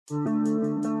Ladies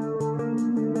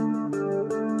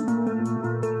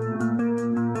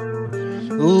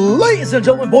and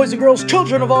gentlemen, boys and girls,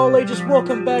 children of all ages,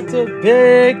 welcome back to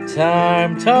Big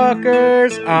Time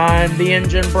Talkers. I'm the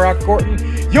Engine Brock Gorton,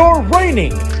 your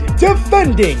reigning,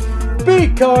 defending,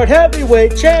 B-card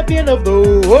heavyweight champion of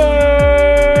the world.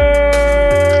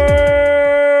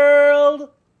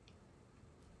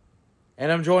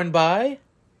 And I'm joined by...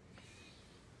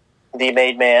 the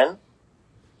made man,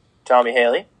 Tommy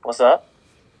Haley. What's up?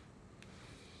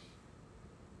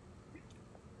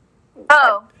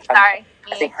 Oh, sorry.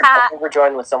 I think we're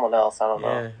joined with someone else. I don't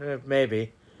know. Yeah,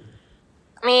 maybe.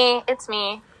 Me, it's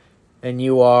me. And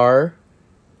you are...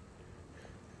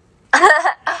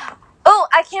 Oh,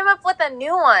 I came up with a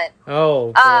new one. Oh,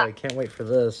 boy, I can't wait for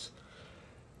this.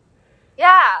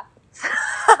 Yeah.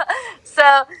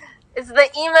 So, it's the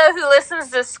emo who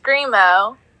listens to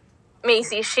Screamo,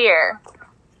 Macy Shear.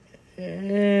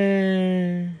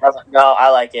 No, I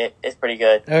like it. It's pretty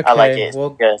good. Okay, I like it. It's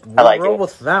good. I like roll it.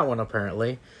 with that one,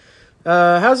 apparently.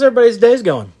 How's everybody's days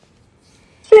going?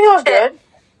 Feeling good.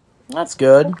 That's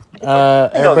good.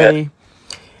 Everybody,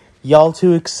 y'all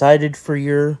too excited for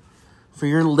your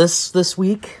lists this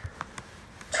week?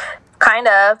 Kind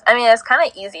of. I mean, it's kind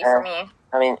of easy for me.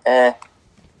 I mean,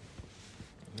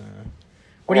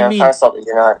 What do you mean? I'm kind of salty that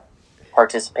you're not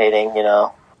participating, you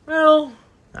know. Well,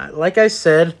 like I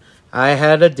said, I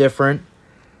had a different...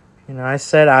 I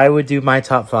said I would do my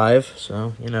top 5,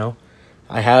 so,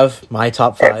 I have my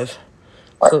top 5.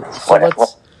 So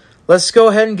let's go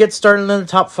ahead and get started on the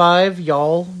top 5.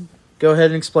 Y'all go ahead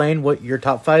and explain what your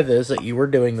top 5 is that you were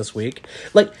doing this week.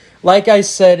 Like I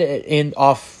said in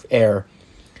off air,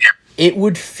 it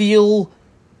would feel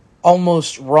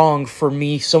almost wrong for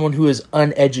me, someone who is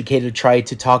uneducated, try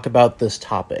to talk about this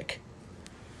topic.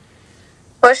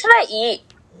 What should I eat?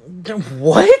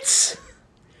 What?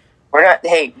 We're not.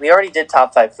 Hey, we already did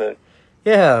top 5 food.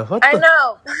 Yeah, I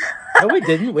know. No, we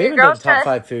didn't. We haven't done top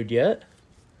 5 food yet.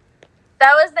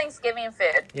 That was Thanksgiving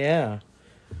food. Yeah.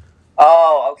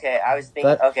 Oh, okay. I was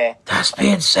thinking. Okay. That's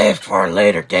being saved for a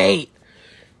later date.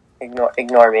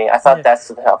 Ignore me. I thought that's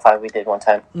the top 5 we did one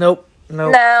time. Nope.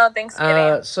 No,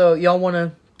 Thanksgiving. So y'all want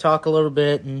to talk a little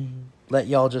bit and let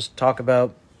y'all just talk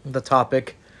about the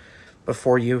topic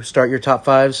before you start your top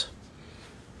 5s?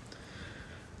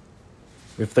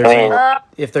 If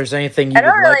there's anything you would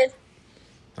like,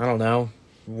 I don't know,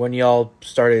 when y'all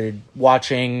started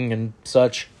watching and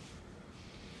such.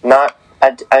 Not.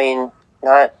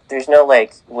 There's no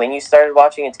when you started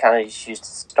watching. It's kind of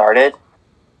just started.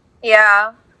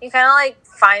 Yeah, you kind of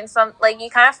find you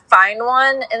kind of find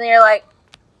one, and then you're like,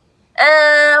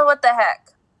 what the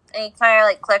heck? And you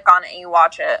kind of click on it and you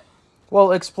watch it.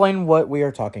 Well, explain what we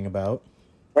are talking about.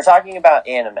 We're talking about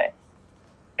anime.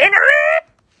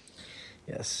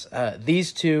 Yes,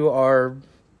 these two are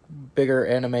bigger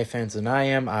anime fans than I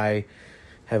am. I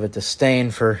have a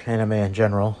disdain for anime in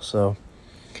general, so.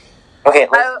 Okay,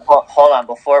 hold on.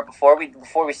 Before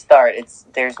we start,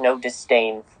 there's no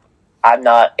disdain. I'm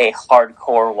not a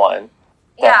hardcore one.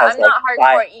 Yeah, I'm not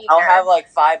hardcore either. I'll have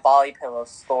 5 body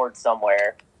pillows stored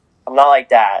somewhere. I'm not like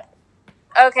that.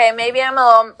 Okay, maybe I'm a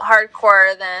little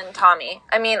hardcore than Tommy.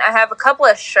 I mean, I have a couple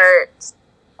of shirts.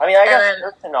 I mean, I got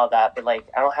shirts and all that, but I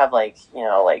don't have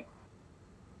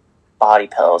body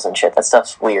pillows and shit. That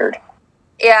stuff's weird.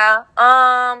 Yeah.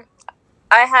 I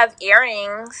have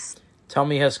earrings.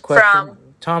 Tommy has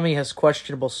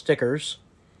questionable stickers.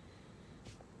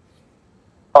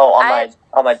 Oh, on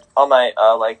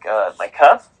my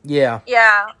cuff? Yeah.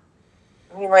 Yeah.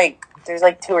 I mean, there's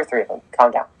 2 or 3 of them.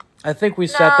 Calm down. I think we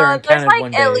sat there and counted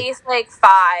one day. At least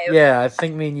 5. Yeah, I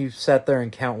think me and you sat there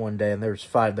and count one day, and there was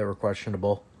 5 that were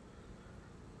questionable.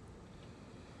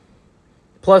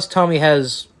 Plus, Tommy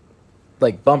has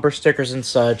bumper stickers and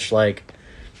such. Okay,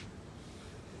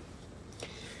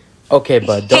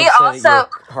 bud. Don't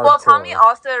Tommy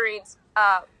also reads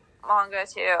manga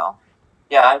too.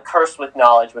 Yeah, I'm cursed with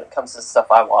knowledge when it comes to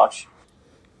stuff I watch.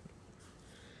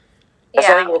 That's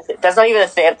not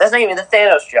even the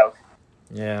Thanos joke.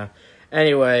 Yeah.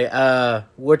 Anyway,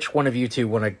 which one of you two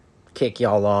want to kick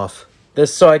y'all off?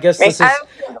 I guess this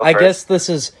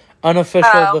is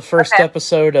unofficial. The first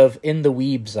episode of In the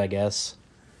Weebs, I guess.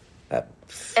 In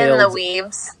the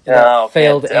Weebs.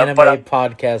 Failed anime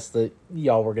podcast that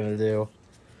y'all were gonna do.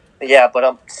 Yeah, but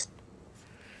I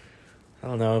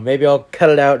don't know. Maybe I'll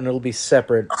cut it out and it'll be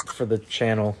separate for the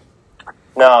channel.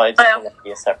 No, it's going to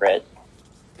be a separate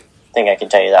thing. I can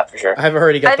tell you that for sure. I've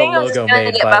already got the logo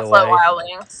made. By the way, Wild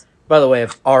Wings. By the way,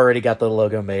 I've already got the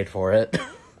logo made for it.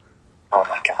 Oh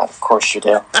my god! Of course you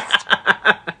do.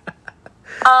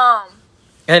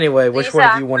 Anyway, which one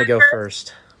of you want to go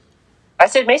first? I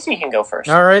said Macy can go first.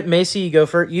 All right, Macy, you go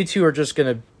first. You two are just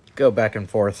going to go back and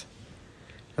forth.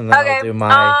 And then I'll do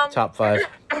my top 5.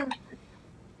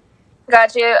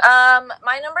 Got you.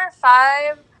 My number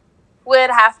 5 would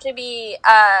have to be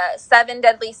 7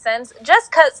 Deadly Sins.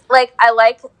 Just because, like, I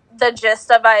like the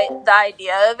gist of the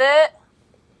idea of it.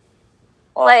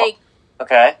 Like...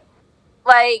 Okay.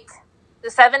 Like,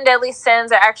 the 7 Deadly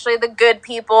Sins are actually the good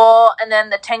people, and then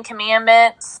the 10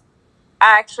 Commandments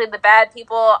are actually the bad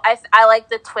people. I like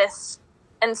the twists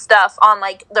and stuff on,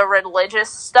 like, the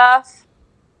religious stuff.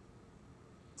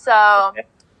 So, okay.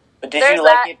 But did you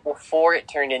like it before it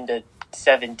turned into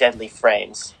 7 Deadly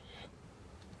Frames?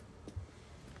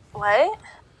 What?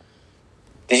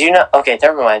 Did you not? Okay,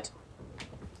 never mind.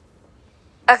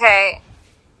 Okay,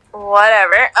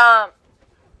 whatever.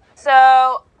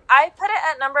 So... I put it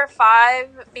at number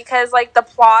 5 because, like, the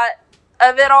plot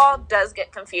of it all does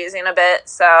get confusing a bit,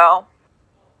 so...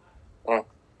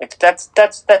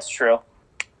 That's true.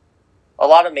 A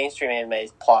lot of mainstream anime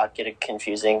plot get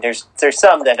confusing. There's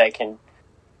some that I can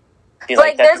be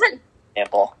like there's an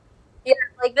example. Yeah,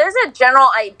 like, there's a general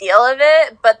ideal of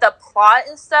it, but the plot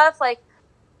and stuff, like,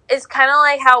 is kind of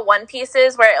like how One Piece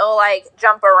is, where it'll, like,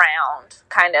 jump around,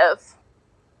 kind of.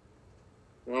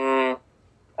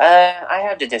 I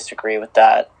have to disagree with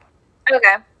that.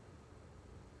 Okay.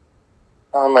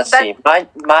 Let's see.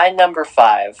 My number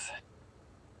 5.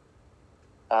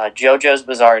 JoJo's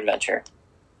Bizarre Adventure.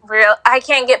 I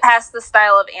can't get past the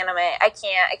style of anime. I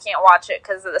can't watch it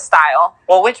because of the style.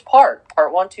 Well, which part?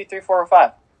 Part 1, 2, 3, 4, or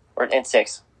 5? And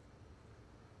 6?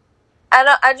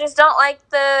 I just don't like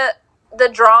the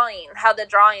drawing, how the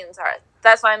drawings are.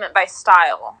 That's what I meant by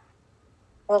style.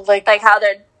 Well, like how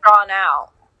they're drawn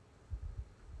out.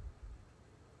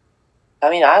 I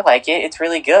mean, I like it. It's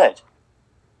really good.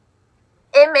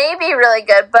 It may be really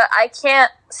good, but I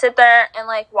can't sit there and,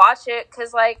 like, watch it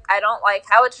because, like, I don't like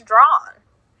how it's drawn.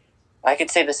 I could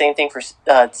say the same thing for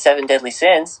 7 Deadly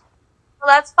Sins.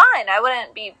 Well, that's fine. I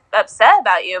wouldn't be upset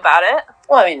about you about it.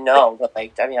 Well, I mean, no, but,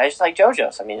 like, I just like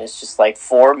JoJo's. I mean, it's just, like,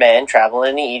 4 men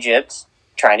traveling in Egypt,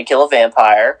 trying to kill a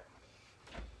vampire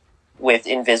with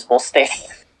invisible stain.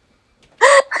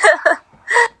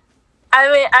 I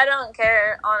mean, I don't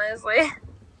care, honestly.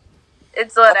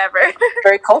 It's whatever.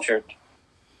 Very cultured.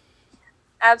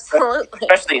 Absolutely.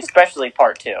 Especially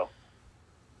part 2.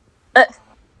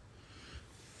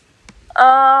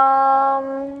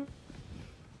 Oh,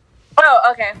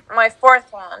 okay. My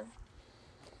 4th one.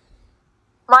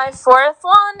 My 4th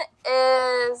one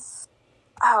is...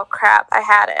 Oh, crap. I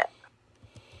had it.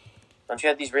 Don't you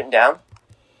have these written down?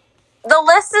 The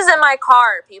list is in my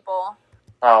car, people.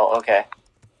 Oh, okay.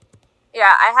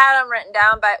 Yeah, I had them written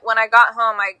down, but when I got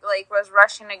home, I, like, was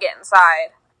rushing to get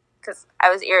inside because I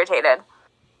was irritated.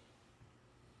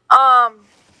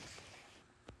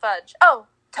 Fudge. Oh,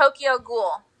 Tokyo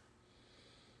Ghoul.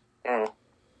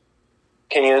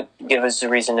 Can you give us a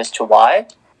reason as to why?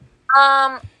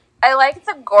 I like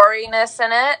the goriness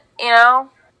in it, you know?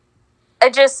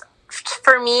 It just,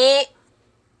 for me,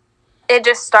 it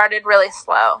just started really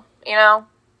slow, you know?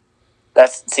 I'm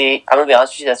gonna be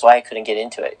honest with you, that's why I couldn't get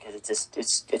into it, because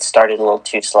it started a little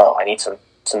too slow. I need some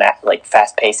like,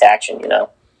 fast-paced action, you know?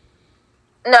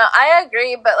 No, I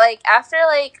agree, but, like, after,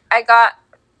 like, I got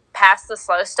past the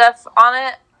slow stuff on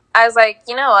it, I was like,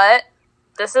 you know what?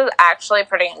 This is actually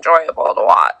pretty enjoyable to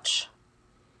watch.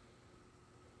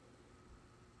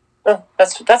 Well,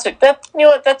 that's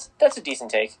a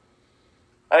decent take.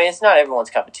 I mean, it's not everyone's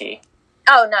cup of tea.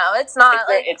 Oh no, it's not.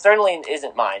 It certainly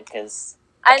isn't mine, because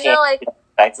I know, like,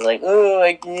 back to like, oh,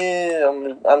 like, yeah,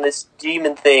 I'm this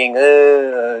demon thing.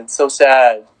 It's so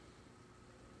sad.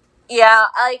 Yeah,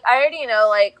 like, I already know,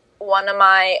 like, one of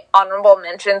my honorable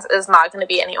mentions is not going to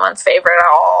be anyone's favorite at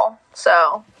all.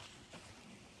 So.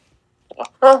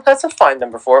 Well, that's a fine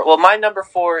number 4. Well, my number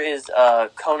 4 is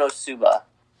Konosuba.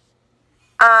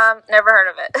 Never heard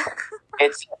of it.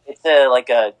 It's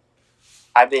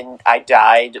I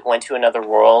died, went to another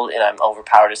world, and I'm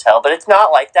overpowered as hell. But it's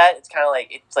not like that. It's kind of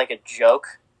like, it's like a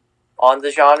joke on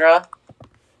the genre.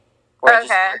 Where it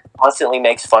just constantly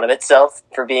makes fun of itself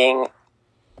for being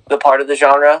the part of the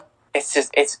genre.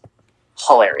 It's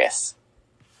hilarious.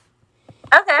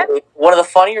 Okay. One of the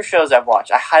funnier shows I've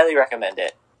watched. I highly recommend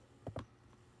it.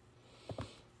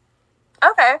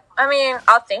 Okay. I mean,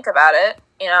 I'll think about it,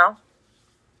 you know.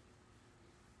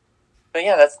 But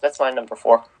yeah, that's my number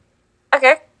 4.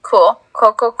 Okay, cool.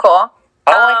 I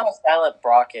don't like how silent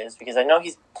Brock is, because I know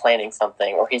he's planning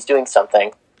something, or he's doing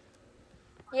something.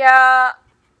 Yeah,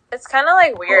 it's kind of,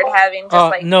 like, weird having just,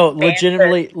 like... No,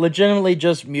 legitimately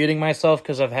just muting myself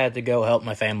because I've had to go help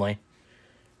my family.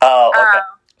 Oh, okay.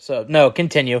 So, no,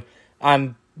 continue.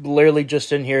 I'm literally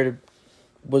just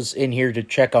was in here to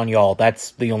check on y'all.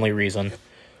 That's the only reason.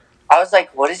 I was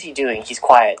like, what is he doing? He's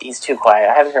quiet. He's too quiet.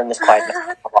 I haven't heard him this quiet in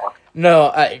so long.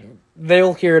 No,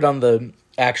 they'll hear it on the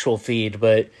actual feed,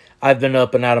 but I've been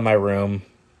up and out of my room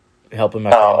helping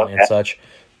my family and such.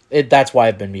 That's why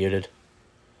I've been muted.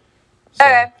 So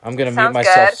Okay. I'm going to mute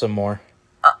myself some more.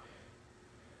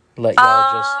 Let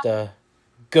y'all just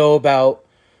go about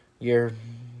your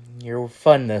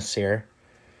funness here.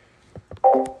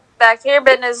 Back to your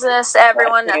business,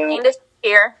 everyone. Nothing to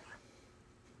hear.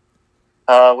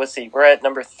 Let's see. We're at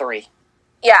number 3.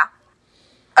 Yeah.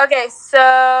 Okay,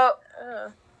 so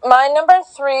my number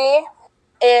 3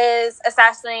 is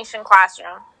Assassination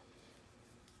Classroom.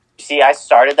 See, I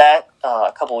started that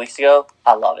a couple weeks ago.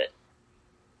 I love it.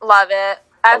 Love it.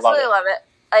 Absolutely love it.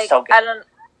 Like, so good. I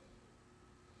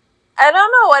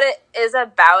don't know what it is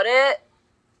about it.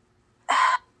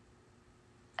 I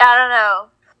don't know.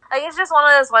 Like, it's just one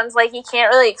of those ones, like, you can't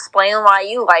really explain why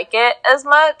you like it as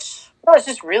much. No, it's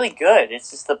just really good. It's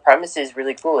just the premise is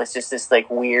really cool. It's just this, like,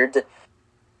 weird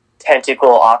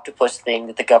tentacle octopus thing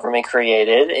that the government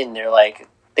created, and they're like,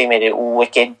 they made it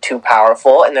wicked too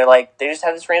powerful, and they're like, they just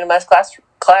have this random ass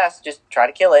class, just try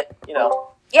to kill it, you know.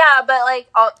 Yeah, but like,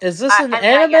 is this an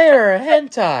anime or a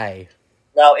hentai?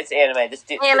 No, it's anime. This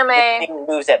thing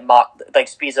moves at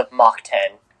speeds of Mach 10.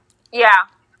 Yeah.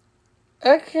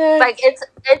 Okay. Like, it's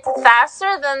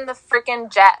faster than the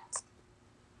freaking jet.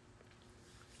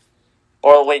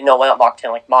 Or wait, no, not Mach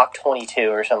 10, like Mach 22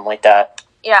 or something like that.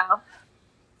 Yeah.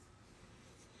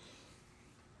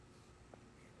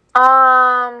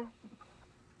 I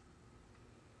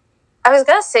was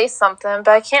gonna say something, but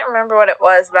I can't remember what it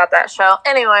was about that show.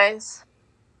 Anyways,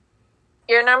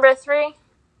 your number 3?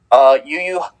 Yu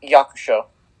Yu Hakusho.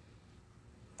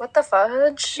 What the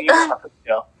fudge? Yu Yu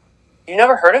Hakusho. You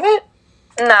never heard of it?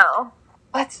 No.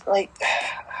 What? Like,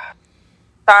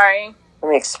 sorry. let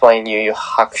me explain Yu Yu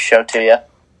Hakusho to you.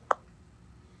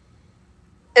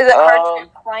 Is it hard to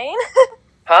explain?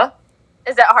 Huh?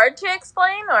 Is it hard to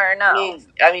explain or no?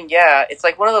 I mean, yeah. It's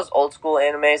like one of those old school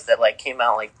animes that like came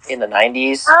out like in the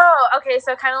 90s. Oh, okay.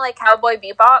 So kind of like Cowboy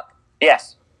Bebop?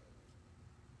 Yes.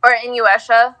 Or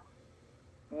Inuyasha?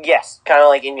 Yes. Kind of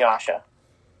like Inuyasha.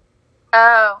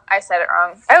 Oh, I said it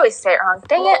wrong. I always say it wrong.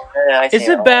 Dang it. Yeah, is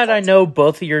it bad I know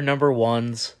both of your number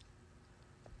ones?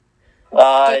 You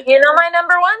know my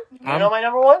number 1? You know my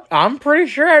number 1? I'm pretty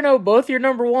sure I know both your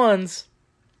number 1s.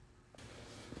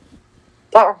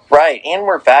 All right, and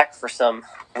we're back for some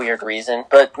weird reason.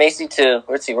 But Maisie, too.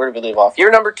 Let's see, where did we leave off?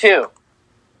 You're number 2.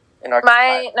 In our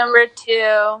my number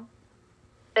 2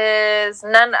 is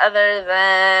none other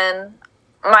than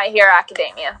My Hero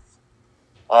Academia.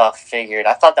 Oh, figured.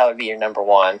 I thought that would be your number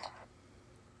 1.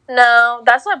 No,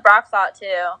 that's what Brock thought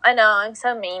too. I know, I'm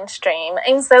so mainstream.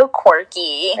 I'm so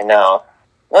quirky. I know.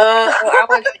 I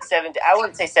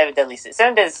wouldn't say Seven Deadly Sins.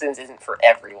 7 Deadly Sins isn't for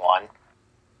everyone.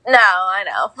 No, I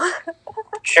know.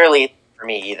 Surely it's for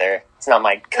me either. It's not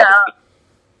my cup of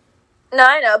tea. No,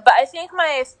 I know, but I think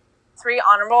my 3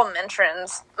 honorable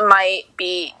mentions might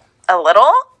be a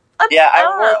little. Yeah,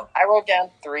 I wrote down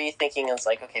 3, thinking it was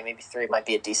like, okay, maybe 3 might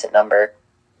be a decent number.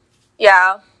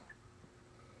 Yeah.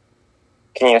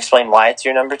 Can you explain why it's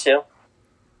your number 2?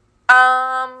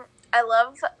 I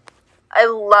love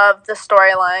the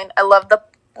storyline. I love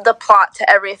the plot to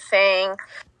everything.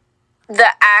 The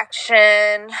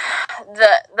action,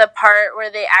 the part where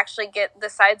they actually get the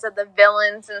sides of the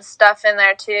villains and stuff in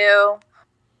there too.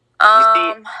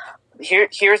 You see,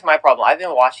 here's my problem. I've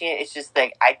been watching it. It's just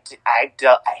like I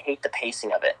hate the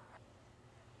pacing of it.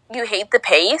 You hate the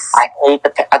pace? I hate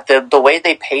the way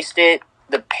they paced it.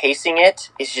 The pacing it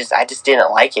is just I just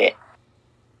didn't like it.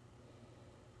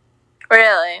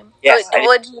 Really? Yes.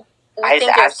 Would you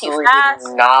think it was too fast?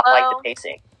 Did not slow? like the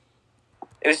pacing.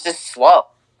 It was just slow.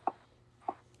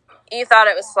 You thought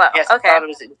it was slow? Yes, okay. I thought it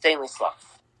was insanely slow.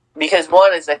 Because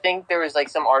one is, I think there was like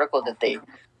some article that they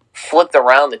flipped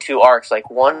around the 2 arcs. Like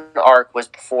one arc was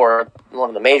before one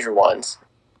of the major ones.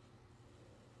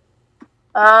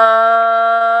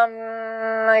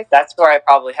 That's where I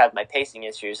probably had my pacing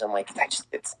issues. I'm like, I just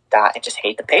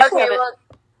hate the pacing of it.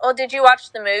 Well, did you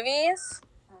watch the movies?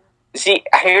 See,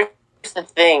 here's the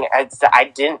thing. I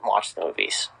didn't watch the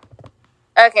movies.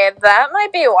 Okay, that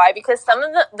might be why, because some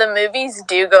of the movies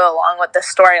do go along with the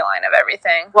storyline of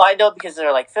everything. Well, I know because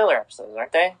they're like filler episodes,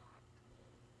 aren't they?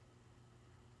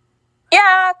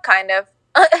 Yeah, kind of.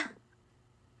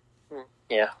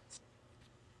 Yeah.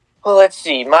 Well, let's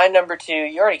see. My number 2,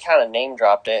 you already kind of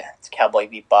name-dropped it. It's Cowboy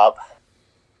Bebop.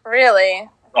 Really?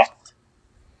 Yeah.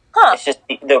 Huh. It's just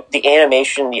the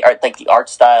animation, the art, like the art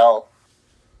style.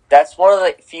 That's one of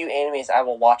the few animes I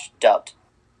will watch dubbed.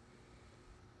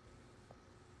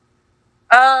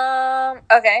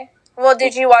 Okay. Well,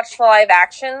 did you watch the live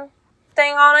action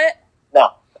thing on it?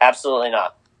 No, absolutely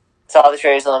not. Saw the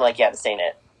trailers and I'm like, yeah, this ain't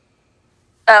it.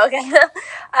 Oh, okay.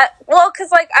 Well,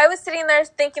 because, like, I was sitting there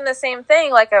thinking the same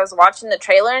thing. Like, I was watching the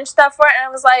trailer and stuff for it, and I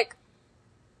was like,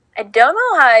 I don't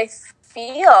know how I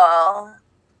feel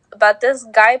about this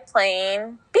guy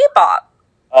playing Bebop.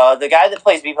 The guy that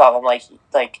plays Bebop, I'm like,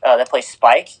 that plays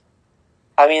Spike.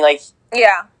 I mean, like,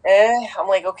 Yeah. I'm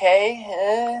like,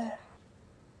 okay,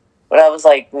 But I was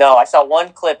like, no, I saw one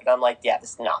clip and I'm like, yeah,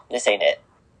 this ain't it.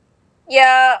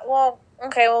 Yeah, well,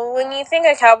 okay, well, when you think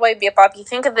of Cowboy Bebop, you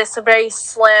think of this very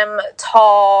slim,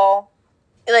 tall,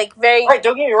 like, very... Right,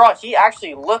 don't get me wrong, he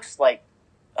actually looks like,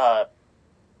 the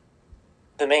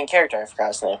main character, I forgot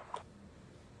his name.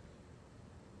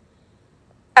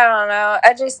 I don't know,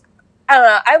 I don't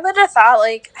know, I would have thought,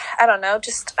 like, I don't know,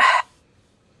 just...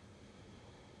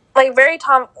 Like, very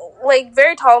tall,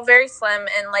 very slim,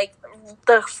 and, like,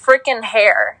 the freaking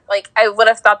hair. Like, I would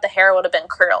have thought the hair would have been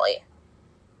curly.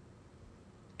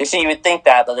 You see, you would think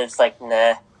that, but it's like,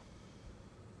 nah.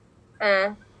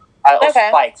 Okay.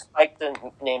 Spike the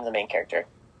name of the main character.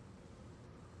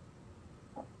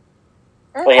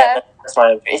 Okay. But yeah, that's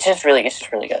my. It's just really good.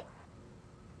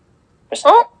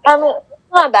 Well, it's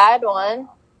not a bad one.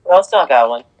 Well, it's not a bad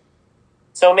one.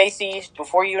 So, Macy,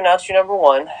 before you announce your number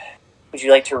one, would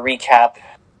you like to recap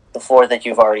the 4 that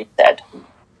you've already said?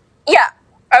 Yeah.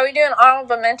 Are we doing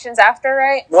honorable mentions after,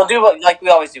 right? We'll do like we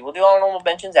always do. We'll do honorable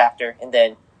mentions after, and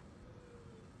then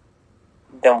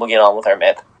we'll get on with our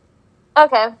MIP.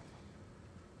 Okay.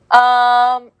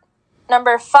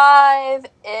 Number 5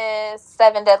 is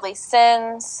 7 Deadly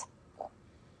Sins.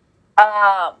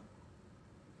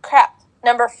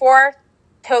 Number 4,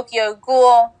 Tokyo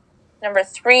Ghoul. Number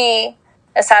 3,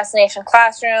 Assassination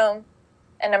Classroom.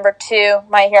 And number 2,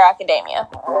 My Hero Academia.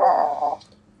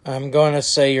 I'm going to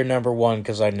say your number 1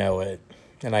 because I know it.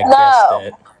 And I guessed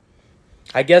it.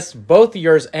 I guessed both of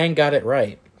yours and got it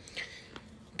right.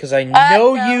 Because I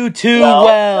know you too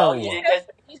well. No, you didn't guess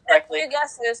Macy's correctly. You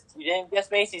guessed this. You didn't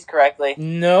guess Macy's correctly.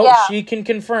 No, she can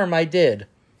confirm I did.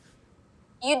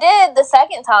 You did the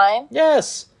second time.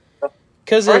 Yes.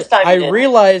 Because I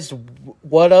realized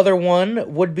what other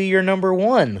one would be your number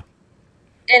 1.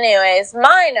 Anyways,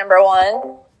 my number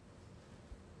 1.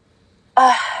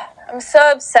 I'm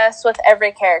so obsessed with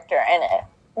every character in it.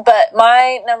 But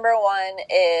my number 1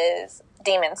 is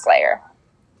Demon Slayer.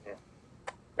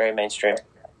 Very mainstream.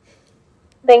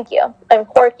 Thank you. I'm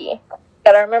quirky.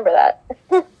 Gotta remember that.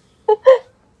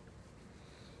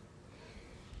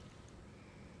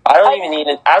 I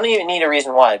don't even need a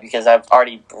reason why, because I've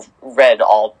already read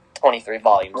all 23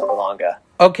 volumes of the manga.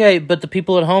 Okay, but the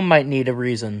people at home might need a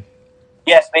reason.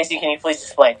 Yes, Macy, can you please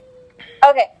explain?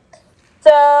 Okay,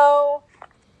 so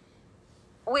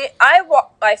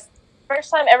my first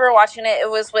time ever watching it, it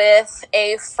was with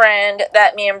a friend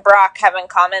that me and Brock have in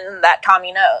common that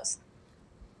Tommy knows.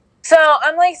 So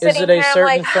I'm like sitting here. Is it a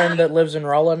certain friend that lives in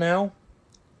Rolla now?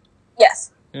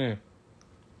 Yes.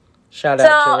 Shout out to him.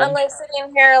 So I'm like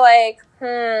sitting here like,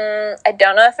 I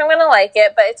don't know if I'm gonna like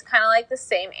it, but it's kind of like the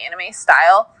same anime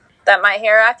style that My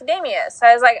Hero Academia is. So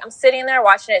I was like, I'm sitting there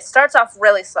watching it. It starts off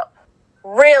really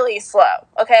slow,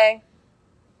 okay?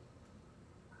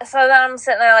 So then I'm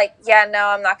sitting there like, yeah, no,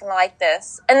 I'm not gonna like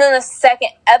this. And then the second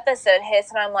episode hits,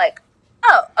 and I'm like,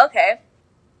 oh, okay.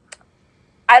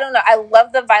 I don't know. I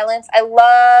love the violence. I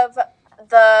love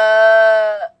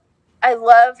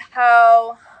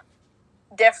how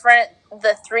different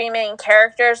the 3 main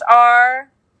characters are.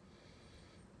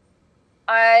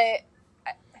 I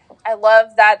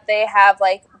love that they have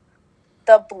like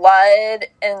the blood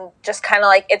and just kind of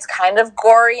like it's kind of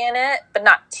gory in it, but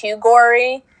not too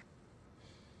gory.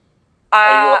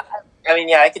 I mean,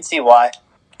 yeah, I can see why.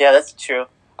 Yeah, that's true.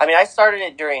 I mean, I started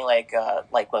it during like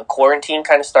when quarantine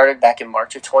kind of started back in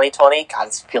March of 2020. God,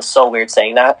 it feels so weird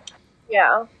saying that.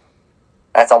 Yeah.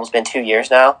 That's almost been 2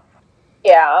 years now.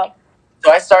 Yeah.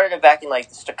 So I started it back in like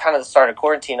kind of the start of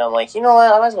quarantine. I'm like, you know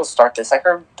what? I might as well start this.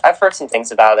 I've heard some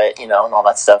things about it, and all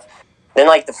that stuff. Then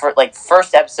like the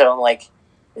first episode, I'm like,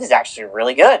 this is actually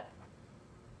really good.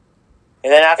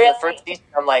 And then after the first season,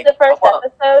 I'm like, the first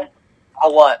episode. I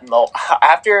want more.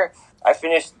 After I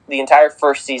finished the entire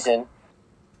first season,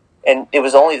 and it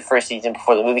was only the first season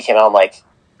before the movie came out. I'm like,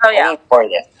 I need more of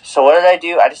this. So what did I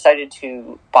do? I decided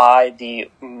to buy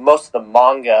most of the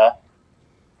manga,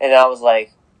 and I was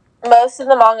like, most of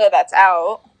the manga that's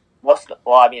out.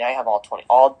 I mean, I have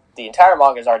the entire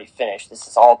manga is already finished. This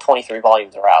is all 23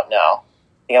 volumes are out now.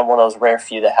 I think I'm one of those rare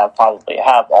few that probably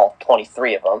have all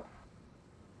 23 of them.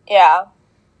 Yeah.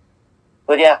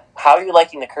 But yeah, how are you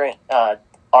liking the current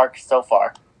arc so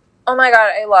far? Oh my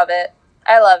god, I love it.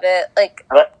 I love it. Like,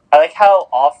 I like how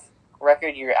off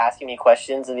record you're asking me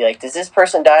questions and be like, "Does this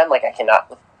person die?" I'm like, I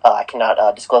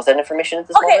cannot disclose that information at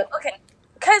this moment. Okay,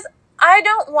 because I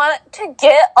don't want to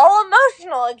get all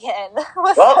emotional again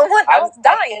with someone else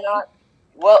dying.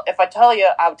 Well, if I tell you,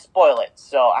 I would spoil it,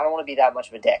 so I don't want to be that much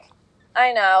of a dick.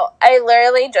 I know. I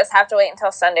literally just have to wait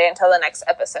until Sunday until the next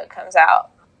episode comes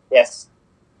out. Yes.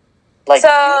 Like, so,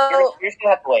 you're just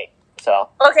going to have to wait, so.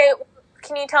 Okay,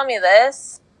 can you tell me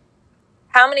this?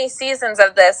 How many seasons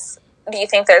of this do you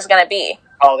think there's going to be?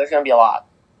 Oh, there's going to be a lot.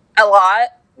 A lot?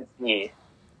 Yeah.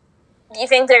 Do you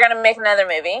think they're going to make another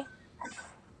movie?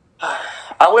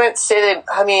 I wouldn't say that,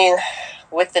 I mean,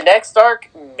 with the next arc,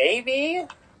 maybe.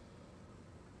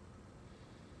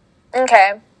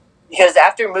 Okay. Because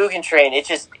after Mugen Train, it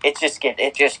just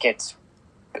gets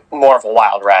more of a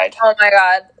wild ride. Oh my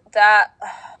god,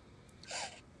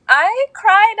 I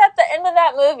cried at the end of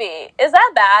that movie. Is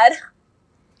that bad?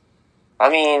 I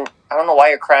mean, I don't know why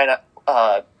you're crying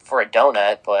for a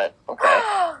donut, but okay.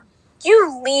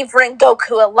 You leave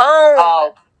Rengoku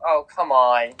alone. Oh, come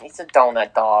on. He's a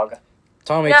donut dog.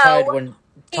 Tommy cried when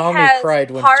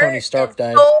Tony Stark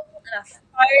died. Soul and a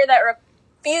fire that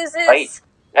refuses. Wait.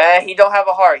 He don't have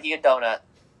a heart. He a donut.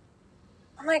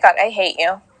 Oh my god, I hate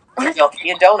you.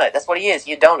 He a donut. That's what he is.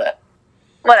 He a donut.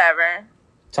 Whatever.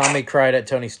 Tommy cried at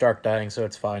Tony Stark dying, so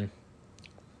it's fine.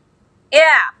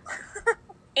 Yeah.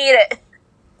 Eat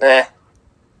it.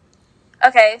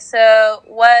 Okay, so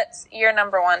what's your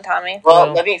number one, Tommy?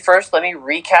 Well, let me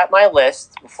recap my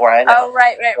list before I know. Oh,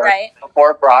 right.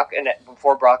 Before Brock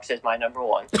says my number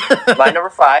one. My number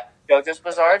 5, JoJo's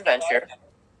Bizarre Adventure.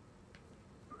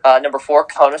 Number 4,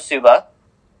 Konosuba.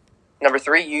 Number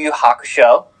 3, Yu Yu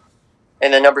Hakusho.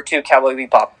 And then number 2, Cowboy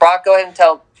Bebop. Brock, go ahead and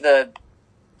tell the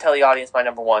audience my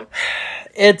number 1.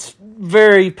 It's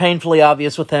very painfully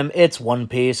obvious with him. It's One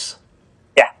Piece.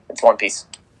 Yeah, it's One Piece.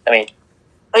 I mean,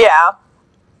 yeah,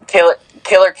 dope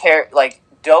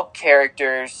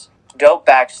characters, dope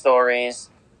backstories,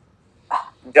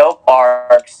 dope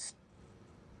arcs.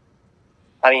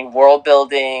 I mean, world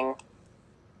building.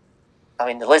 I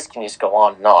mean, the list can just go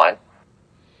on and on.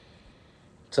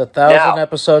 It's 1,000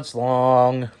 episodes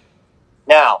long.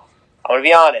 Now, I'm going to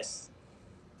be honest.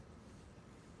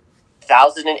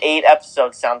 1,008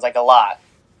 episodes sounds like a lot.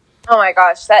 Oh my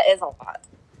gosh, that is a lot.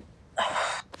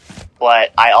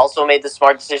 But I also made the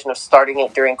smart decision of starting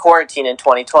it during quarantine in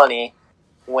 2020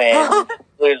 when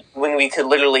we could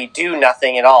literally do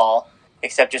nothing at all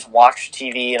except just watch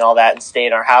TV and all that and stay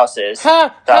in our houses.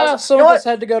 Some of us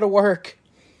had to go to work.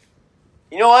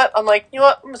 You know what? I'm like, I'm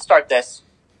going to start this.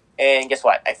 And guess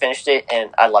what? I finished it,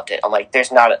 and I loved it. I'm like,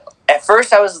 at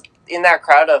first, I was in that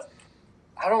crowd of,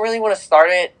 I don't really want to start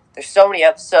it. There's so many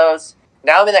episodes.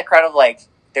 Now I'm in that crowd of, like,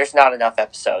 there's not enough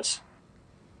episodes.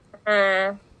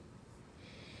 Mm.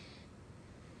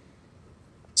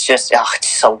 It's just, it's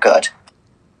so good.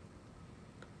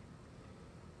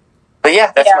 But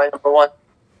yeah, that's my number 1.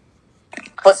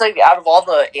 Plus, like, out of all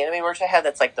the anime merch I have,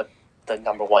 that's, like, the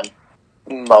number 1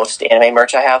 most anime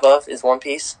merch I have of is One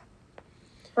Piece.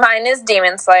 Mine is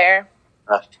Demon Slayer.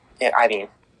 Yeah, I mean,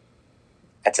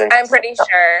 that's an. I'm pretty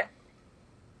sure.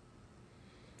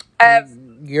 I have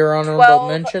your honorable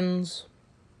mentions.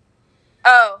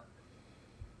 Oh,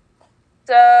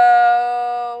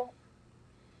 so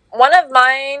one of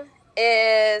mine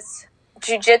is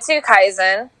Jujutsu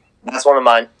Kaisen. That's one of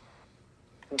mine.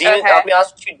 I'll be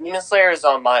honest with you, Demon Slayer is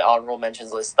on my honorable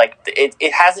mentions list. Like,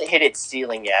 it hasn't hit its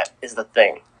ceiling yet, is the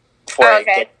thing. Before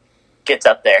it gets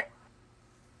up there.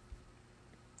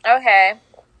 Okay.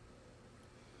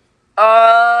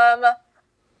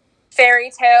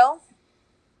 Fairy Tail?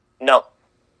 No.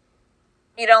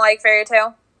 You don't like Fairy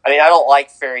Tail? I mean, I don't like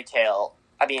Fairy Tail.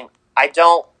 I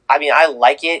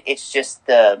like it, it's just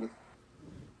the...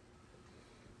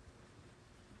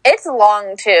 It's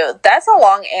long, too. That's a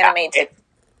long anime, too.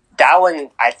 That one,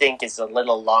 I think, is a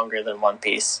little longer than One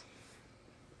Piece.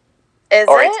 Is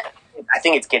it? I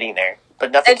think it's getting there,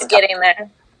 but nothing. It's getting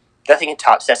there. Nothing can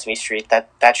top Sesame Street.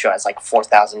 That show has like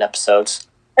 4,000 episodes.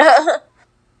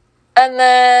 And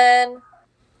then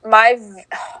mine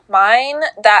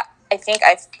that I think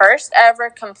I first ever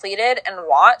completed and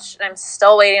watched, and I'm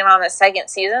still waiting on the second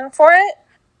season for it.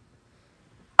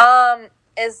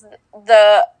 Is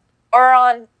the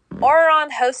Ouran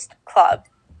Host Club.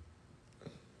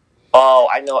 Oh,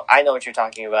 I know what you're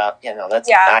talking about. Yeah, no, that's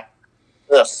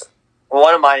ugh.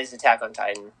 One of mine is Attack on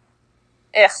Titan.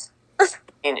 Ugh. Ugh.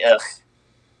 I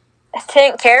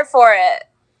didn't care for it.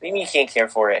 What do you mean you can't care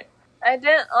for it? I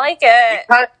didn't like it.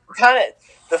 Kind of.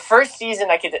 The first season,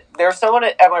 there was someone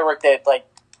at my work that like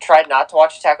tried not to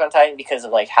watch Attack on Titan because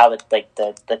of like how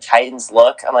the Titans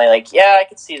look. I'm like, yeah, I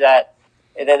can see that.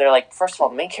 And then they're like, first of all,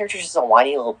 the main character's just a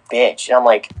whiny little bitch. And I'm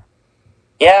like,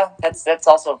 yeah, that's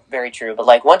also very true. But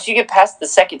like once you get past the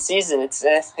second season,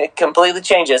 it completely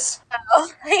changes.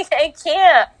 I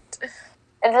can't.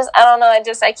 I don't know.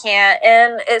 I can't,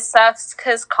 and it sucks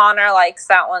because Connor likes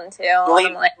that one too.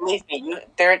 Believe me,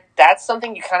 that's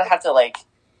something you kind of have to like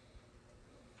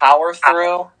power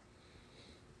through.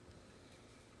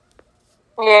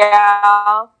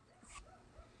 Yeah.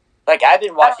 Like I've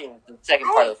been watching the second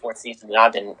part of the fourth season, and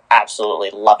I've been absolutely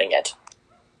loving it.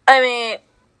 I mean,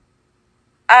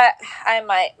 I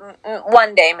might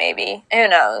one day maybe. Who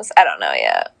knows? I don't know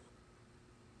yet.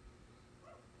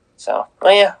 So,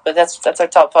 well, yeah, but that's our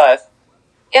top 5.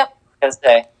 Yep. Gotta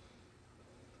say.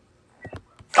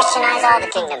 Christianize all the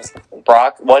kingdoms.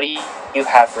 Brock, what do you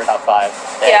have for top 5?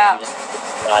 That you just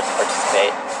not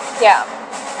participate. Yeah.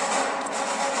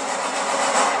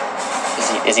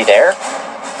 Is he there?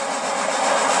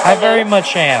 I very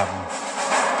much am.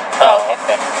 Oh,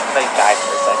 okay. I thought you died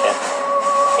for a second.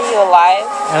 Are you alive?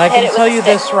 And I can tell you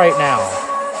this right now.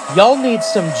 Y'all need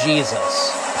some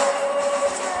Jesus.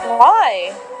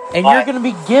 Why? And you're going to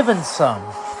be given some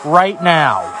right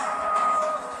now.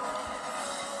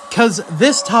 Because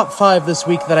this top 5 this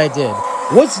week that I did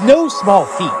was no small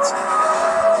feat.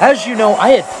 As you know,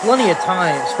 I had plenty of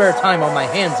spare time on my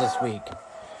hands this week.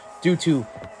 Due to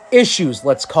issues,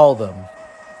 let's call them.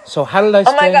 So how did I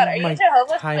spend my time? Oh my god, are you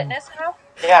Jehovah's Witness now?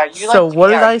 Yeah, what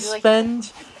did I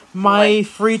spend my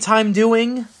free time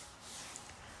doing?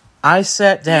 I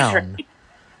sat down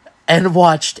and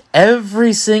watched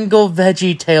every single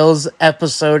VeggieTales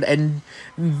episode and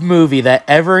movie that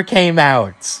ever came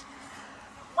out.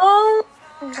 Oh,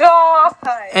 God.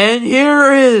 And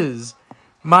here is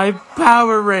my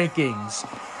power rankings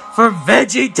for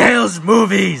VeggieTales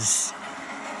movies.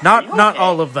 Not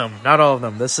all of them. Not all of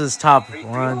them. This is top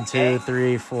 1, 2,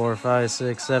 3, 4, 5,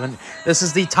 6, 7. This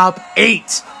is the top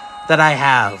 8 that I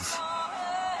have.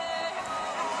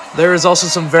 There is also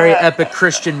some very epic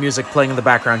Christian music playing in the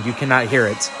background. You cannot hear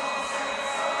it.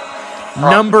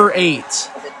 Number 8.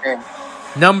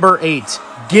 Number 8.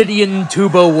 Gideon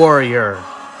Tubo Warrior.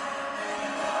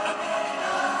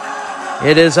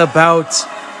 It is about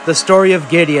the story of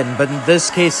Gideon, but in this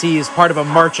case he is part of a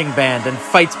marching band and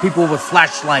fights people with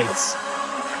flashlights.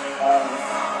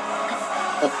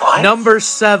 What? Number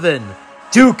 7.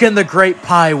 Duke and the Great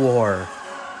Pie War.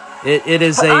 It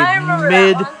is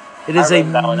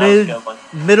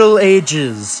Middle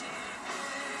Ages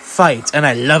fight, and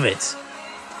I love it.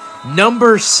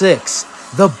 Number 6,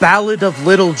 The Ballad of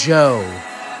Little Joe.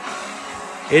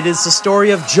 It is the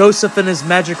story of Joseph and his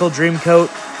magical dream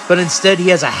coat, but instead he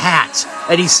has a hat,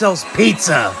 and he sells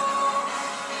pizza.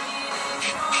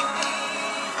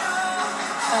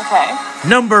 Okay.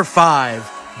 Number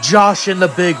 5, Josh and the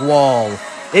Big Wall.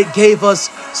 It gave us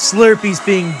Slurpees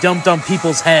being dumped on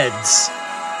people's heads.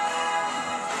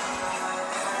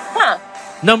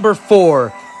 Number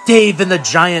 4, Dave and the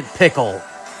Giant Pickle.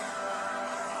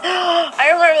 I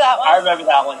remember that one. I remember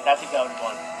that one. That's a good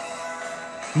one.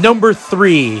 Number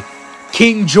 3,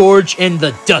 King George and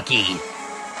the Ducky.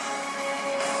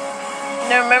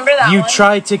 No, remember that one? You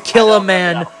tried to kill a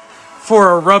man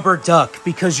for a rubber duck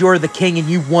because you're the king and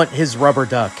you want his rubber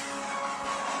duck.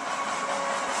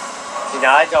 No,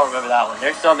 I don't remember that one.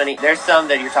 There's so many. There's some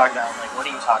that you're talking about. I'm like, what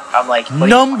are you talking about? I'm like,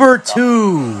 Number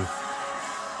 2,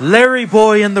 Larry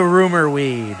Boy and the Rumor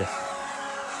Weed.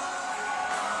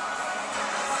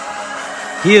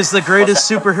 He is the greatest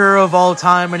superhero of all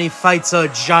time, and he fights a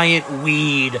giant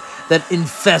weed that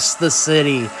infests the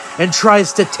city and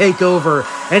tries to take over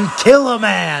and kill a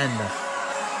man.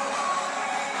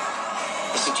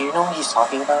 Do you know what he's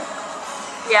talking about?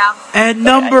 Yeah. And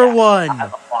number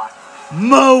 1,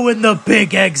 Mo and the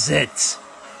Big Exit.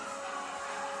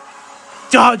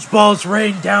 Dodgeballs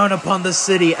rain down upon the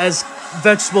city as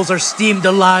vegetables are steamed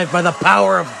alive by the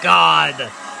power of God.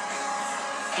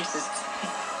 Jesus.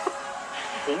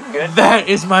 Good. That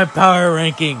is my power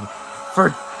ranking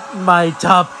for my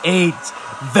top 8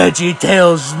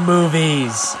 VeggieTales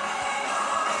movies.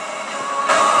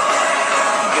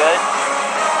 You good?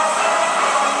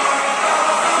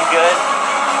 You good?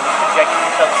 Projecting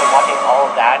yourself to watching all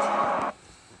of that?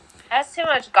 That's too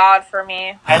much God for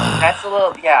me. That's a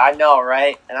little. Yeah, I know,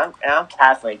 right? And I'm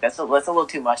Catholic. That's a little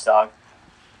too much, dog.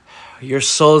 Your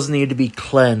souls need to be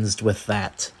cleansed with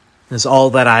that. Is all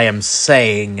that I am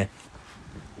saying.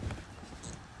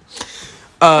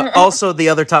 Also, the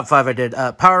other top 5 I did.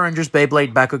 Power Rangers,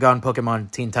 Beyblade, Bakugan,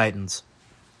 Pokemon, Teen Titans.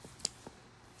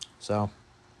 So.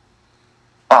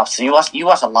 Wow, so you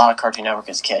watched a lot of Cartoon Network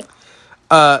as a kid.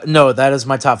 No, that is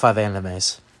my top 5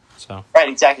 animes. So Right,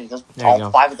 exactly.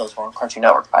 All 5 of those were on Cartoon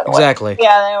Network, by the way. Exactly.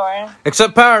 Yeah, they were.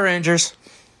 Except Power Rangers.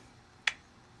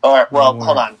 Or, well,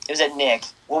 hold on. It was at Nick.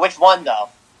 Well, which one, though?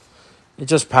 It's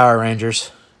just Power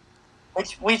Rangers.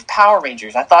 Which Power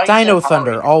Rangers? I thought Dino Thunder.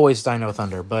 Rangers. Always Dino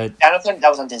Thunder. But Dino Thunder, that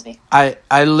was on Disney. I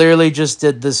literally just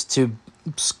did this to...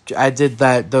 I did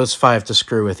those 5 to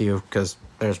screw with you, because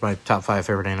there's my top 5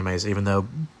 favorite animes, even though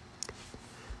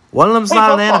one of them's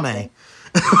not an anime.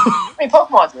 I mean,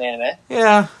 Pokemon's an anime.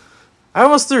 Yeah. I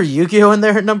almost threw Yu-Gi-Oh! In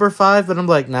there at number 5, but I'm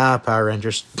like, nah, Power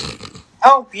Rangers.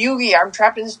 Oh, Yu-Gi! I'm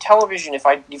trapped in this television. If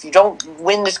you don't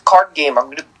win this card game,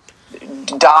 I'm gonna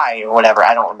die or whatever.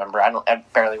 I don't remember. I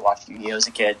barely watched Yu-Gi-Oh! As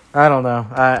a kid. I don't know.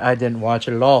 I didn't watch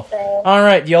it at all. All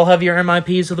right, do y'all have your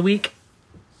MIPs of the week?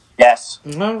 Yes.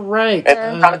 All right. It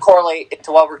kind of correlate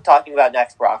to what we're talking about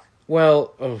next, Brock.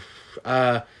 Well,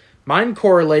 mine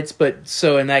correlates, but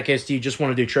so in that case, do you just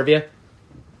want to do trivia?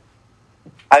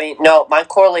 I mean, no, mine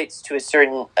correlates to a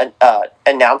certain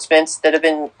announcements that have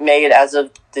been made as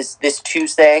of this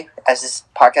Tuesday, as this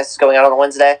podcast is going out on a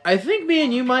Wednesday. I think me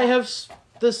and you might have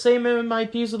the same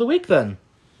MIPs of the week, then.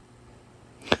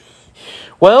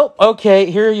 Well,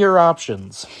 okay, here are your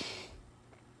options.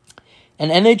 An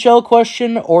NHL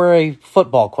question or a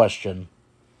football question?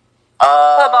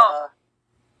 Football.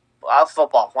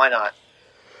 Football, why not?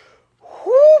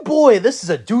 Oh boy, this is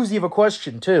a doozy of a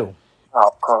question, too.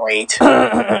 Oh, great.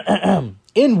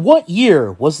 In what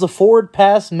year was the forward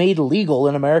pass made legal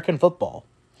in American football?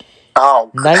 Oh.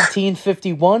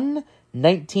 1951,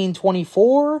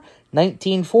 1924,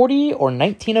 1940, or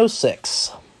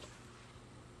 1906?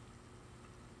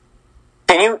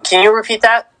 Can you repeat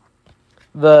that?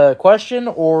 The question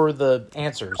or the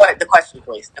answers? The question,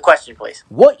 please. The question, please.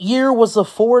 What year was the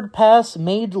forward pass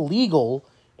made legal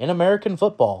in American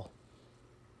football?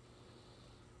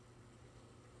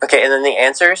 Okay, and then the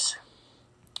answers?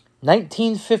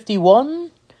 1951,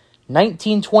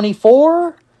 1924,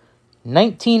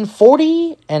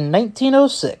 1940, and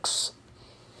 1906.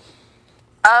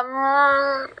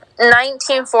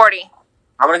 1940.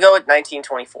 I'm going to go with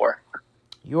 1924.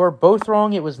 You're both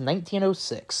wrong. It was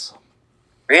 1906.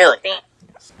 Really?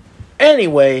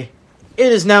 Anyway,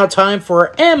 it is now time for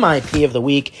our MIP of the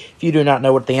week. If you do not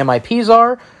know what the MIPs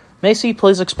are, Macy,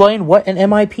 please explain what an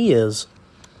MIP is.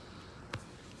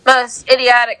 Most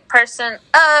idiotic person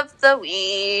of the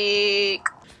week.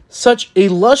 Such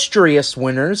illustrious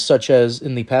winners, such as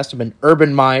in the past, have been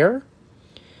Urban Meyer,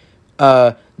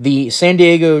 the San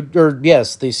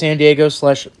Diego/Los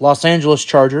Angeles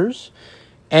Chargers,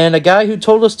 and a guy who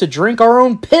told us to drink our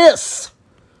own piss.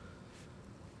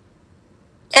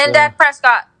 And Dak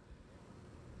Prescott.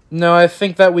 No, I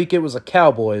think that week it was the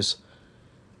Cowboys.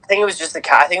 I think it was just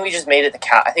I think we just made it the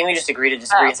Cow. I think we just agreed to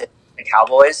disagree with the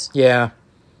Cowboys. Yeah.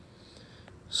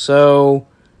 So,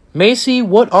 Macy,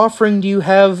 what offering do you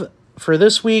have for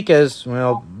this week? As,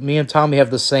 well, me and Tommy have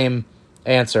the same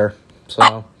answer.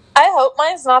 So I hope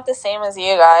mine's not the same as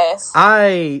you guys.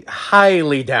 I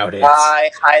highly doubt it.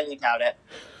 I highly doubt it.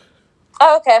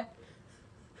 Oh, okay.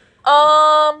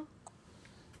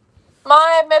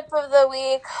 My MIP of the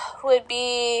week would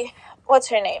be, what's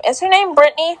her name? Is her name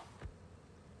Brittany?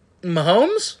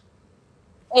 Mahomes?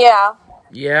 Yeah.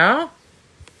 Yeah?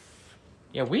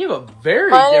 Yeah, we have a very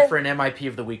different MIP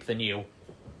of the week than you.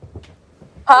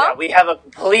 Huh? Yeah, we have a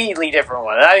completely different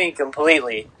one. I mean,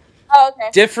 completely. Oh,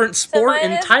 okay. Different sport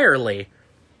entirely.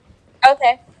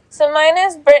 Okay. So mine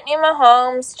is Brittany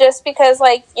Mahomes, just because,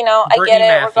 I get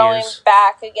it, we're going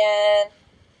back again.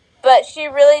 But she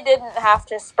really didn't have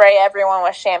to spray everyone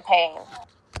with champagne.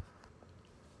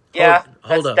 Yeah,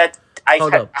 hold up.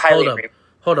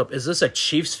 Hold up. Is this a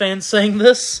Chiefs fan saying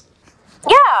this?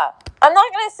 Yeah. I'm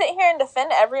not going to sit here and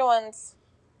defend everyone's,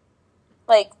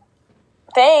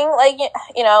 thing.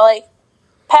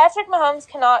 Patrick Mahomes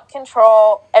cannot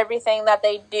control everything that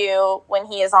they do when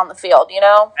he is on the field,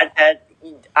 And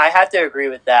I have to agree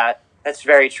with that. That's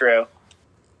very true.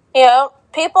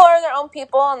 People are their own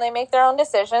people, and they make their own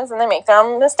decisions, and they make their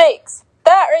own mistakes.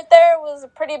 That right there was a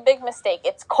pretty big mistake.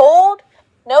 It's cold.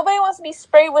 Nobody wants to be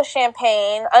sprayed with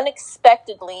champagne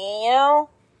unexpectedly,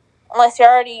 unless you're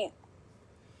already,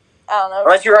 I don't know.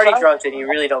 Unless you're already drunk, then you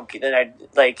really don't,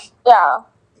 Yeah.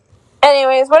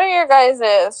 Anyways, what are your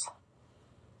guys's?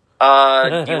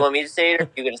 Do you want me to say it, or are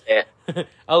you going to say it?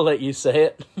 I'll let you say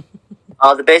it.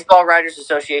 The Baseball Writers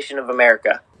Association of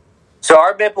America. So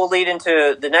our bit will lead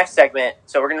into the next segment.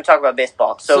 So we're going to talk about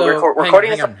baseball. So we're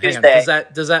recording this on Tuesday.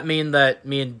 Does that mean that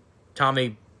me and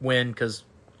Tommy win because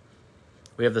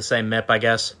we have the same MIP, I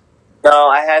guess? No,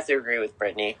 I have to agree with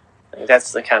Brittany.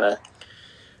 That's the kind of...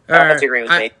 I have to agree with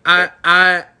me.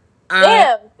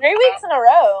 Damn, 3 weeks in a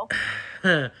row.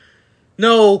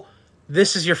 No,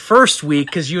 this is your first week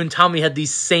because you and Tommy had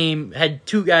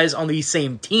two guys on the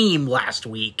same team last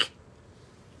week.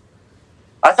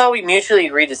 I thought we mutually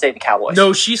agreed to say the Cowboys.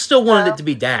 No, she still wanted it to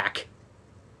be Dak.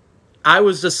 I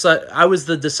was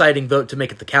the deciding vote to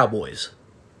make it the Cowboys.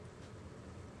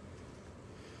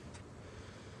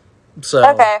 So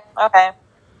Okay. All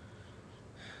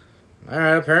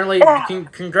right. Apparently,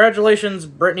 congratulations,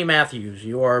 Brittany Matthews.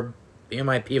 You are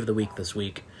MIP of the week this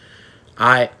week.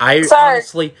 I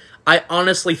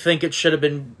honestly think it should have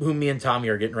been who me and Tommy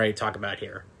are getting ready to talk about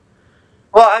here.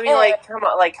 Well, I mean,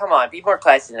 come on, be more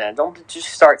classy than that. Don't just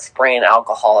start spraying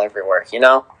alcohol everywhere, you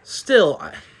know? Still,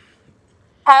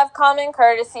 Have common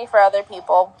courtesy for other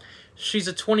people. she's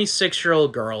a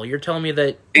 26-year-old girl. You're telling me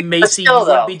that Macy, you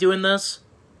wouldn't be doing this?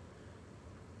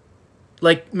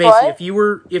 Like, Macy, What?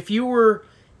 if you were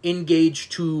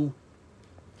engaged to,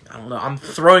 I don't know, I'm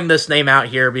throwing this name out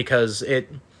here because it,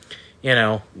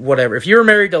 whatever. If you were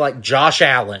married to, like, Josh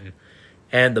Allen,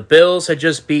 and the Bills had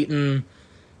just beaten,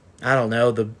 I don't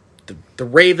know, the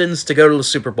Ravens to go to the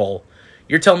Super Bowl,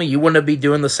 you're telling me you wouldn't be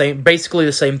doing basically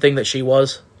the same thing that she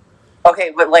was?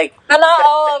 Okay, but, like... I'm not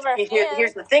all over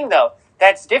Here's the thing, though.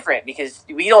 That's different, because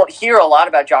we don't hear a lot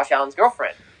about Josh Allen's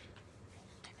girlfriend.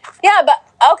 Yeah, but,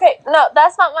 okay, no,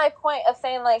 that's not my point of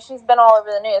saying, like, she's been all over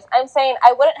the news. I'm saying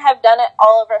I wouldn't have done it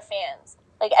all over fans.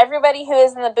 Like, everybody who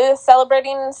is in the booth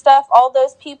celebrating and stuff, all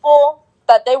those people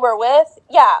that they were with,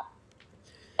 yeah.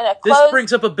 In a This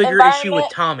brings up a bigger issue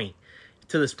with Tommy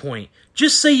to this point.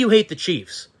 Just say you hate the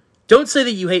Chiefs. Don't say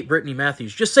that you hate Brittany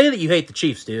Matthews. Just say that you hate the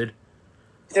Chiefs, dude.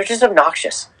 They're just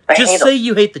obnoxious. Just say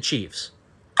you hate the Chiefs.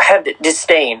 I have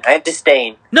disdain.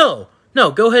 No,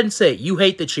 go ahead and say it. You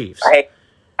hate the Chiefs. I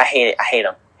hate it. I hate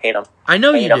them. I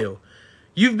know you do.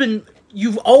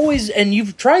 You've always, and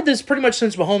you've tried this pretty much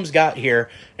since Mahomes got here,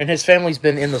 and his family's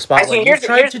been in the spotlight. You've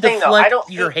tried to deflect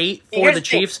your hate for the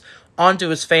Chiefs onto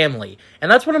his family,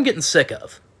 and that's what I'm getting sick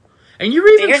of. And you're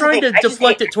even trying to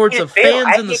deflect it towards the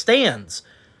fans in the stands.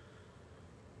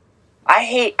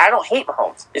 I don't hate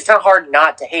Mahomes. It's not hard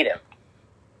not to hate him.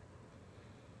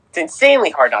 It's insanely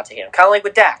hard not to hate him. Kind of like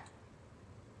with Dak.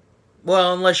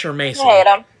 Well, unless you're Mason. I hate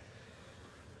him.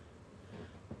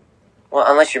 Well,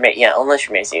 unless you're Macy.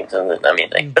 I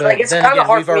mean, but like, it's kind of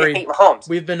hard for me to hate Mahomes.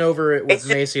 We've been over it with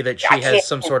Macy that she has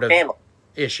some sort of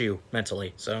issue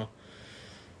mentally, so.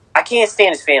 I can't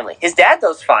stand his family. His dad,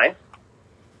 though, is fine.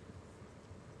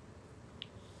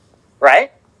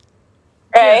 Right?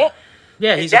 Right?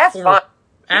 Yeah, his dad's fine.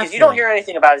 Because you don't hear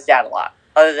anything about his dad a lot.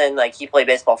 Other than, like, he played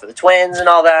baseball for the Twins and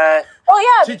all that. Well,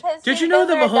 yeah, because Did you know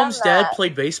that Mahomes' dad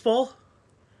played baseball?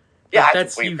 Yeah,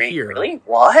 that's you hear. Really?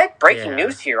 What? Breaking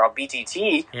news here on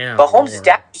BTT. Yeah, Mahomes'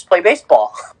 dad just played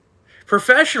baseball.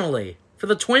 Professionally. For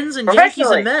the Twins and Yankees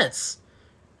and Mets.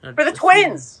 For the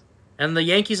Twins! And the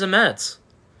Yankees and Mets.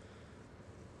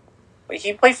 Wait,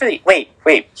 he played for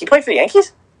the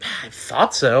Yankees? I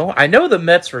thought so. I know the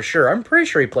Mets for sure. I'm pretty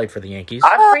sure he played for the Yankees.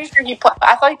 I'm pretty sure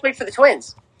I thought he played for the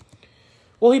Twins.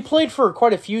 Well, he played for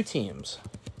quite a few teams.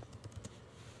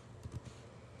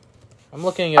 I'm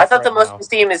looking at I thought the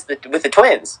most team is with the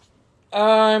Twins.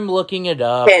 I'm looking it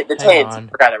up. The Twins. I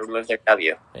forgot to remove their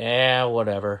W. Yeah,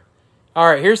 whatever.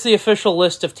 Alright, here's the official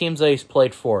list of teams that he's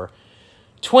played for.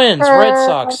 Twins, Red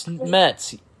Sox,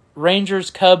 Mets, Rangers,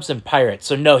 Cubs, and Pirates.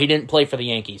 So no, he didn't play for the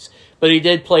Yankees. But he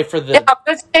did play for the...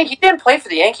 Yeah, he didn't play for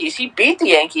the Yankees. He beat the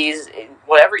Yankees in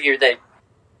whatever year they...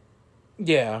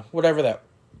 Yeah, whatever that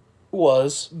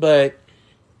was. But,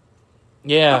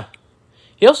 yeah.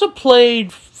 He also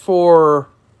played for...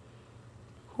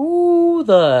 Who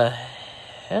the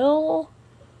hell?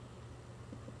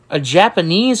 A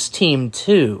Japanese team,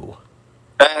 too.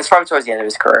 It's probably towards the end of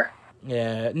his career.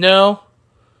 Yeah, no,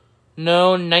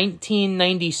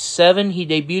 1997, he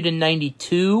debuted in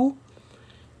 92,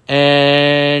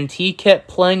 and he kept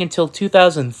playing until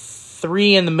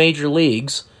 2003 in the major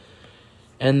leagues,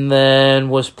 and then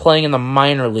was playing in the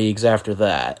minor leagues after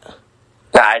that.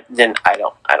 I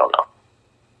don't know.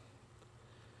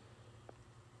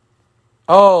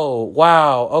 Oh,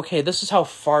 wow, okay, this is how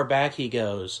far back he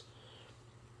goes.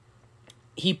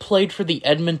 He played for the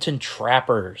Edmonton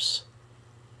Trappers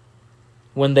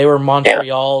when they were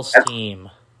Montreal's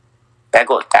team. That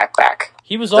goes back.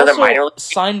 He was also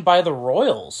signed by the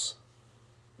Royals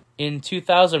in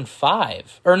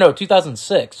 2005. Or no,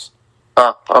 2006.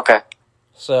 Oh, okay.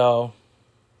 So,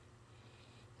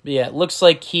 yeah, it looks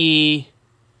like he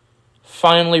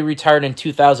finally retired in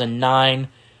 2009.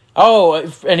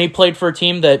 Oh, and he played for a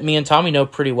team that me and Tommy know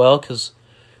pretty well because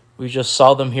we just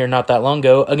saw them here not that long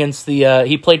ago against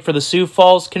he played for the Sioux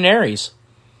Falls Canaries.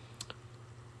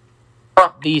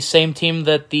 the same team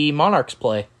that the Monarchs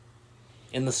play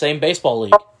in the same baseball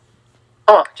league.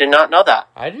 Oh, did not know that.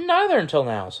 I didn't either until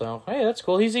now, so hey, that's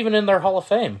cool. He's even in their Hall of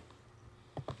Fame.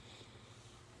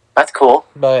 That's cool.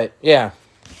 But, yeah.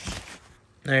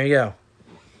 There you go.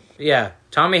 Yeah,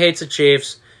 Tommy hates the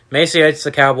Chiefs, Maisie hates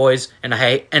the Cowboys, and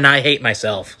I hate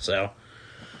myself, so,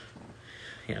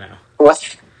 you know.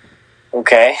 What?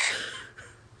 Okay.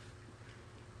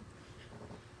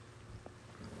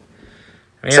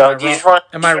 So, do you just want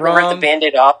to rip the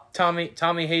Band-Aid off?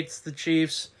 Tommy hates the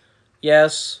Chiefs.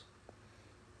 Yes.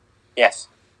 Yes.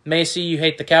 Maisie, you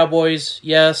hate the Cowboys.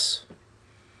 Yes.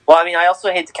 Well, I mean, I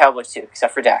also hate the Cowboys, too,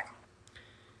 except for Dak.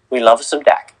 We love some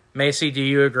Dak. Maisie, do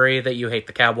you agree that you hate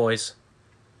the Cowboys?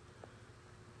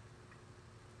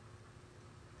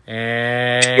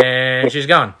 And she's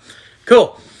gone.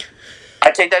 Cool.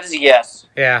 I take that as a yes.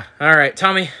 Yeah. All right,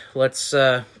 Tommy, let's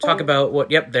talk about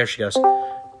what... Yep, there she goes.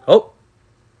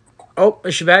 Oh,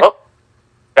 is she back? Oh,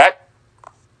 back?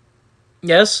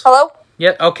 Yes? Hello?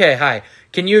 Yeah, okay, hi.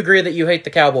 Can you agree that you hate the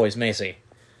Cowboys, Maisie?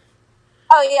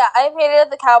 Oh, yeah. I've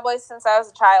hated the Cowboys since I was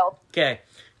a child. Okay,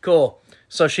 cool.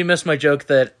 So she missed my joke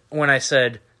that when I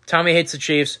said Tommy hates the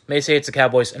Chiefs, Maisie hates the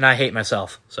Cowboys, and I hate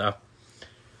myself. So,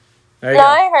 there you go.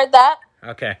 I heard that.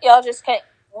 Okay. Y'all just can't.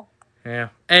 Yeah.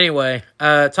 Anyway,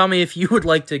 Tommy, if you would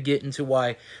like to get into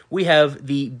why we have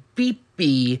the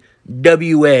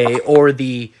BBWA, or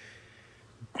the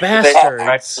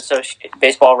Bastards...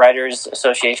 Baseball Writers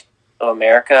Association of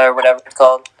America, or whatever it's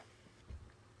called.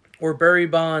 Or Barry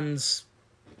Bonds...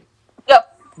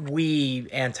 Yep.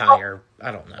 Anti-or...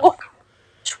 I don't know.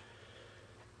 So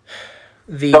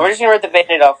we're just going to rip the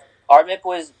Band-Aid off. Our MIP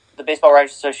was the Baseball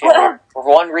Writers Association. For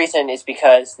one reason is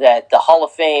because that the Hall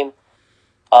of Fame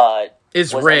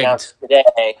is was rigged. announced today.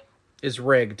 Is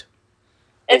rigged.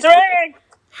 It's rigged!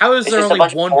 How is there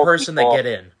only one person that get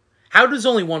in? How does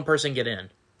only one person get in?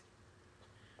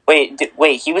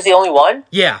 Wait, he was the only one?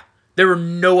 Yeah. There were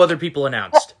no other people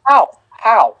announced. How?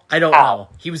 I don't know.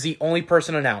 He was the only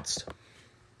person announced.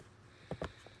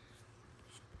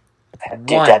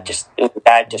 Dude, that just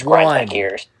grinds my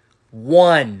gears.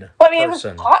 One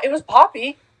person. It was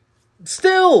Poppy.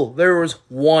 Still, there was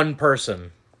one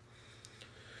person.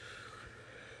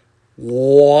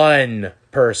 One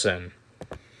person.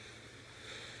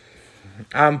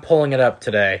 I'm pulling it up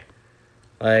today.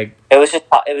 Like, it was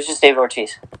just David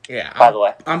Ortiz. Yeah. By the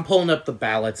way, I'm pulling up the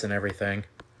ballots and everything.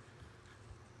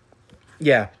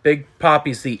 Yeah, Big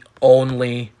Poppy's the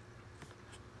only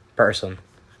person.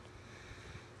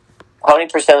 How many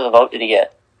percent of the vote did he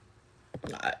get?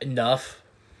 Enough.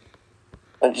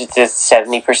 Just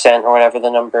 70% or whatever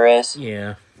the number is.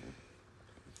 Yeah.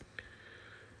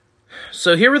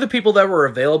 So here were the people that were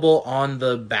available on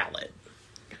the ballot.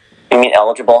 You mean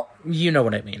eligible? You know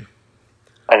what I mean.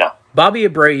 I know. Bobby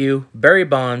Abreu, Barry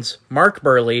Bonds, Mark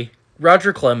Burley,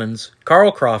 Roger Clemens,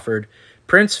 Carl Crawford,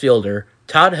 Prince Fielder,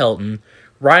 Todd Helton,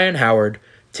 Ryan Howard,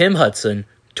 Tim Hudson,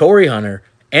 Torrey Hunter,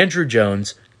 Andrew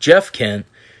Jones, Jeff Kent,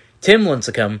 Tim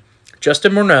Lincecum,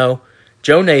 Justin Morneau,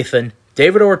 Joe Nathan,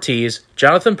 David Ortiz,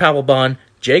 Jonathan Papelbon,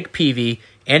 Jake Peavy,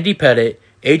 Andy Pettit,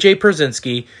 AJ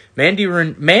Przinsky,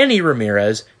 Manny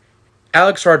Ramirez,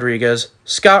 Alex Rodriguez,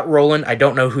 Scott Rowland. I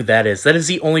don't know who that is. That is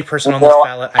the only person on this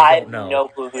ballot I don't know. I have no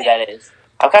clue who that is.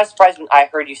 I'm kind of surprised when I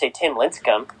heard you say Tim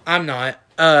Lincecum. I'm not.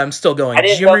 I'm still going. I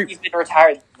didn't know he's been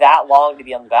retired that long to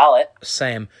be on the ballot.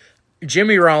 Same.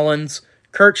 Jimmy Rollins,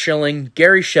 Kurt Schilling,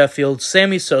 Gary Sheffield,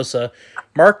 Sammy Sosa,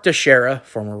 Mark Teixeira,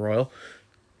 former Royal,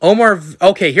 Omar...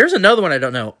 Okay, here's another one I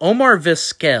don't know. Omar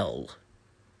Vizquel.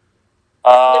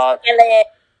 I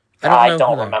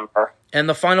don't remember. And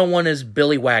the final one is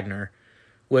Billy Wagner,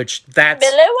 which that's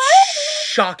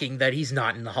shocking that he's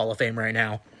not in the Hall of Fame right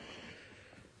now.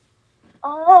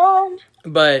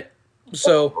 But,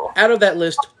 so, out of that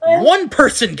list, one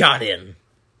person got in.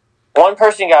 One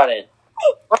person got in.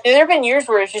 There have been years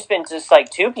where it's just been like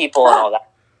two people and all that.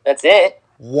 That's it.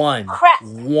 One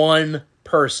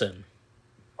person.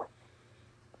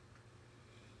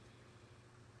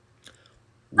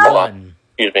 One.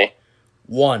 Excuse me.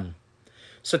 One.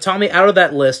 So, Tommy, out of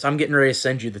that list, I'm getting ready to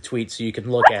send you the tweet so you can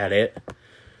look at it.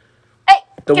 Hey,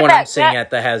 the one I'm seeing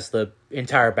at that has the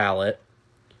entire ballot.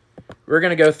 We're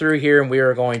going to go through here and we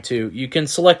are going to... You can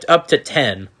select up to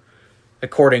 10,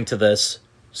 according to this.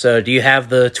 So, do you have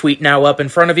the tweet now up in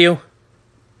front of you?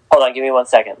 Hold on, give me 1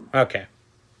 second. Okay.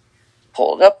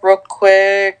 Pull it up real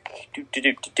quick.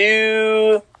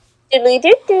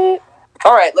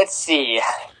 All right, let's see.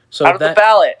 So out of the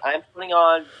ballot, I'm putting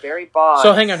on Barry Bonds.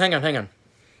 So, hang on.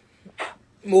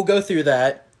 We'll go through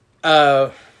that.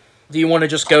 Do you want to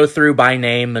just go through by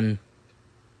name and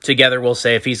together we'll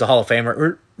say if he's a Hall of Famer?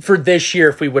 Or for this year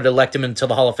if we would elect him into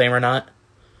the Hall of Fame or not.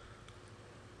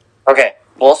 Okay,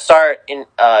 we'll start in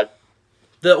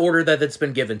the order that it's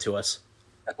been given to us.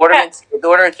 The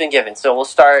order it's been given. So we'll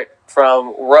start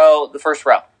from the first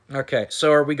row. Okay,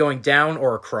 so are we going down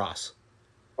or across?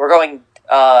 We're going.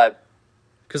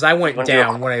 Because I went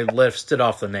down when I listed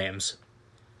off the names.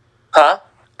 Huh?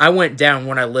 I went down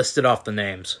when I listed off the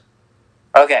names.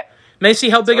 Okay. Macy,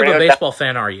 how big of a baseball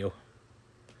fan are you?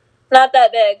 Not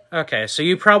that big. Okay, so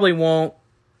you probably won't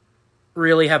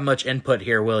really have much input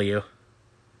here, will you?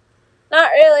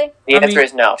 Not really. The answer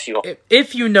is no, she won't.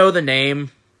 If you know the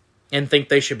name and think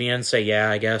they should be in, say yeah,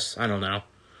 I guess. I don't know.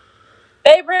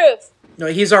 Babe Ruth. No,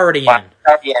 he's already in.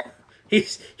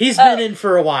 He's been in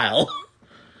for a while.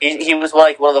 He was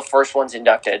like one of the first ones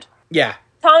inducted. Yeah.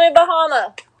 Tommy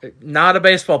Bahama. Not a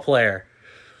baseball player.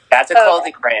 That's a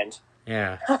clothing brand.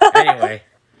 Yeah. Anyway,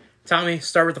 Tommy,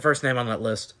 start with the first name on that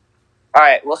list. All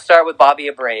right, we'll start with Bobby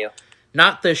Abreu.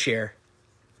 Not this year.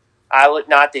 I would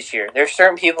not this year. There's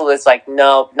certain people that's like,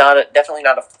 no, definitely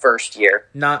not a first year.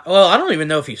 Well, I don't even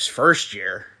know if he's first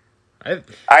year.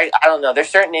 I don't know. There's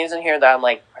certain names in here that I'm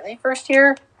like, are they first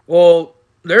year? Well,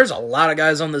 there's a lot of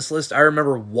guys on this list I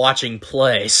remember watching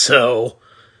play, so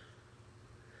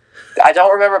I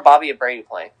don't remember Bobby Abreu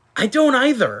playing. I don't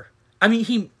either. I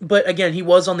mean, but again, he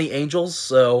was on the Angels,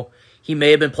 so he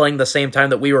may have been playing the same time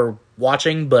that we were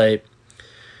watching, but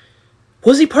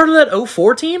was he part of that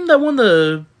 04 team that won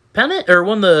the pennant or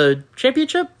won the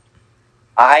championship?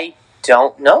 I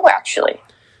don't know, actually.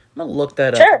 I'm going to look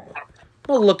that Sure. up.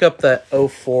 I'm going to look up that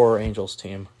 04 Angels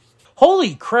team.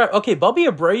 Holy crap. Okay, Bobby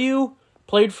Abreu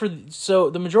played for...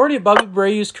 So, the majority of Bobby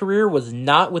Abreu's career was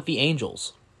not with the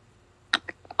Angels.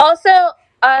 Also,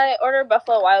 I ordered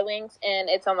Buffalo Wild Wings, and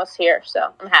it's almost here,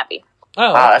 so I'm happy.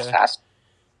 Oh, okay. That's fast.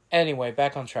 Anyway,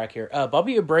 back on track here.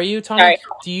 Bobby Abreu, Tommy, Right.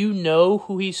 Do you know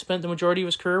who he spent the majority of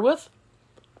his career with?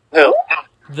 Who?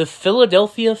 The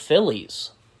Philadelphia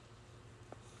Phillies.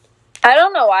 I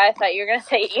don't know why I thought you were going to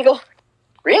say Eagle.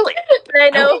 Really? I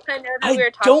know that we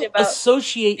were talking about... I don't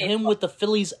associate him with the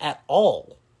Phillies at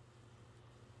all.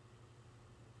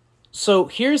 So,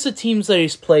 here's the teams that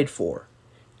he's played for.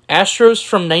 Astros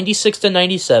from 96 to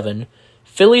 97.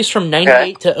 Phillies from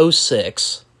 98 to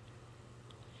 06.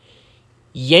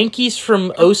 Yankees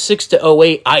from 06 to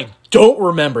 08. I don't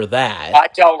remember that. I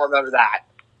don't remember that.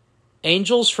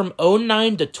 Angels from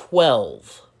 09 to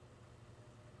 12.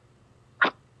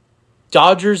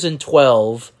 Dodgers in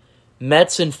 12.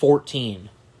 Mets in 14.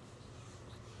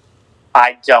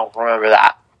 I don't remember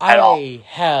that at all. I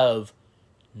have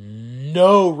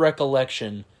no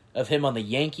recollection of him on the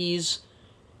Yankees,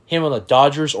 him on the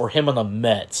Dodgers, or him on the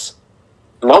Mets.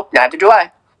 Nope, neither do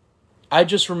I. I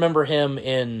just remember him for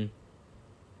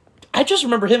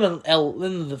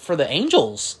the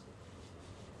Angels.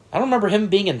 I don't remember him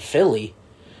being in Philly.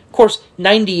 Of course,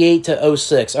 98 to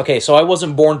 06. Okay, so I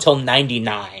wasn't born till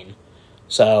 99.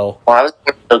 So... Well, I was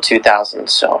born until 2000,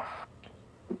 so...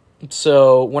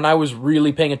 So, when I was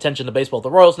really paying attention to baseball, the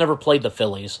Royals never played the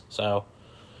Phillies, so...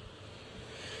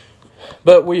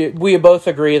 But we both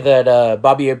agree that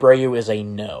Bobby Abreu is a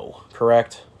no,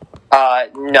 correct?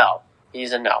 No.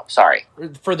 He's a no, sorry.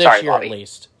 For this year, Bobby. at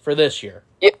least. For this year.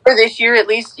 Yeah, for this year, at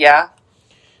least, yeah.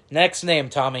 Next name,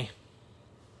 Tommy.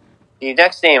 The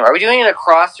next name. Are we doing it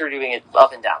across or doing it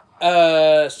up and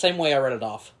down? Same way I read it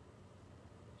off.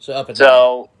 So up and down.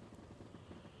 So,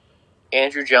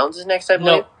 Andrew Jones is next, I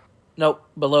believe? Nope.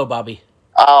 Below Bobby.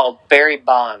 Oh, Barry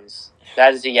Bonds.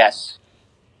 That is a yes.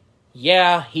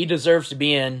 Yeah, he deserves to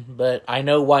be in, but I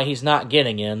know why he's not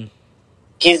getting in.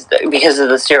 Because of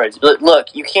the steroids. But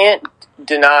look, you can't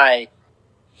deny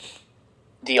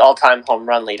the all-time home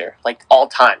run leader. Like, all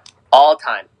time. All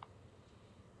time.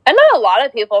 I know a lot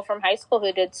of people from high school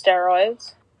who did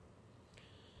steroids.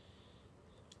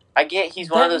 I get he's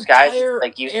one of those guys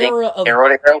like you think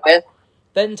steroid era with.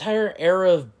 That entire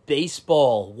era of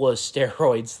baseball was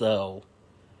steroids, though.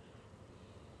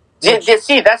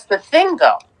 See, that's the thing,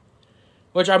 though.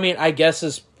 Which, I mean, I guess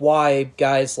is why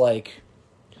guys like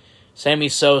Sammy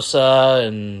Sosa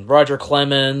and Roger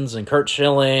Clemens and Kurt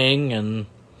Schilling and...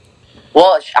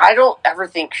 Well, I don't ever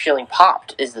think Schilling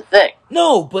popped, is the thing.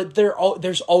 No, but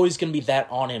there's always going to be that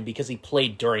on him because he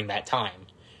played during that time.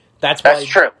 That's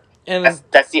true. And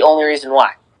that's the only reason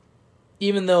why.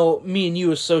 Even though me and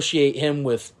you associate him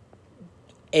with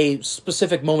a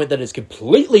specific moment that is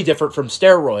completely different from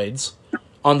steroids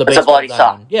on the baseball bloody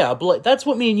sock. Yeah, that's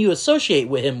what me and you associate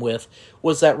with him with,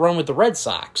 was that run with the Red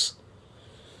Sox.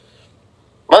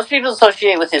 Most people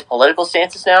associate with his political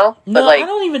stances now. No, but I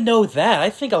don't even know that. I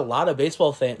think a lot of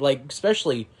baseball fans,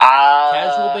 especially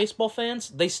casual baseball fans,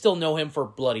 they still know him for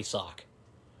Bloody Sock.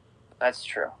 That's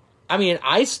true. I mean,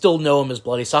 I still know him as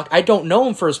Bloody Sock. I don't know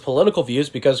him for his political views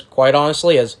because, quite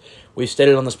honestly, as we've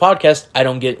stated on this podcast,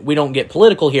 we don't get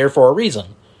political here for a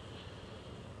reason.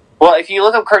 Well, if you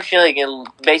look up Kurt Schilling, it'll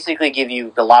basically give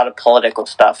you a lot of political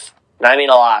stuff. And I mean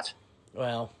a lot.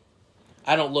 Well,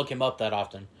 I don't look him up that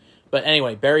often. But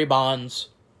anyway, Barry Bonds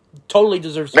totally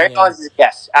deserves Barry Bonds,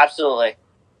 yes, absolutely.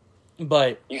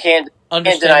 But you can't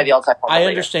deny the all-time I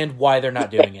understand why they're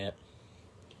not doing it.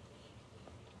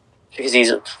 Because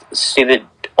these stupid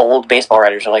old baseball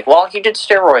writers are like, well, he did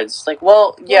steroids. Like,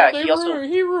 well, yeah,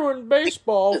 he ruined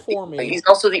baseball for me. He's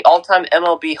also the all-time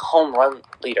MLB home run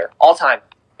leader. All time.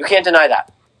 You can't deny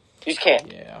that. You just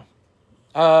can't.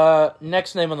 Yeah.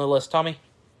 Next name on the list, Tommy.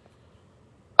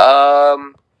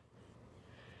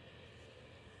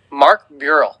 Mark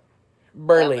Burrell.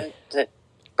 Burley. Is it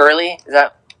Burley? Is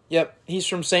that? Yep. He's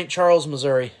from St. Charles,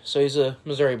 Missouri. So he's a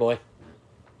Missouri boy.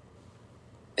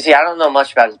 See, I don't know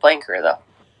much about his playing career, though.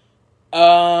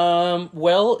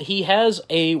 Well, he has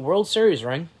a World Series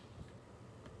ring.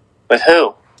 With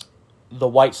who? The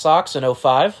White Sox in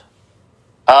 2005.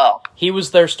 Oh. He was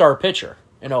their star pitcher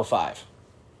in 2005.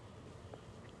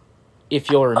 If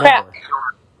you'll remember.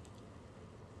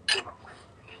 Crap.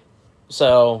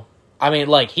 So, I mean,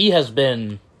 he has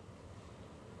been...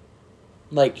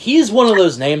 he's one of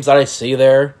those names that I see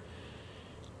there,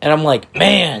 and I'm like,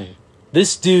 man,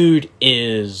 this dude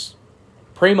is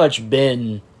pretty much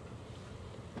been,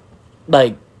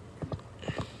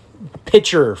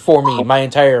 pitcher for me my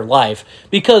entire life.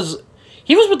 Because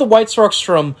he was with the White Sox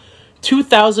from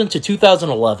 2000 to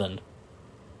 2011.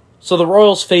 So the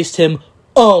Royals faced him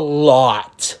a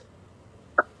lot.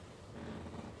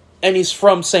 And he's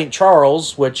from St.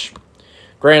 Charles, which,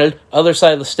 granted, other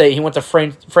side of the state, he went to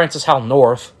Francis Howell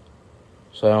North.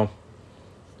 So,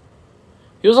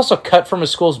 he was also cut from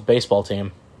his school's baseball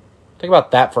team. Think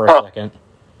about that for a second.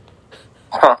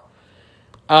 Huh.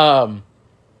 But,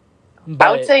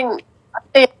 I would say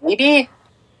maybe.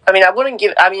 I mean,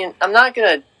 I'm not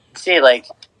gonna say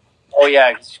oh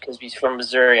yeah, because he's from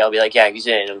Missouri. I'll be like, yeah, he's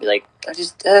in. I'll be like,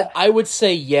 I would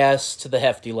say yes to the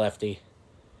hefty lefty.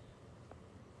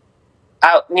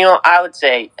 I would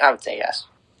say yes.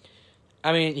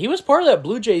 I mean, he was part of that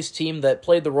Blue Jays team that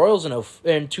played the Royals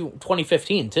in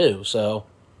 2015 too. So,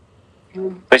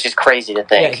 which is crazy to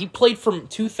think. Yeah, he played from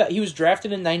he was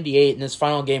drafted in '98, and his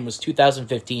final game was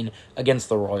 2015 against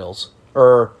the Royals,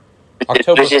 or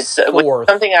October 4th.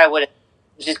 Something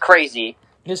which is crazy.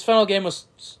 His final game was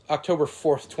October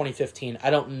 4th, 2015. I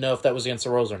don't know if that was against the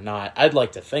Royals or not. I'd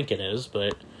like to think it is,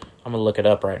 but I'm gonna look it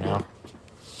up right now.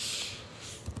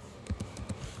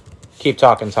 Keep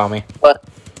talking, Tommy. But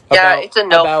it's a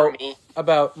no for me.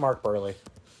 About Mark Burley.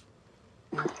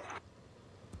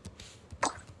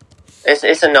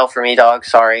 It's a no for me, dog.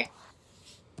 Sorry.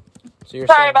 So you're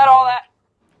Sorry about all that.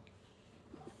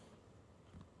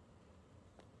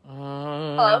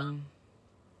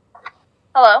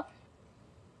 Hello?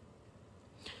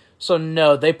 So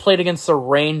no, they played against the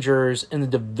Rangers in the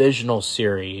divisional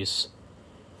series.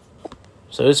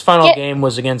 So his final game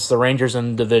was against the Rangers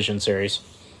in the division series.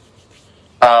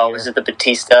 Oh, was it the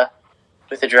Batista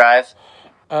with the drive?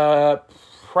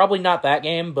 Probably not that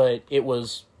game, but it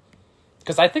was...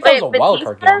 Because I think that was a wild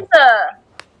card game.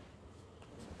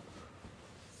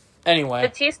 Anyway.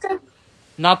 Batista?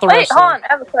 Not the wrestler. Wait, hold on. I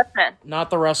have a question. Not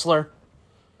the wrestler.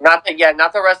 Not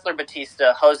the wrestler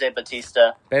Batista. Jose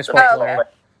Batista. Baseball player.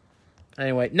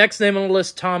 Anyway, next name on the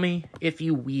list, Tommy, if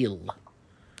you will.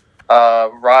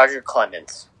 Roger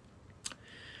Clemens.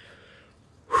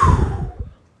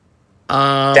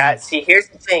 Here's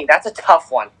the thing. That's a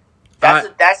tough one.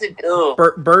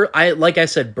 Like I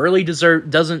said, Burley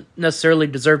doesn't necessarily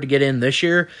deserve to get in this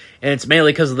year, and it's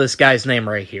mainly because of this guy's name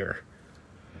right here.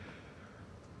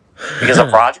 Because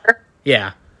of Roger?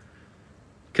 Yeah.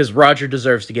 Because Roger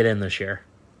deserves to get in this year.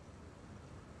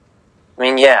 I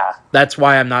mean, yeah. That's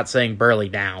why I'm not saying Burley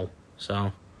now.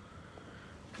 So,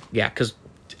 yeah, because,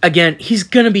 again, he's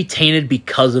going to be tainted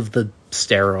because of the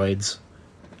steroids.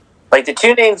 The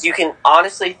two names you can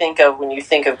honestly think of when you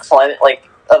think of Clemens,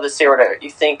 of the steroid, you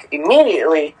think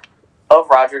immediately of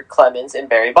Roger Clemens and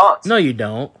Barry Bonds. No, you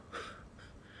don't.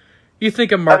 You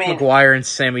think of Mark McGwire and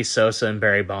Sammy Sosa and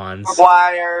Barry Bonds.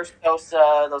 McGwire,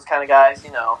 Sosa, those kind of guys,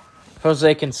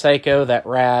 Jose Canseco, that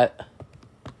rat.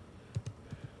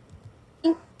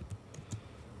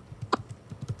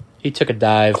 He took a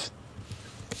dive.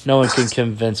 No one can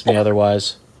convince me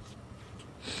otherwise.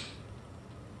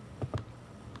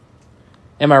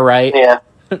 Am I right? Yeah.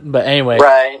 But anyway,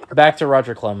 right. Back to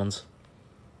Roger Clemens.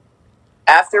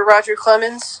 After Roger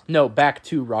Clemens? No, back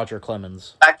to Roger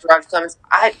Clemens. Back to Roger Clemens?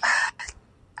 I'd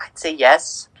say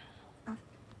yes.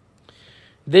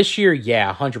 This year,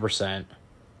 yeah, 100%.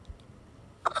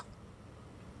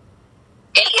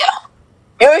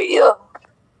 Yeah.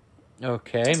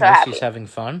 Okay, So Missy's happy. having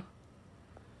fun.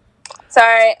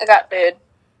 Sorry, I got food.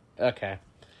 Okay.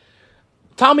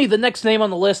 Tommy, the next name on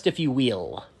the list, if you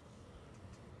will.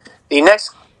 The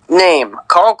next name,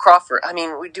 Carl Crawford. I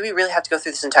mean, do we really have to go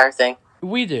through this entire thing?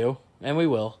 We do, and we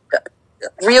will.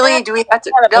 Really? Do we have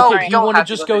to? No, Okay, do you want to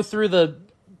just go through the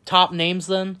top names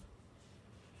then?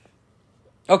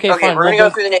 Okay, fine. We're going to go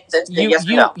through the names. Yes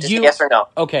or no? Just yes or no.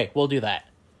 Okay, we'll do that.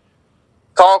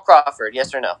 Carl Crawford,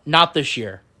 yes or no? Not this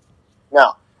year.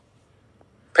 No.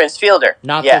 Prince Fielder.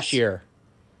 Not this year.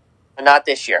 Not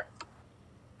this year.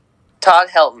 Todd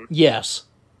Helton. Yes.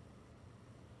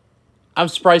 I'm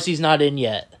surprised he's not in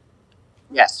yet.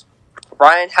 Yes.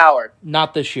 Ryan Howard.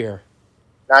 Not this year.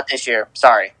 Not this year.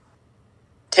 Sorry.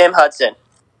 Tim Hudson.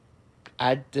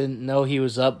 I didn't know he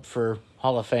was up for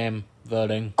Hall of Fame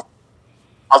voting.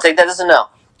 I'll take that as a no.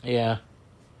 Yeah.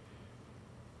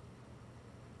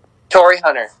 Torrey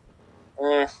Hunter.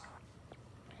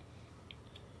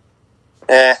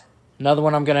 Another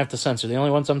one I'm going to have to censor. The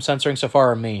only ones I'm censoring so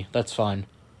far are me. That's fine.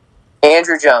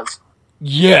 Andrew Jones.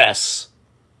 Yes!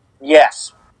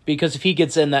 Yes. Because if he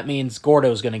gets in, that means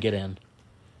Gordo's going to get in.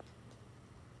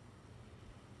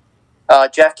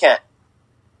 Jeff Kent.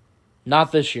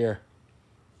 Not this year.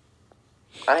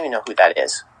 I don't even know who that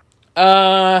is.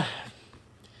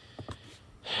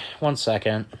 1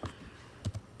 second.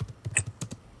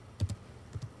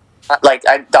 I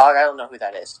don't know who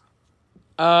that is.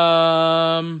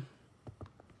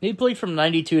 He played from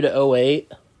 92 to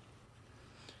 08.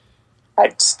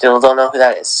 I still don't know who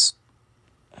that is.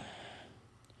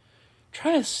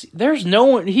 Trying to see. There's no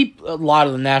one. A lot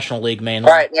of the National League mainly.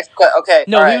 All right, next. Okay.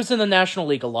 No, he was in the National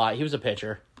League a lot. He was a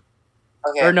pitcher.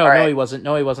 Okay. Or no, he wasn't.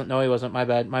 No, he wasn't. My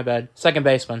bad. Second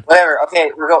baseman. Whatever.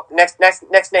 Okay, we'll go next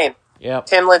name. Yep.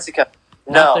 Tim Lincecum.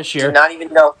 Not this year. Did not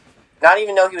even know. Not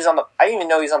even know he was on the. I didn't even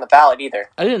know he was on the ballot either.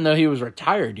 I didn't know he was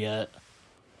retired yet.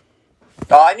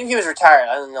 Oh, I knew he was retired.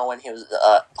 I didn't know when he was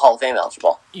Hall of Fame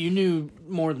eligible. You knew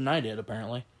more than I did,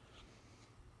 apparently.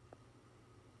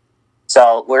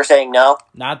 So we're saying no.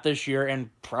 Not this year, and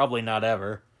probably not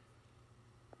ever.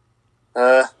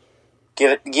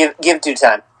 Give it due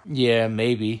time. Yeah,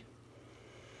 maybe.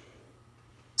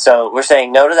 So we're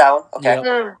saying no to that one. Okay.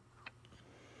 Yep.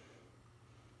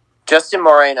 Justin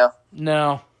Moreno.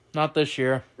 No, not this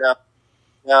year.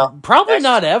 No. Probably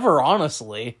not ever,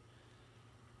 honestly.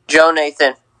 Joe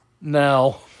Nathan.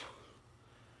 No.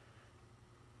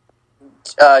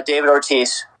 David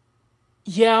Ortiz.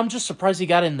 Yeah, I'm just surprised he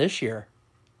got in this year.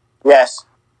 Yes.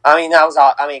 I mean,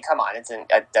 come on.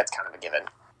 That's kind of a given.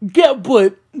 Yeah,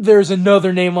 but there's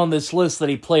another name on this list that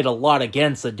he played a lot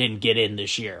against that didn't get in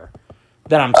this year.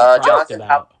 That I'm surprised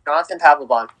about. Jonathan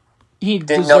Papelbon. He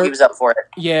didn't know he was up for it.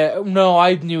 Yeah, no,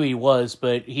 I knew he was,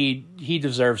 but he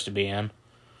deserves to be in.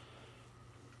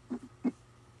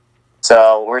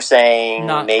 So we're saying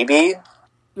maybe?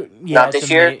 Yeah, not this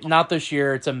year? Not this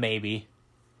year, it's a maybe.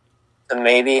 A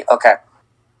maybe? Okay.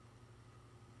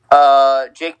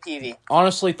 Jake Peavy.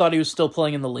 Honestly, thought he was still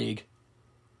playing in the league.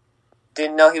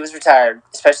 Didn't know he was retired,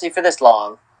 especially for this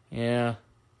long. Yeah.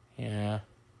 Well,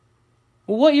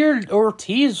 what year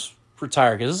Ortiz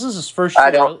retired? Because this is his first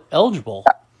year eligible.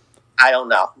 I don't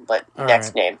know, but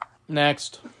next name.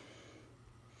 Next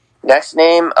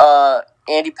name,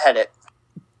 Andy Pettit.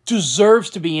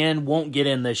 Deserves to be in, won't get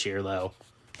in this year, though.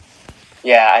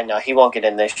 Yeah, I know. He won't get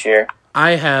in this year.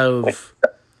 I have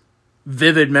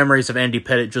vivid memories of Andy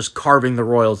Pettit just carving the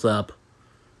Royals up.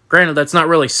 Granted, that's not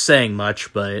really saying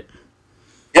much, but...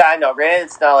 Yeah, I know. Granted,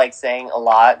 it's not, saying a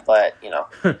lot, but, you know.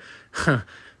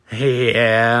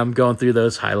 Yeah, I'm going through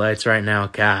those highlights right now.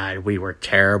 God, we were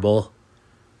terrible.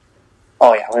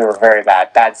 Oh, yeah, we were very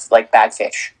bad. Bad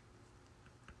fish.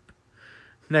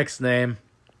 Next name.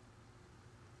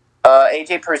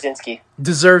 AJ Pierzynski.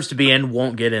 Deserves to be in,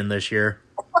 won't get in this year.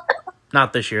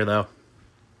 Not this year, though.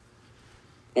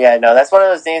 Yeah, no, that's one of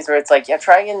those things where it's like, yeah,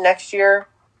 try again next year,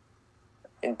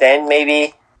 and then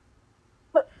maybe...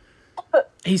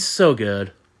 He's so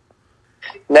good.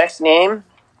 Next name,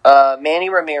 Manny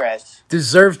Ramirez.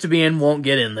 Deserves to be in, won't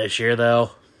get in this year,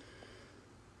 though.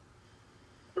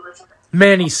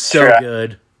 Manny's so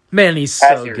good. Manny's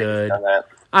so good.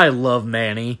 I love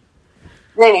Manny.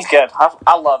 Manny's good.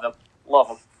 I love him. Love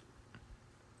him.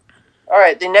 All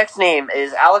right, the next name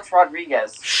is Alex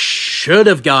Rodriguez. Should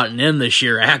have gotten in this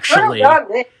year, actually.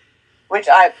 Which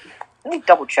let me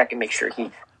double check and make sure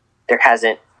there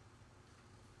hasn't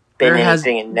been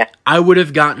anything in that. I would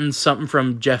have gotten something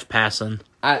from Jeff Passan.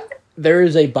 There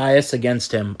is a bias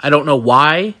against him. I don't know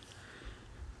why.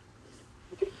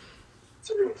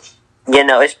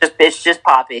 It's just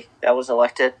Poppy that was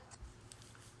elected.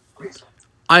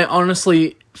 I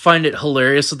honestly find it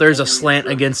hilarious that there's a slant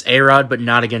against A-Rod, but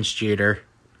not against Jeter.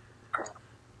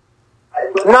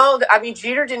 No, I mean,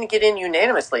 Jeter didn't get in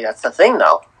unanimously. That's the thing,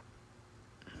 though.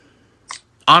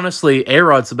 Honestly,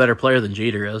 A-Rod's the better player than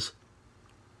Jeter is.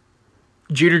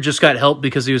 Jeter just got help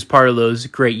because he was part of those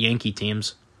great Yankee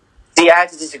teams. See, I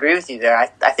have to disagree with you there.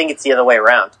 I think it's the other way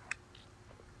around.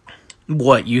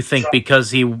 What, you think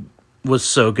because he was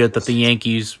so good that the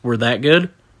Yankees were that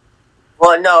good?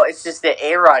 Well, no, it's just that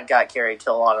A-Rod got carried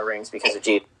to a lot of rings because of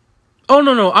Jeter. Oh,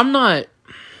 no, I'm not...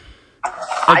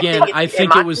 Again, I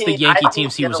think it was the Yankee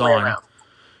teams he was on.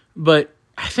 But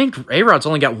I think A-Rod's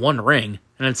only got one ring,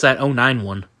 and it's that 09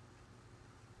 one.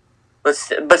 But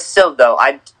still, though,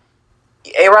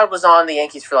 A-Rod was on the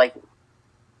Yankees for, like,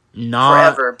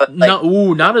 forever. But like,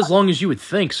 not as long as you would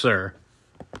think, sir.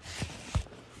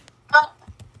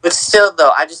 But still,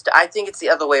 though, I think it's the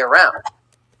other way around.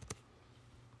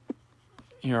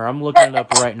 Here, I'm looking it up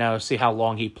right now to see how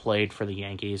long he played for the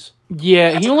Yankees.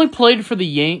 Yeah, he only played for the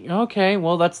Yankees. Okay,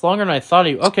 well, that's longer than I thought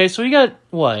he... Okay, so he got,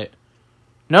 what?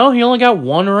 No, he only got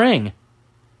one ring.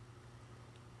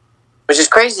 Which is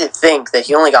crazy to think that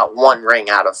he only got one ring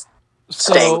out of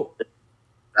staying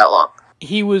that long.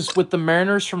 He was with the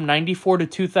Mariners from 94 to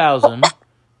 2000,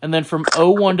 and then from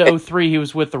 01 to 03, he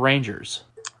was with the Rangers.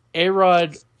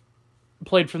 A-Rod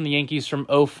played from the Yankees from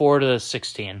 04 to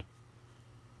 16.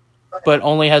 But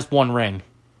only has one ring.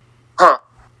 Huh.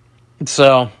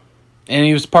 So, and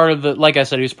he was part of the, like I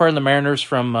said, he was part of the Mariners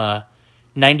from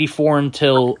 94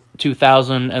 until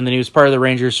 2000, and then he was part of the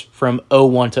Rangers from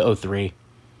 01 to 03.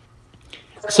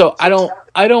 So I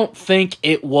don't think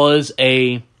it was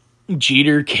a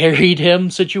Jeter carried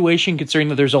him situation, considering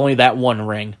that there's only that one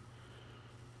ring.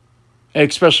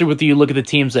 Especially with you look at the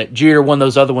teams that Jeter won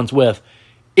those other ones with.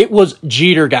 It was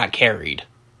Jeter got carried.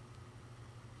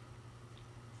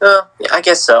 Yeah, I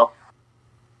guess so.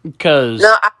 Because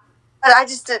no, I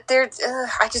just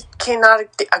cannot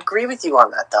agree with you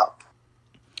on that, though.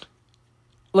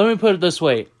 Let me put it this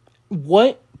way: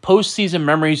 what postseason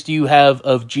memories do you have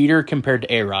of Jeter compared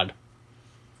to A-Rod?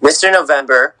 Mr.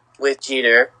 November with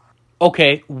Jeter.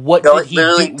 Okay, what did he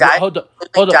do? Hold up.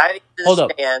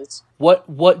 Stands.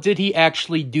 What did he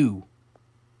actually do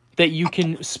that you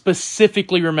can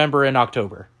specifically remember in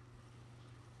October?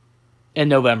 In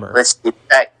November.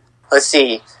 Let's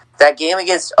see. That game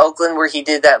against Oakland where he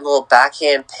did that little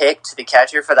backhand pick to the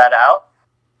catcher for that out.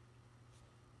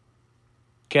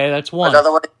 Okay, that's one.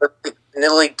 Another one,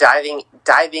 literally diving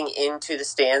into the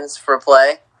stands for a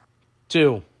play.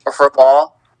 Two. Or for a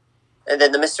ball. And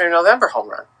then the Mr. November home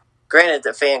run. Granted,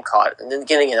 the fan caught. And then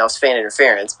again, that was fan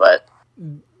interference, but...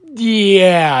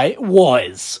 Yeah, it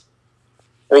was.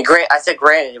 I mean, I said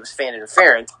granted it was fan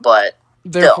interference, but...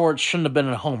 Therefore, it shouldn't have been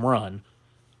a home run.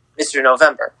 Mr.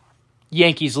 November.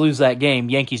 Yankees lose that game.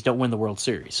 Yankees don't win the World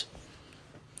Series.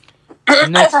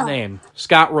 Next name,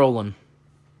 Scott Rowland.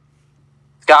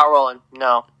 Scott Rowland,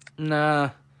 no. Nah.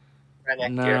 Right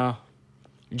next year.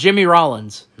 Jimmy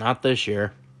Rollins, not this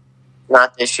year.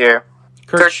 Not this year.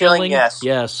 Kurt Schilling, yes.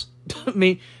 Yes.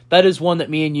 That is one that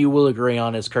me and you will agree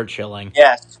on is Kurt Schilling.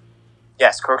 Yes.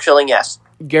 Yes, Kurt Schilling, yes.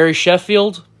 Gary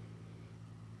Sheffield?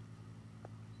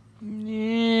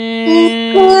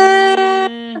 Maybe.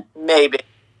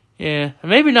 Yeah,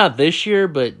 maybe not this year,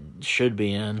 but should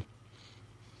be in.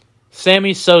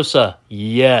 Sammy Sosa,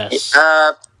 yes.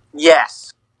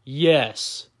 Yes.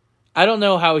 Yes. I don't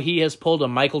know how he has pulled a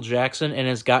Michael Jackson and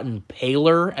has gotten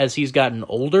paler as he's gotten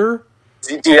older.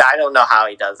 Dude, I don't know how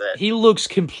he does it. He looks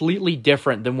completely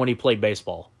different than when he played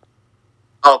baseball.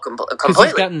 Oh, completely. Because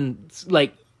he's gotten,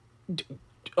 like...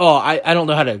 Oh, I don't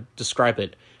know how to describe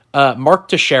it. Mark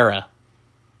Teixeira.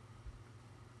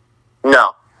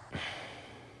 No.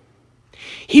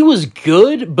 He was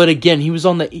good, but again, he was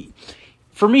on the...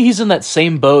 For me, he's in that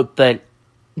same boat that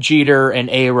Jeter and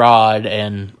A-Rod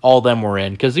and all them were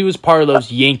in, because he was part of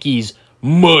those Yankees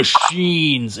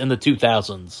machines in the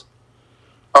 2000s.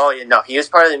 Oh, yeah, no, he was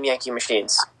part of the Yankee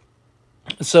machines.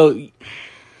 So,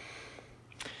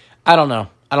 I don't know.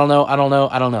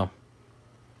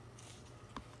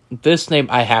 This name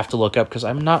I have to look up because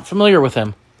I'm not familiar with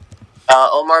him.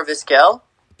 Omar Vizquel?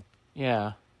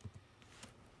 Yeah.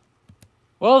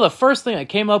 Well, the first thing that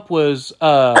came up was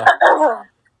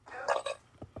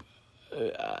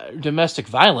domestic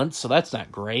violence, so that's not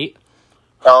great.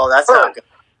 Oh, that's not good.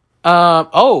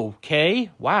 Okay.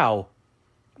 Wow.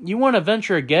 You want to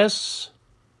venture a guess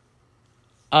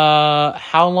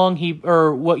how long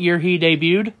what year he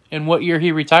debuted and what year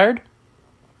he retired?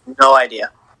 No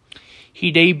idea.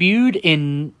 He debuted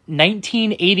in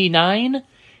 1989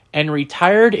 and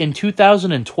retired in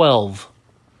 2012.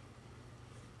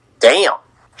 Damn.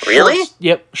 Really?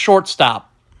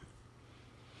 Shortstop.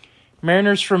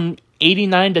 Mariners from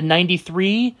 89 to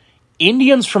 93.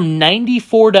 Indians from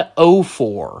 94 to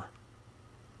 04.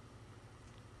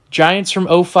 Giants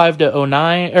from 05 to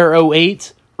 09 or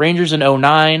 08. Rangers in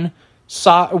 09.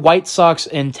 White Sox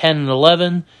in 10 and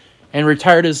 11. And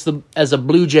retired as a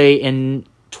Blue Jay in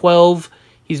 12.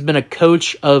 He's been a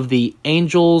coach of the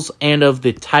Angels and of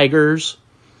the Tigers.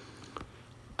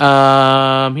 He's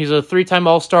a 3-time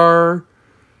All-Star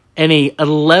and a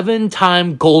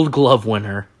 11-time Gold Glove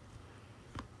winner.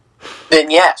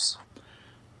 Then yes.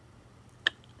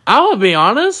 I'll be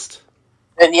honest.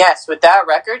 Then yes, with that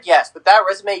record, yes. With that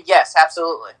resume, yes,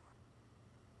 absolutely.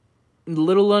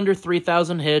 Little under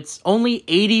 3,000 hits, only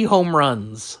 80 home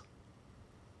runs.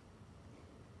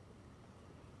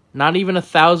 Not even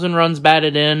 1,000 runs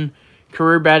batted in.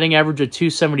 Career batting average of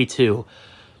 272.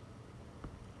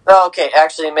 Oh, okay,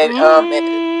 actually, maybe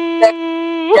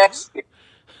next year.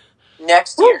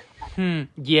 Next year.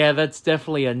 Yeah, that's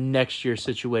definitely a next year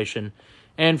situation.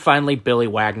 And finally, Billy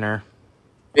Wagner.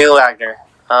 Billy Wagner.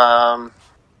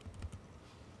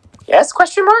 Yes?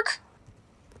 Question mark?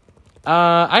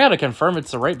 I gotta confirm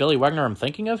it's the right Billy Wagner I'm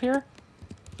thinking of here.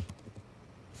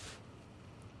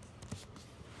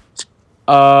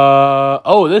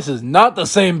 This is not the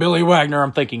same Billy Wagner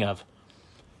I'm thinking of.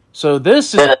 So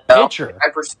this is a pitcher. I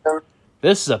presume.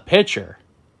 This is a pitcher.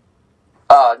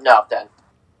 No, then.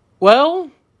 Well,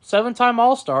 7-time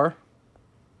All-Star.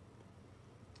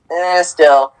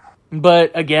 Still.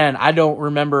 But again, I don't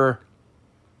remember.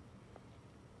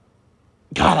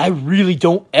 God, I really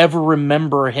don't ever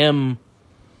remember him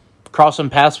crossing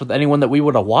paths with anyone that we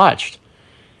would have watched.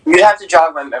 You'd have to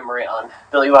jog my memory on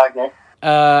Billy Wagner.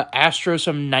 Astros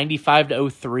from 95 to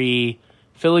 03,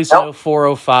 Phillies in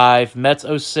 04, 05, Mets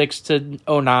 06 to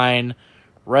 09,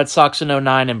 Red Sox in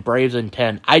 09, and Braves in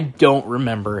 10. I don't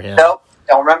remember him. Nope,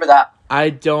 don't remember that. I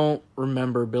don't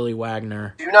remember Billy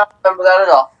Wagner. Do not remember that at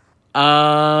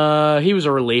all. He was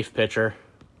a relief pitcher.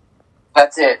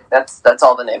 That's it. That's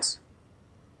all the names.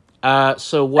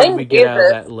 So what did we get out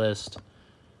of that list?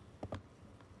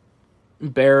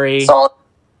 Barry. Solid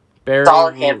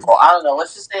handful. I don't know.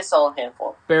 Let's just say a solid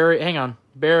handful. Hang on.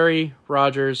 Barry,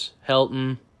 Rogers,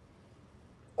 Helton.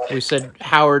 We said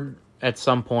Howard at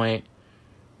some point.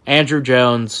 Andrew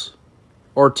Jones,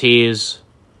 Ortiz.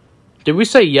 Did we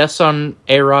say yes on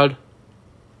A-Rod?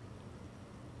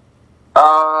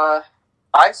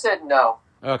 I said no.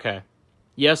 Okay.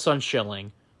 Yes on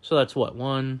Schilling. So that's what?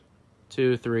 1,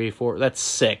 2, 3, 4. That's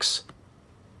 6.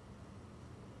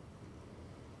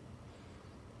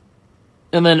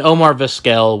 And then Omar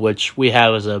Vizquel, which we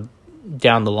have as a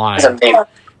down the line.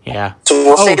 Yeah. So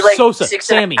we'll say like Sosa,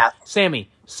 6.5.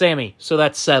 Sammy. So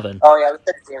that's 7. Oh yeah, we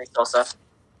said Sammy Sosa.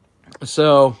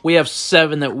 So we have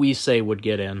 7 that we say would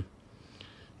get in.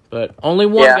 But only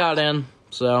one got in,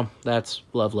 so that's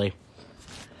lovely.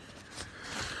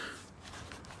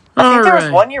 I think there was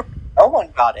 1 year no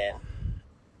one got in.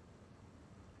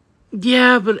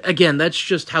 Yeah, but again, that's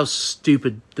just how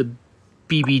stupid the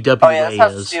BBWA Oh yeah, that's how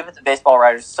is. stupid the Baseball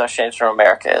Writers Association from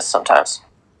America is sometimes.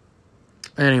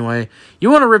 Anyway,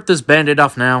 you want to rip this Band-Aid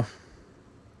off now?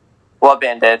 What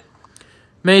Band-Aid?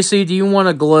 Macy, do you want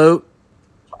to gloat?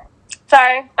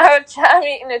 Sorry, I'm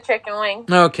eating a chicken wing.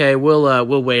 Okay,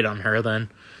 we'll wait on her then.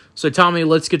 So, Tommy,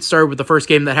 let's get started with the first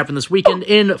game that happened this weekend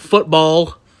in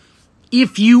football.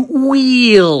 If you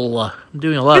will. I'm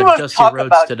doing a lot of Dusty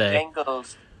Rhodes today.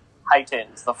 Bengals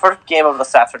Titans, the first game of the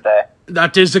Saturday.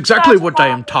 That is exactly what I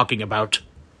am talking about.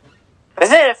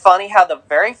 Isn't it funny how the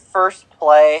very first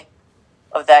play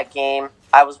of that game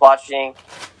I was watching,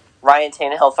 Ryan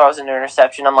Tannehill throws an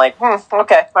interception. I'm like,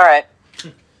 okay, all right.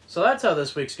 So that's how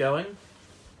this week's going.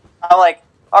 I'm like,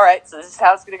 all right, so this is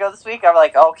how it's going to go this week? I'm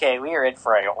like, okay, we are in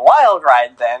for a wild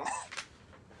ride then.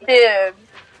 Dude.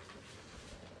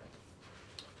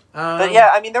 But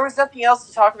yeah, I mean, there was nothing else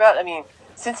to talk about. I mean,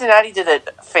 Cincinnati did a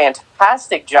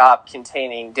fantastic job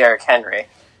containing Derrick Henry.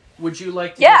 Would you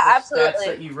like to give the absolutely. stats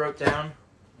that you wrote down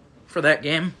for that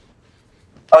game?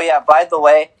 Oh yeah, by the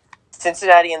way,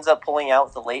 Cincinnati ends up pulling out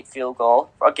with a late field goal,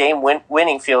 a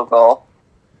game-winning field goal.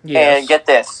 Yes. And get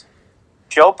this,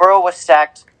 Joe Burrow was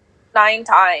sacked 9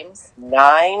 times.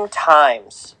 9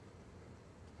 times.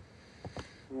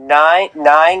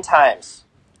 9 times.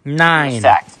 9. He was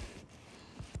sacked.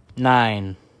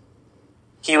 9.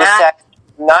 He was sacked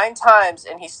 9 times,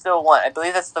 and he still won. I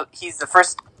believe that's the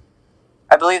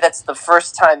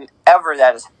first time ever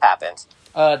that has happened.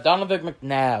 Donovan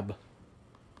McNabb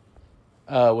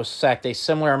was sacked a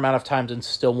similar amount of times and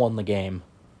still won the game.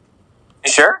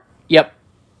 You sure? Yep.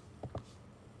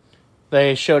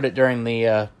 They showed it during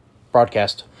the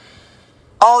broadcast.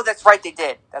 Oh, that's right, they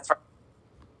did. That's right.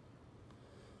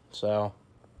 So,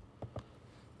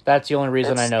 that's the only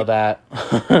reason I know that.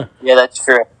 Yeah, that's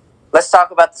true. Let's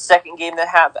talk about the second game that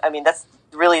happened. I mean, that's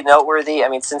really noteworthy. I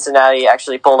mean, Cincinnati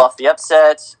actually pulled off the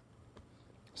upset.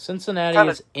 Cincinnati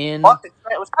is in...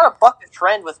 It was kind of bucked the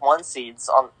trend with 1 seeds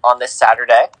on this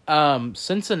Saturday.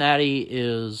 Cincinnati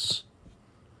is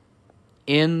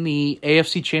in the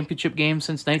AFC Championship game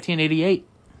since 1988.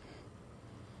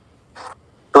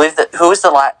 I believe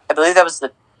that was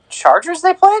the Chargers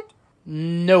they played?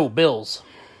 No, Bills.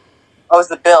 Oh, it was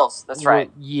the Bills. That's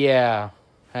right. Yeah.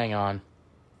 Hang on.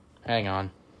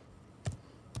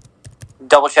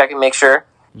 Double check and make sure.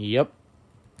 Yep.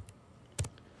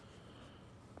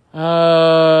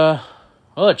 Well,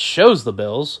 it shows the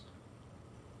Bills.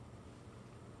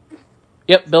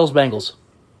 Yep, Bills-Bengals.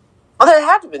 Well, then it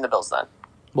had to have been the Bills then.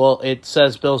 Well, it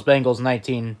says Bills-Bengals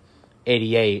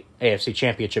 1988 AFC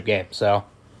Championship game, so...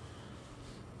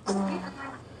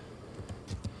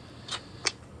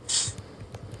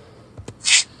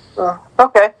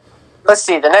 Okay. Let's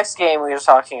see. The next game we were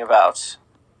talking about,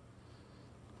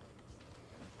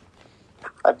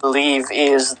 I believe,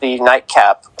 is the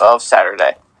nightcap of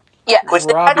Saturday. Yeah. Which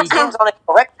they had the games on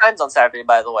correct times on Saturday,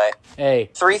 by the way.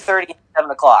 Hey. 3:30 and 7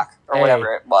 o'clock, or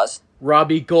whatever it was.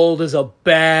 Robbie Gould is a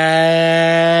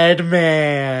bad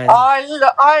man.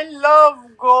 I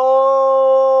love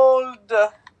gold.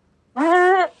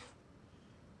 I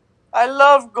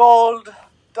love gold.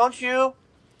 Don't you?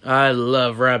 I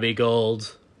love Robbie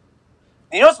Gould.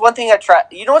 You know what's one thing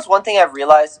I've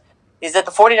realized is that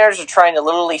the 49ers are trying to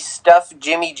literally stuff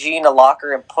Jimmy G in a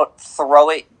locker and throw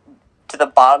it to the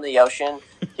bottom of the ocean.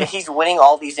 Yet he's winning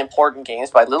all these important games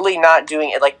by literally not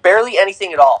doing it, like barely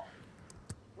anything at all.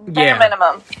 Bare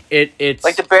minimum. It's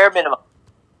like the bare minimum.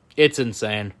 It's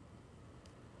insane.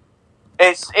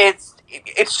 It's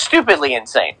stupidly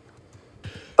insane.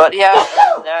 But yeah,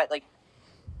 that, like,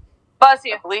 bless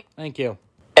you. Thank you.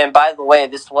 And by the way,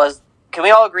 can we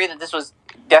all agree that this was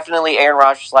definitely Aaron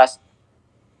Rodgers' last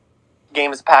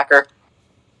game as a Packer?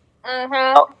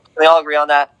 Mm-hmm. Oh, can we all agree on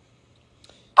that?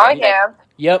 I can.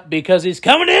 Yep, because he's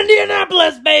coming to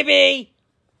Indianapolis, baby!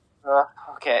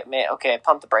 Okay, man, okay,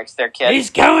 pump the brakes there, kid. He's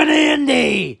coming to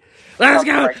Indy! Let's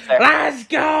go! Let's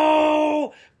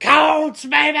go! Colts,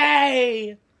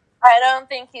 baby! I don't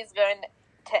think he's going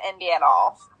to Indy at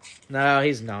all. No,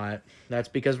 he's not. That's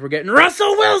because we're getting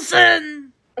Russell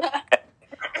Wilson!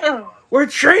 We're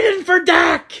trading for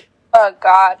Dak! Oh,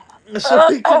 God. So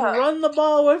we can run the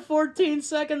ball with 14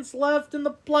 seconds left in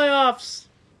the playoffs.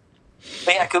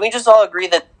 But yeah, can we just all agree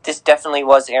that this definitely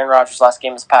was Aaron Rodgers' last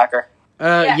game as Packer?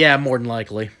 Yeah, more than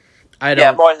likely.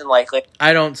 More than likely.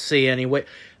 I don't see any way.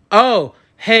 Oh,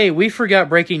 hey, we forgot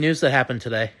breaking news that happened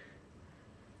today.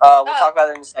 We'll talk about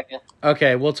it in a second.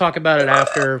 Okay, we'll talk about it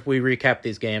after we recap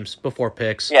these games, before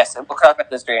picks. Yes, we'll talk about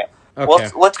this game. Okay.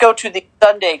 Let's go to the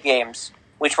Sunday games,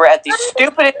 which were at the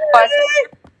stupidest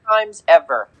times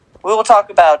ever. We will talk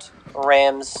about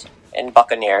Rams and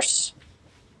Buccaneers.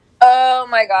 Oh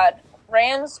my God.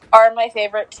 Rams are my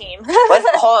favorite team.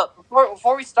 Hold on.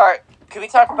 Before we start, can we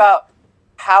talk about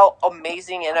how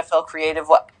amazing NFL creative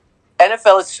was?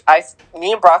 NFL is...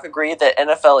 me and Brock agree that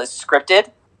NFL is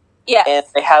scripted. Yeah. And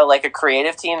they have like a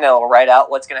creative team that will write out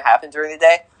what's going to happen during the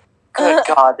day. Good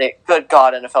God,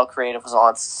 NFL creative was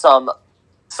on some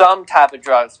type of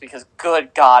drugs, because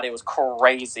good God, it was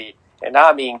crazy. And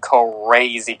I mean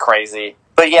crazy.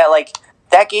 But yeah, like,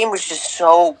 that game was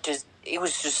it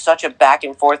was just such a back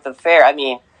and forth affair. I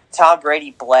mean, Tom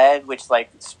Brady bled, which,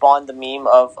 like, spawned the meme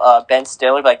of Ben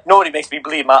Stiller, like, nobody makes me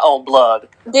bleed my own blood.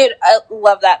 Dude, I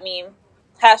love that meme.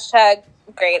 Hashtag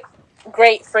great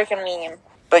freaking meme.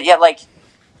 But yeah, like,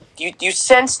 you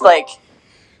sense, like,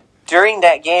 during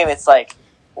that game, it's like,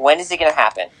 when is it going to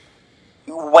happen?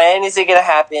 When is it going to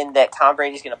happen that Tom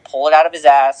Brady's going to pull it out of his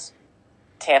ass?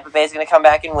 Tampa Bay's going to come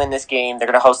back and win this game. They're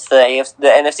going to host the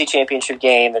NFC Championship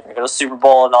game. They're going to go to Super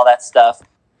Bowl and all that stuff.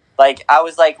 Like, I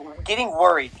was, like, getting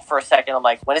worried for a second. I'm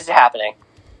like, when is it happening?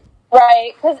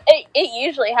 Right, because it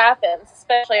usually happens,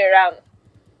 especially around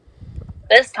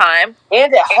this time.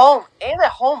 And at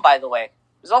home, by the way. It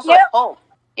was also at home.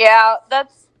 Yeah,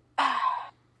 that's...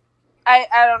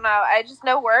 I don't know. I just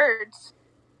know words.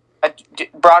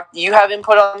 Brock, do you have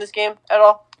input on this game at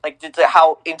all? Like,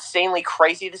 how insanely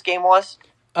crazy this game was?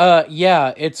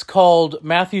 Yeah, it's called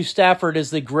Matthew Stafford is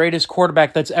the greatest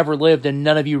quarterback that's ever lived, and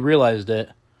none of you realized it.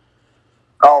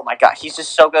 Oh my God, he's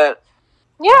just so good.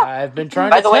 Yeah. I've been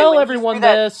trying to tell everyone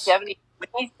this. When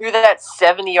he threw that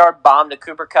 70-yard bomb to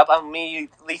Cooper Kupp, I'm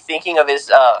immediately thinking of his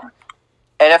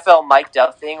NFL mic'd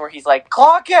up thing where he's like,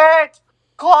 clock it!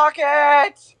 Clock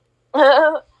it!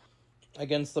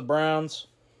 Against the Browns?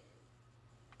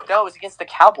 No, it was against the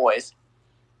Cowboys.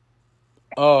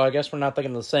 Oh, I guess we're not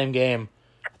thinking of the same game.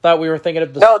 I thought we were thinking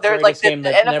of the greatest game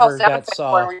that NFL never got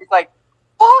saw. where he's like,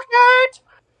 clock it!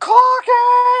 Clock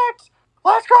it!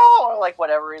 Let's go! Or like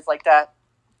whatever is like that.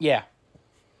 Yeah.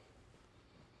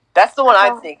 That's the one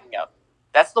I'm thinking of.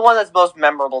 That's the one that's most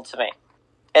memorable to me.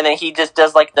 And then he just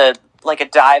does like a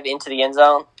dive into the end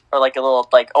zone. Or like a little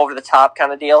like over the top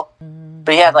kind of deal.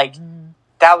 But yeah, like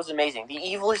that was amazing. The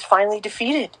evil is finally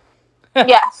defeated.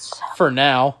 Yes. For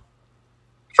now.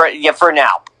 For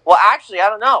now. Well, actually, I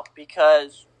don't know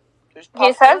because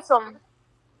he said some.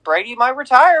 Brady might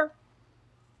retire.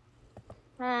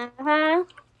 Mm-hmm.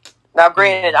 Now,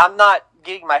 granted, I'm not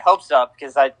getting my hopes up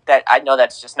because I know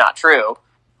that's just not true,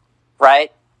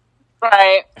 right?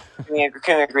 Right. Can we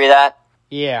agree that?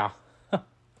 Yeah.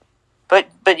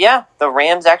 But yeah, the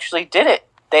Rams actually did it.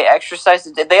 They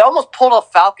exercised it. They almost pulled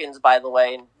off Falcons, by the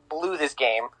way, and blew this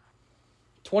game.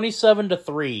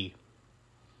 27-3.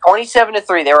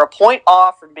 27-3. They were a point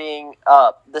off from being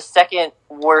the second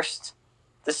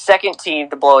team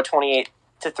to blow a 28-3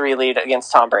 lead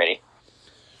against Tom Brady.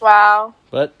 Wow.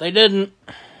 But they didn't.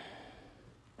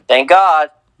 Thank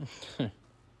God.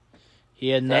 He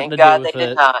had nothing Thank to God do with they it.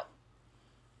 did not.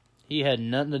 He had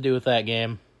nothing to do with that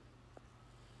game.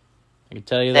 I can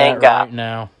tell you Thank that God. right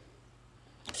now.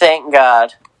 Thank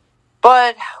God.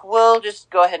 But we'll just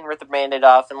go ahead and rip the Band-Aid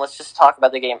off, and let's just talk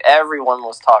about the game everyone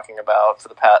was talking about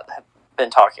have been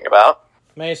talking about.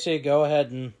 Macy, go ahead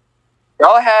and...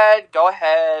 Go ahead.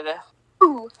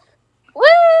 Ooh.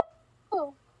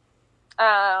 Woo!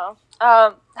 How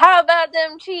about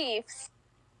them Chiefs?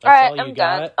 That's All right, all you I'm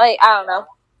got? done. Like, I don't know.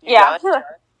 You Yeah. done?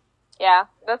 Yeah,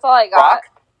 that's all I got.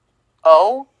 Brock?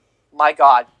 Oh my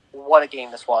God, what a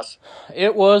game this was.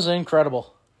 It was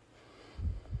incredible.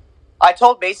 I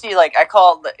told Macy, I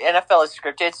call the NFL is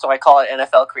scripted, so I call it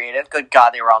NFL creative. Good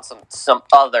God, they were on some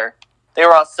other. They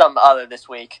were on some other this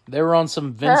week. They were on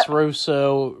some Vince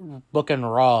Russo booking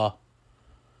Raw.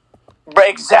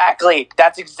 Exactly.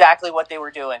 That's exactly what they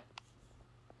were doing.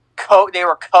 They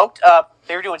were coked up.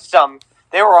 They were doing some.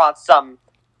 They were on some.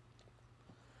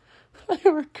 They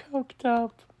were coked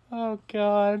up. Oh,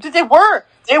 God. They were.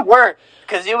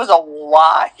 Because it was a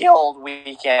wild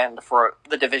weekend for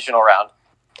the divisional round.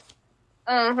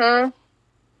 Mm-hmm.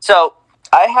 So,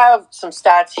 I have some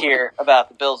stats here about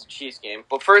the Bills and Chiefs game.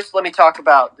 But first, let me talk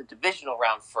about the divisional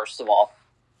round, first of all,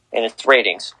 and its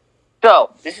ratings.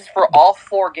 So, this is for all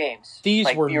 4 games.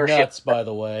 These were nuts, by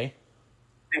the way.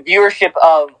 The viewership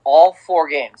of all 4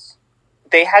 games.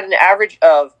 They had an average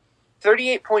of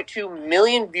 38.2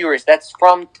 million viewers. That's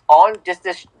from on just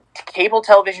this cable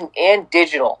television and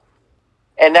digital.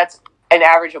 And that's an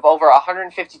average of over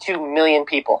 152 million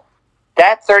people.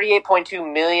 That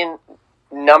 38.2 million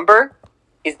number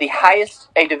is the highest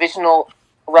a divisional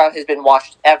round has been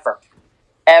watched ever.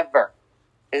 Ever.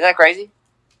 Isn't that crazy?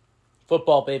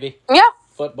 Football, baby. Yeah.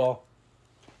 Football.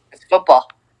 It's football.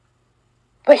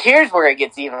 But here's where it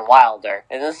gets even wilder.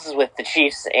 And this is with the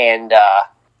Chiefs and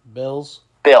Bills.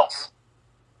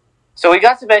 So we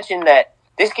got to mention that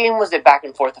this game was a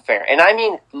back-and-forth affair. And I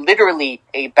mean literally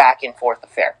a back-and-forth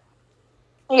affair.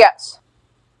 Yes.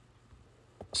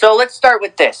 So let's start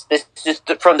with this. This is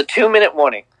just from the 2-minute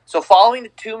warning. So following the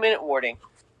 2-minute warning,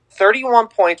 31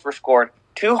 points were scored.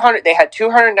 They had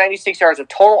 296 yards of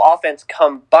total offense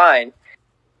combined.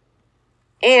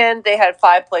 And they had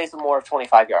 5 plays or more of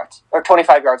 25 yards. Or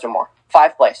 25 yards or more.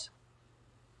 5 plays.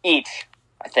 Each,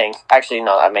 I think. Actually,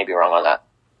 no, I may be wrong on that.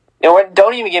 You know what?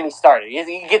 Don't even get me started.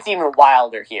 It gets even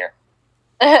wilder here.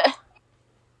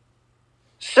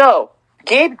 So,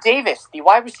 Gabe Davis, the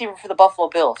wide receiver for the Buffalo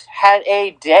Bills, had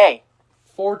a day.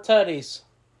 4 tutties.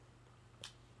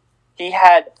 He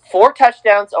had 4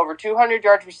 touchdowns, over 200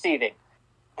 yards receiving.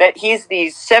 That he's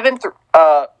the 7th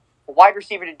wide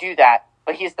receiver to do that,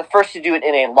 but he's the first to do it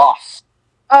in a loss.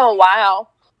 Oh, wow.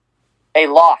 A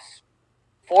loss.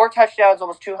 4 touchdowns,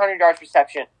 almost 200 yards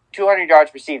reception, 200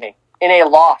 yards receiving in a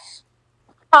loss.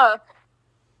 Huh.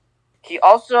 He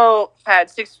also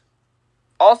had 6.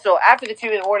 Also, after the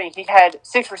 2-minute warning, he had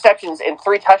 6 receptions and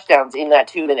 3 touchdowns in that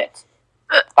 2 minutes.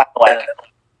 By the way,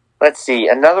 let's see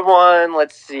another one.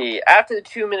 Let's see. After the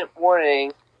 2-minute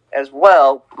warning, as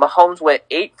well, Mahomes went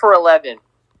 8 for 11,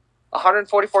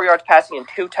 144 yards passing and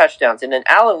 2 touchdowns, and then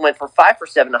Allen went for 5 for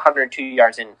 7, 102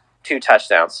 yards and 2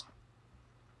 touchdowns.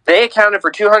 They accounted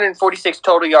for 246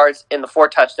 total yards in the 4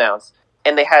 touchdowns,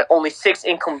 and they had only 6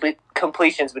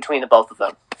 incompletions between the both of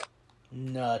them.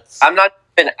 Nuts. I'm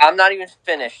not even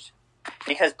finished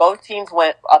because both teams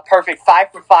went a perfect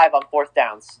 5 for 5 on 4th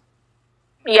downs.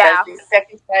 Yeah. That is the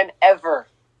second time ever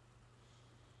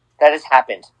that has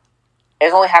happened. It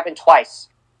has only happened twice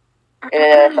in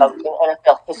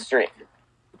NFL history.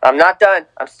 I'm not done.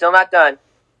 I'm still not done.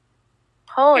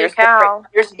 Holy cow.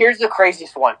 Here's the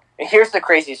craziest one. And here's the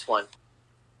craziest one.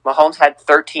 Mahomes had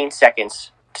 13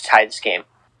 seconds to tie this game.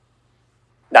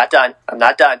 Not done. I'm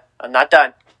not done.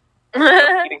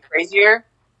 It's getting crazier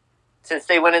since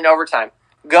they went in overtime.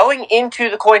 Going into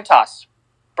the coin toss.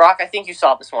 Brock, I think you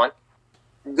saw this one.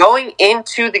 Going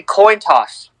into the coin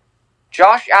toss,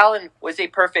 Josh Allen was a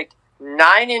perfect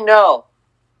 9-0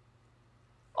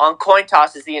 on coin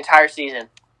tosses the entire season.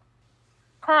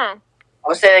 I'll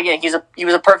say that again. He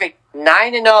was a perfect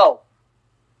 9-0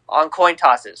 on coin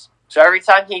tosses. So every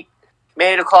time he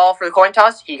made a call for the coin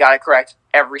toss, he got it correct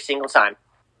every single time,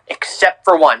 except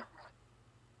for one.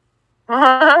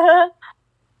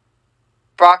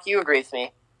 Brock, you agree with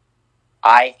me.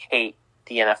 I hate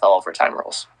the NFL overtime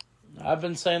rules. I've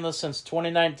been saying this since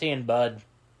 2019, bud.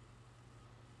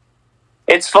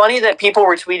 It's funny that people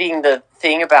were tweeting the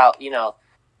thing about,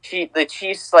 the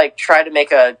Chiefs try to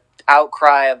make a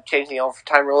outcry of changing the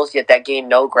overtime rules, yet that gained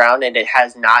no ground, and it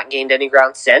has not gained any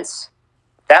ground since.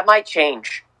 That might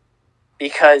change,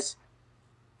 because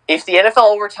if the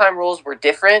NFL overtime rules were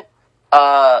different,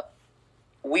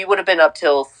 we would have been up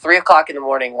till 3 o'clock in the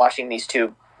morning watching these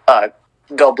two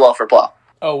go blow for blow.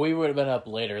 Oh, we would have been up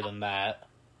later than that.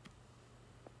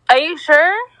 Are you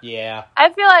sure? Yeah.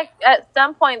 I feel like at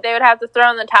some point they would have to throw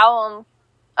in the towel and...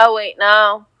 Oh, wait,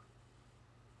 no.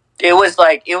 It was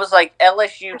like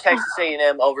LSU, Texas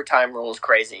A&M overtime rules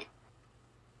crazy.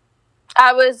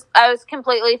 I was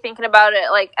completely thinking about it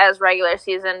as regular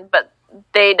season, but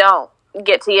they don't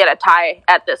get a tie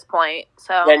at this point.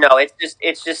 So yeah, no,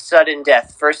 it's just sudden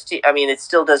death. It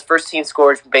still does first team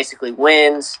scores basically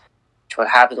wins. Which what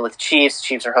happened with the Chiefs.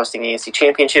 Chiefs are hosting the AFC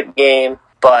Championship game,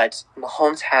 but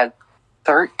Mahomes had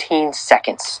 13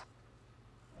 seconds.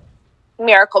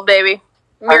 Miracle, baby.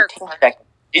 Miracle. 13 seconds.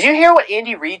 Did you hear what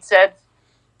Andy Reid said?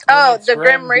 Oh, the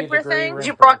Grim Reaper thing?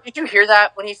 Did you hear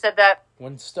that when he said that?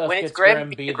 When it's Grim,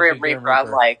 be the Grim Reaper, I'm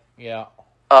like, yeah.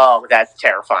 Oh, that's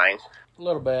terrifying. A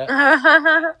little bit.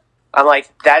 I'm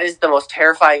like, that is the most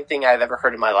terrifying thing I've ever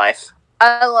heard in my life.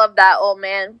 I love that old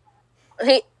man.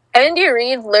 Andy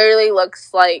Reid literally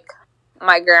looks like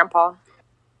my grandpa.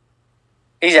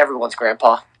 He's everyone's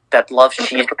grandpa that loves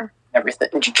cheeseburgers and everything.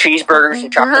 Cheeseburgers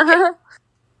and chocolate cake.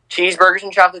 Cheeseburgers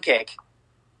and chocolate cake.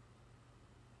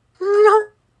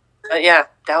 Yeah,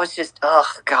 that was just,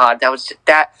 oh, God, that was just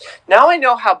that. Now I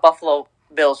know how Buffalo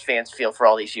Bills fans feel for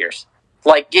all these years.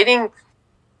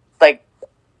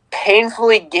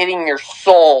 Painfully getting your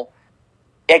soul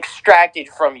extracted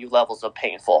from you levels of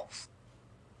painful.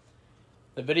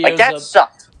 The video's that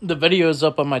sucked. The video's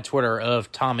up on my Twitter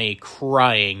of Tommy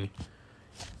crying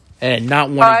and not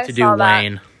wanting to do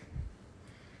Wayne.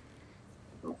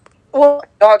 Well,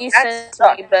 you sent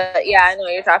me, but yeah, I know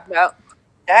what you're talking about.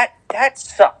 That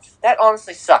sucked. That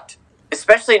honestly sucked.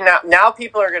 Especially now. Now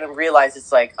people are going to realize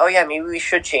it's like, oh yeah, maybe we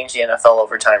should change the NFL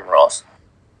overtime rules.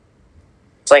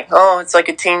 It's like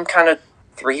a team kind of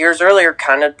 3 years earlier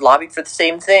kind of lobbied for the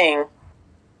same thing.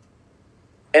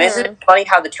 And isn't it funny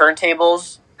how the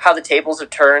tables have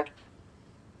turned?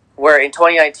 Where in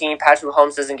 2019, Patrick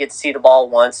Mahomes doesn't get to see the ball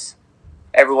once.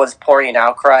 Everyone's pouring an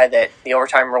outcry that the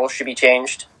overtime rules should be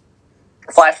changed.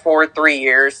 Flash forward 3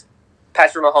 years,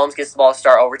 Patrick Mahomes gets the ball to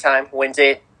start overtime, wins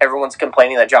it. Everyone's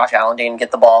complaining that Josh Allen didn't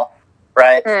get the ball,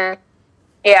 right?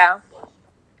 Yeah.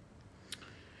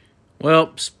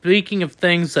 Well, speaking of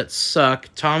things that suck,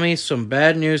 Tommy, some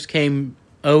bad news came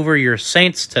over your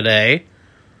Saints today.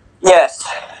 Yes.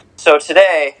 So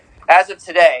today, as of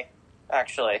today,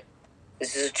 actually,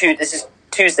 this is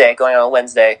Tuesday going on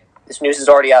Wednesday. This news is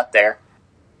already out there.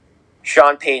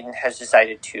 Sean Payton has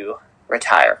decided to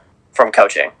retire from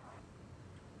coaching.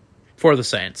 For the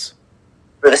Saints.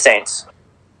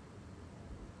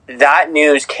 That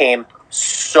news came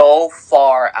so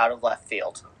far out of left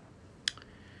field.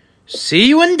 See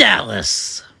you in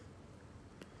Dallas.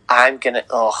 I'm gonna,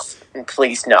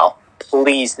 please no.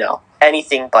 Please no.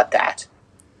 Anything but that.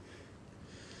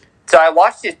 So I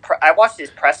watched his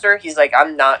presser. He's like,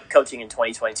 I'm not coaching in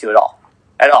 2022 at all.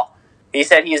 At all. He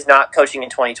said he is not coaching in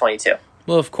 2022.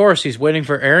 Well, of course, he's waiting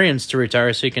for Arians to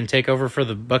retire so he can take over for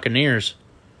the Buccaneers.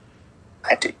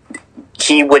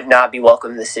 He would not be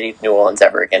welcome in the city of New Orleans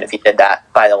ever again if he did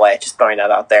that, by the way. Just throwing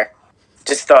that out there.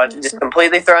 Just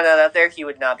completely throwing that out there. He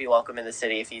would not be welcome in the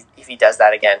city if he does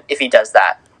that again. If he does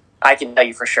that. I can tell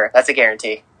you for sure. That's a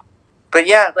guarantee. But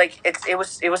yeah, it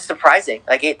was surprising.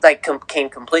 It came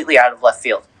completely out of left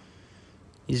field.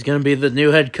 He's going to be the new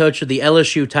head coach of the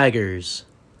LSU Tigers.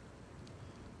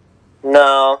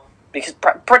 No, because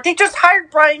they just hired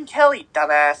Brian Kelly,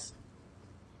 dumbass.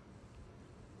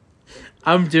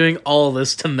 I'm doing all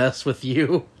this to mess with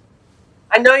you.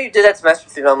 I know you did that to mess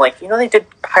with you. I'm like, they did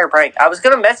hire Brian. I was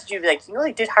going to message you and be like,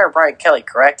 they did hire Brian Kelly,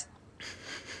 correct?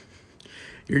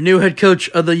 Your new head coach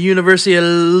of the University of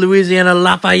Louisiana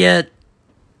Lafayette.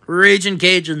 Raging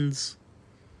Cajuns.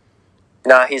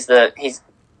 No,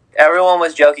 everyone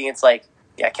was joking. It's like,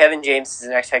 yeah, Kevin James is the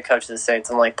next head coach of the Saints.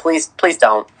 I'm like, please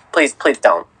don't. Please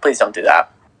don't. Please don't do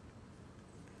that.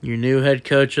 Your new head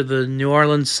coach of the New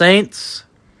Orleans Saints.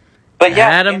 But yeah,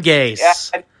 Adam Gase.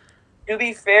 Yeah, to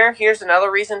be fair, here's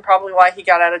another reason probably why he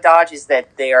got out of Dodge is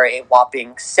that they are a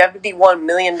whopping $71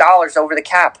 million over the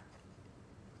cap.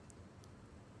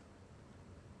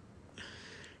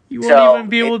 You won't even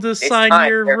be able to sign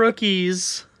your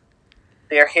rookies.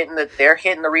 They're hitting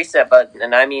the reset button,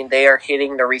 and I mean they are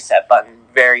hitting the reset button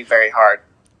very, very hard.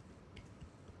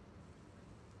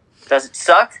 Does it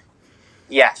suck?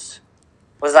 Yes.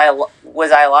 Was I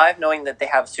alive knowing that they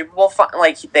have a Super Bowl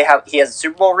he has a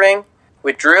Super Bowl ring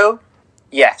with Drew?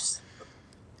 Yes.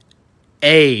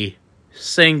 A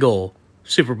single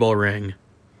Super Bowl ring.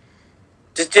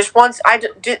 Just once.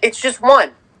 It's just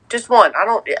one. Just one.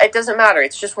 It doesn't matter.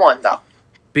 It's just one though.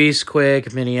 Beast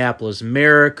Quick, Minneapolis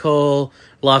Miracle,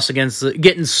 loss against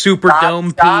getting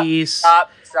Superdome piece. Stop.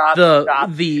 The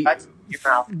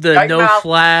Shut no your mouth.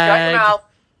 flag.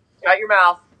 Shut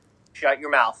your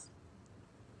mouth.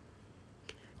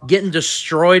 Getting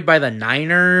destroyed by the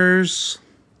Niners.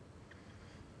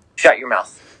 Shut your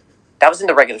mouth. That was in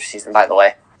the regular season, by the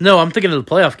way. No, I'm thinking of the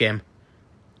playoff game.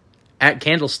 At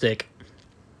Candlestick.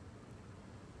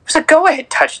 It was a go-ahead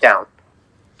touchdown.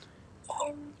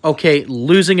 Okay,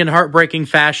 losing in heartbreaking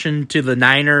fashion to the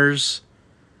Niners.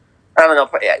 I don't know.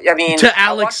 I mean... To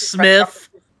Alex Smith.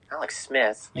 Alex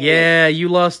Smith. Yeah, you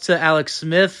lost to Alex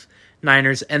Smith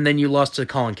Niners, and then you lost to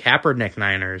Colin Kaepernick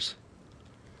Niners.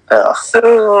 Ugh.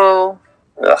 That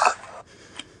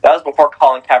was before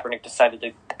Colin Kaepernick decided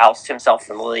to oust himself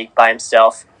from the league by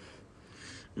himself.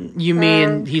 You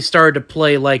mean he started to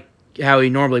play like how he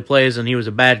normally plays, and he was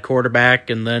a bad quarterback,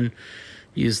 and then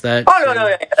used that... Oh,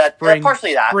 no.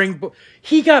 Partially that.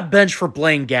 He got benched for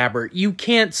Blaine Gabbert. You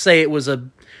can't say it was a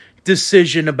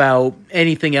decision about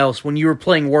anything else when you were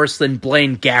playing worse than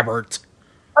Blaine Gabbert.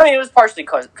 I mean, it was partially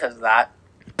because of that.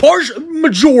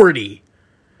 Majority.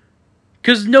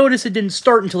 Because notice it didn't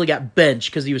start until he got benched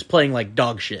because he was playing like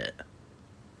dog shit.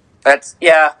 That's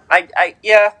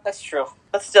that's true.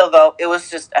 But still, though, it was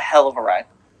just a hell of a ride.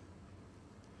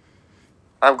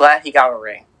 I'm glad he got a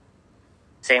ring.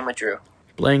 Same with Drew.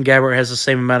 Blaine Gabbert has the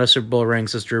same amount of Super Bowl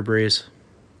rings as Drew Brees.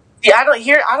 Yeah,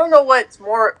 I don't know what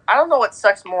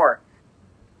sucks more.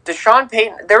 Sean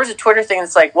Payton, there was a Twitter thing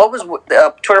that's like, what was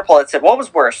a Twitter poll that said, what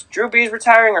was worse, Drew Brees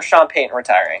retiring or Sean Payton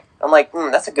retiring? I'm like,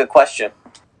 that's a good question.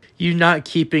 You not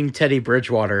keeping Teddy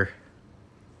Bridgewater.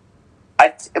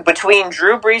 Between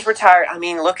Drew Brees retired, I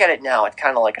mean, look at it now. It's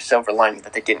kind of like a silver lining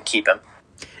that they didn't keep him.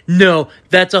 No,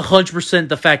 that's 100%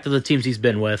 the fact of the teams he's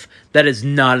been with. That is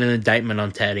not an indictment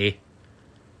on Teddy.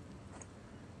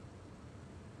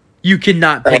 You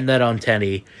cannot pin that on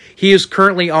Teddy. He is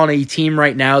currently on a team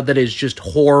right now that is just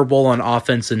horrible on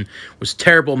offense and was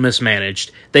terrible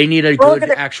mismanaged. They need a good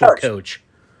actual coach.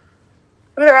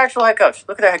 Look at their actual head coach.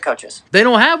 Look at their head coaches. They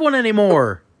don't have one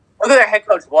anymore. Look at their head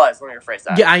coach was. Let me rephrase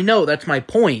that. Yeah, I know. That's my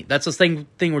point. That's the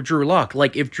thing with Drew Lock.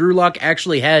 Like, if Drew Lock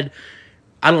actually had,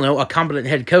 I don't know, a competent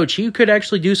head coach, he could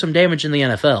actually do some damage in the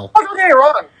NFL. Oh, don't get me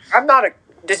wrong. I'm not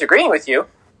disagreeing with you.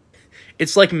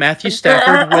 It's like Matthew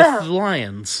Stafford with the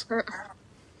Lions.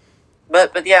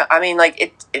 But yeah, I mean, like,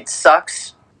 it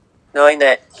sucks knowing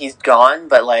that he's gone,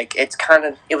 but like it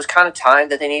was kind of time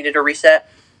that they needed a reset.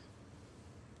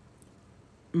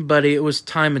 But it was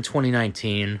time in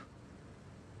 2019.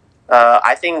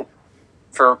 I think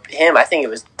for him, it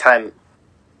was time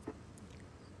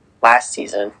last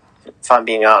season, if I'm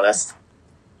being honest.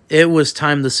 It was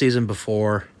time the season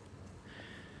before.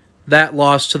 That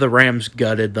loss to the Rams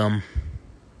gutted them.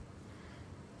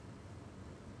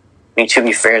 I mean, to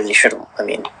be fair, they should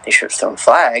have thrown a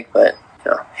flag, but,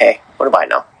 hey, what do I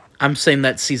know? I'm saying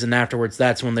that season afterwards,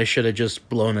 that's when they should have just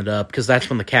blown it up, because that's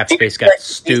when the cap space got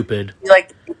stupid.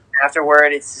 Like,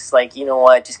 afterward, it's just like, you know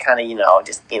what, just kind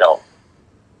of,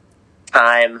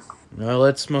 time. Well,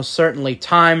 it's most certainly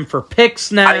time for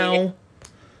picks now. I mean,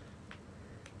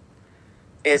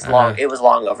 it was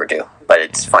long overdue, but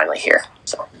it's finally here,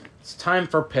 so. It's time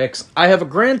for picks. I have a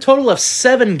grand total of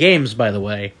 7 games, by the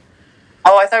way.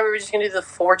 Oh, I thought we were just going to do the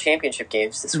 4 championship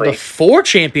games this week. The 4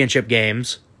 championship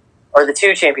games? Or the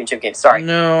 2 championship games, sorry.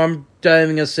 No, I'm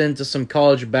diving us into some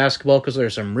college basketball because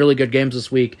there's some really good games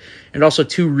this week, and also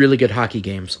 2 really good hockey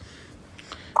games.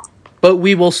 But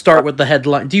we will start with the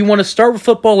headline. Do you want to start with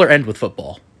football or end with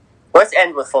football? Let's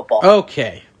end with football.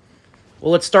 Okay.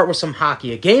 Well, let's start with some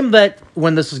hockey. A game that,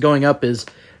 when this is going up, is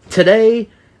today.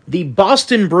 The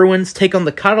Boston Bruins take on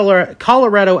the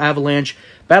Colorado Avalanche,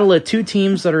 battle of 2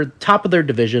 teams that are top of their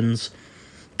divisions.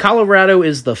 Colorado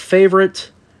is the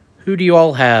favorite. Who do you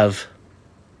all have?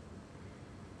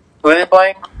 Who are they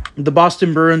playing? The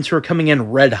Boston Bruins, who are coming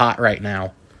in red hot right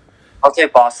now. I'll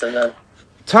take Boston then.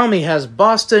 Tommy has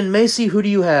Boston. Maisie, who do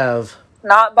you have?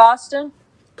 Not Boston.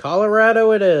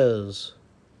 Colorado it is.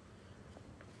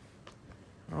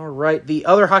 All right, the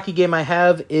other hockey game I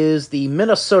have is the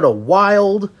Minnesota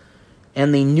Wild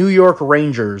and the New York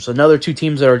Rangers, another 2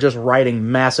 teams that are just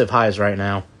riding massive highs right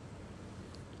now.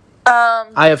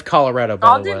 I have Colorado,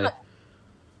 by the way.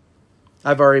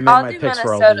 I've already made my picks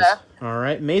for all these. All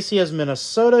right, Macy has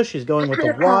Minnesota. She's going with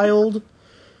the Wild.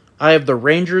 I have the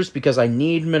Rangers because I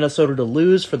need Minnesota to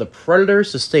lose for the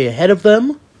Predators to stay ahead of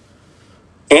them.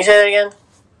 Can you say that again?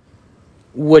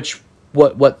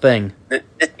 What thing?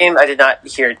 This game, I did not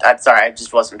hear. I'm sorry, I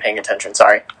just wasn't paying attention.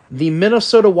 Sorry. The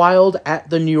Minnesota Wild at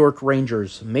the New York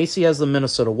Rangers. Macy has the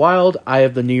Minnesota Wild. I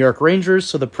have the New York Rangers,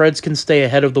 so the Preds can stay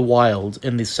ahead of the Wild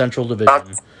in the Central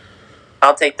Division.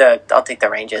 I'll take the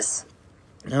Rangers.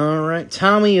 All right.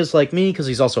 Tommy is like me because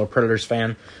he's also a Predators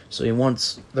fan, so he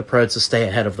wants the Preds to stay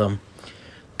ahead of them.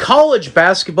 College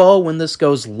basketball, when this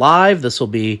goes live, this will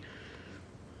be,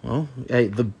 well,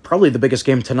 probably the biggest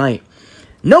game tonight.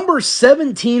 Number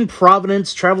 17,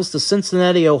 Providence, travels to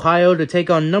Cincinnati, Ohio, to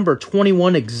take on number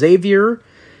 21, Xavier.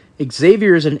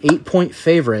 Xavier is an 8-point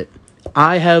favorite.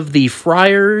 I have the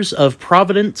Friars of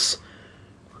Providence.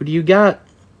 Who do you got?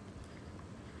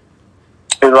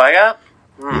 Who do I got?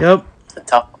 Yep. It's a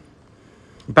tough one.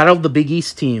 Battle of the Big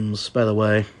East teams, by the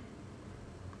way.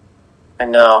 I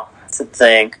know. It's a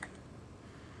thing.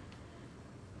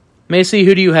 Macy,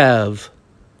 who do you have?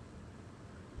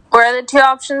 What are the 2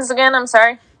 options again? I'm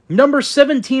sorry. Number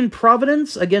 17,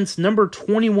 Providence, against number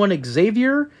 21,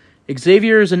 Xavier.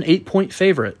 Xavier is an 8-point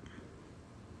favorite.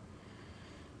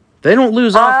 They don't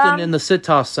lose often in the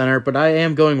Citos Center, but I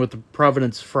am going with the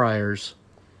Providence Friars.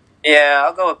 Yeah,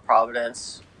 I'll go with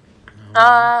Providence.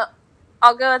 I'll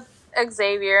go with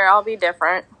Xavier. I'll be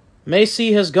different.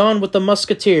 Macy has gone with the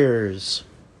Musketeers.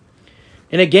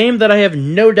 In a game that I have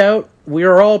no doubt we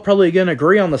are all probably going to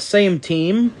agree on the same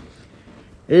team,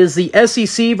 it is the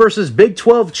SEC versus Big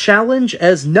 12 Challenge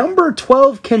as number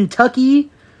 12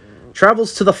 Kentucky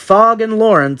travels to the Fog in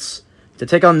Lawrence to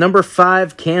take on number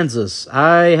 5 Kansas.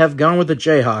 I have gone with the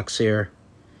Jayhawks here,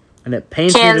 and it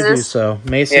pains me to do so.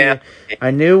 Macy, yeah.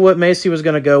 I knew what Macy was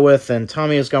going to go with, and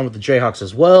Tommy has gone with the Jayhawks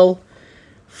as well.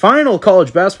 Final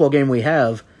college basketball game we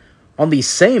have on the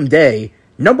same day.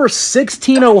 Number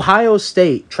 16 Ohio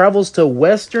State travels to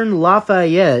Western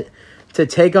Lafayette to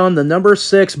take on the number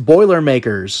 6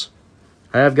 Boilermakers.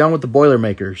 I have gone with the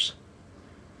Boilermakers.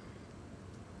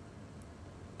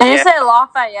 Did you say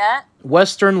Lafayette?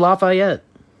 Western Lafayette.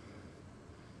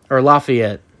 Or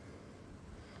Lafayette.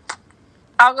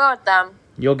 I'll go with them.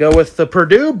 You'll go with the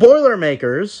Purdue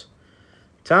Boilermakers.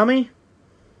 Tommy?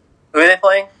 Who are they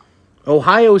playing?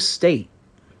 Ohio State.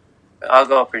 I'll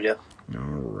go with Purdue. All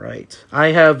right. I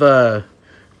have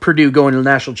Purdue going to the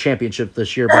national championship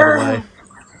this year, by the way.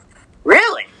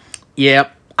 Really?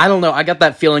 Yep. I don't know. I got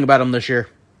that feeling about them this year.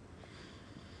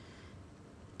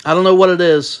 I don't know what it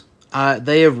is.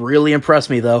 They have really impressed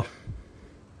me, though.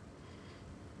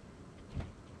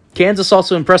 Kansas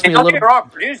also impressed me a little. Don't get me wrong.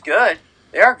 Purdue's good.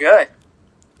 They are good.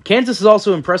 Kansas has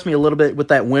also impressed me a little bit with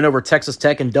that win over Texas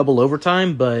Tech in double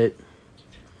overtime, but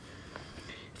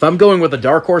if I'm going with a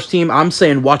dark horse team, I'm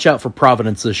saying watch out for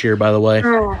Providence this year, by the way.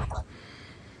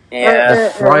 Yeah.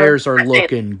 The Friars are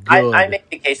looking good. I make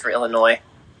the case for Illinois.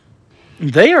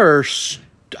 They are...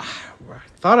 I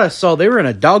thought I saw they were in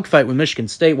a dogfight with Michigan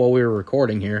State while we were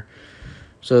recording here.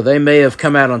 So they may have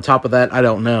come out on top of that. I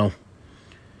don't know.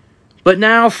 But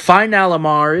now,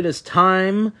 Finalamar, it is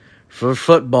time for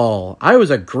football. I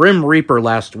was a Grim Reaper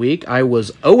last week. I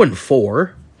was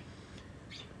 0-4.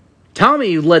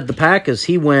 Tommy led the pack as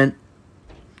he went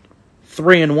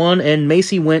 3-1, and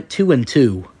Macy went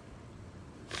 2-2.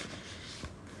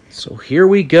 So here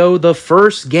we go, the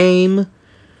first game,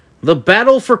 the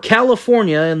battle for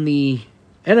California in the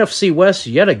NFC West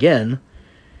yet again.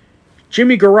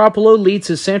 Jimmy Garoppolo leads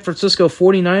his San Francisco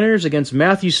 49ers against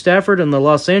Matthew Stafford and the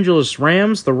Los Angeles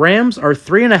Rams. The Rams are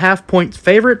 3.5-point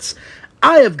favorites.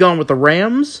 I have gone with the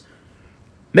Rams.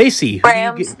 Macy.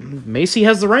 Rams. Macy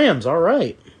has the Rams. All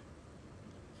right.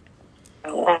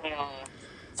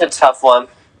 a tough one.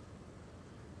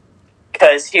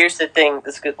 Because here's the thing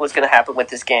that's what's going to happen with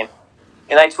this game.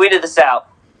 And I tweeted this out.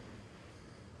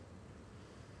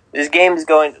 This game is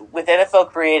going, with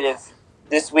NFL Creative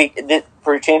this week,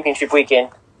 for Championship Weekend,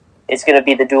 it's going to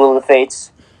be the Duel of the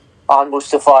Fates on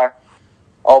Mustafar.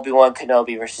 Obi-Wan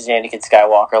Kenobi versus Anakin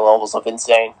Skywalker levels of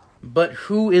insane. But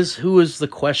who is the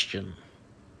question?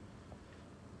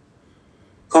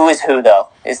 Who is who, though?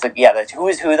 Who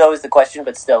is who, though, is the question,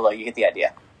 but still, though, you get the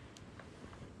idea.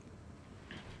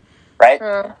 Right?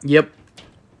 Yep.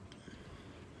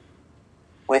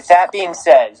 With that being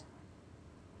said,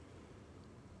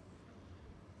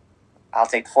 I'll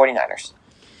take the 49ers.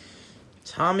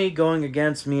 Tommy going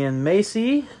against me and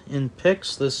Maisie in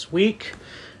picks this week.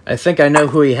 I think I know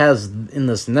who he has in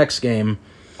this next game.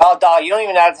 Oh, dog, you don't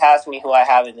even have to ask me who I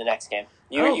have in the next game.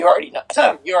 You already know.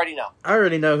 You already know. I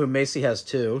already know who Maisie has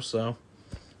too, so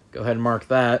go ahead and mark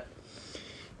that.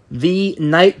 The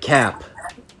nightcap.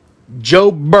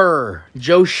 Joe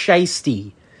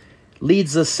Shiesty,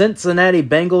 leads the Cincinnati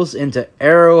Bengals into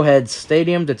Arrowhead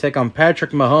Stadium to take on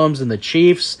Patrick Mahomes and the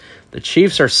Chiefs. The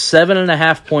Chiefs are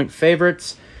 7.5-point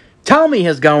favorites. Tommy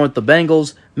has gone with the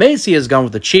Bengals. Maisie has gone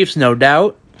with the Chiefs, no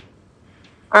doubt.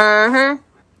 Uh-huh.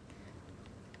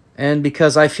 And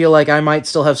because I feel like I might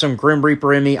still have some Grim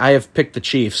Reaper in me, I have picked the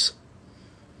Chiefs.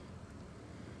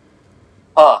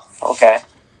 Oh, okay.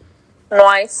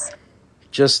 Nice.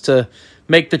 Just to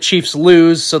make the Chiefs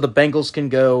lose so the Bengals can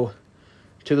go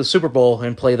to the Super Bowl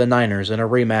and play the Niners in a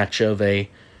rematch of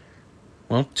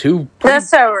That's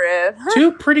so rude.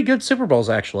 two pretty good Super Bowls,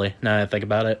 actually, now that I think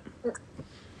about it.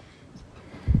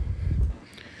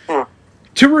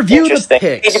 To review the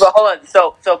picks. Hey, but hold on.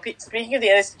 So speaking of the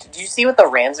NFC, did you see what the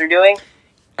Rams are doing?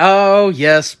 Oh,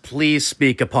 yes, please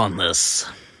speak upon this.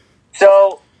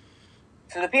 So,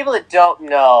 for the people that don't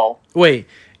know... Wait,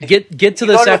 get to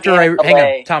this after I...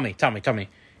 Hang on, Tommy.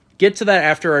 Get to that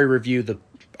after I review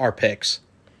our picks.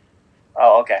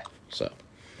 Oh, okay. So,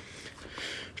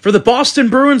 for the Boston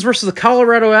Bruins versus the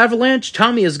Colorado Avalanche,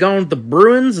 Tommy has gone with the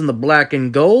Bruins in the black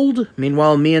and gold.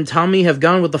 Meanwhile, me and Tommy have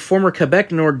gone with the former Quebec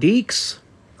Nordiques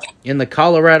in the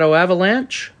Colorado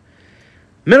Avalanche.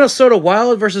 Minnesota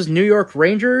Wild versus New York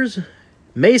Rangers.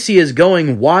 Maisie is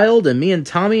going Wild, and me and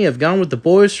Tommy have gone with the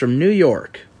boys from New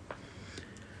York.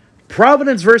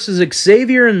 Providence versus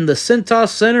Xavier in the Cintas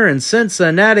Center in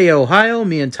Cincinnati, Ohio.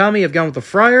 Me and Tommy have gone with the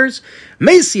Friars.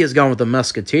 Maisie has gone with the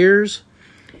Musketeers.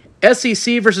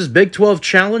 SEC versus Big 12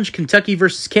 Challenge, Kentucky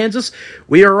versus Kansas.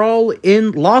 We are all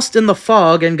lost in the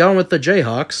fog and gone with the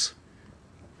Jayhawks.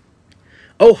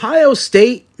 Ohio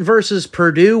State versus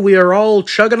Purdue. We are all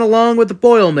chugging along with the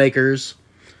Boilermakers.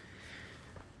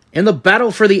 In the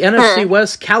battle for the NFC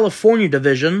West California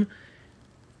Division,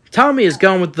 Tommy has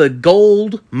gone with the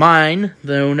gold mine,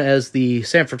 known as the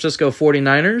San Francisco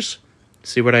 49ers.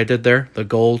 See what I did there? The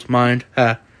gold mine.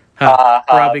 Ha.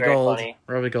 Robbie Gold. Funny.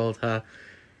 Robbie Gold. Ha.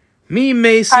 Me and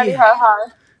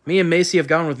Maisie have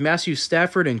gone with Matthew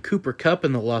Stafford and Cooper Kupp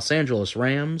in the Los Angeles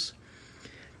Rams.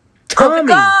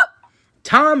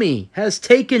 Tommy has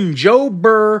taken Joe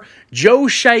Burr, Joe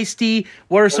Shiesty.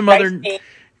 What are some other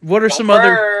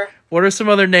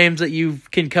names that you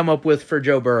can come up with for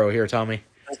Joe Burrow here, Tommy?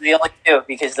 Those are the only two,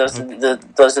 because those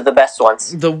are the best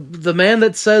ones. The man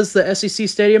that says the SEC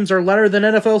stadiums are louder than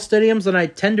NFL stadiums, and I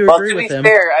tend to agree with him. To be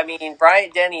fair, I mean,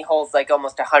 Bryant Denny holds like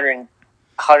almost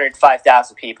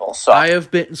 105,000 people. So I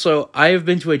have been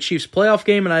to a Chiefs playoff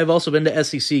game, and I have also been to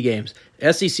SEC games.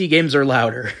 SEC games are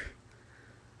louder.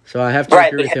 So I have to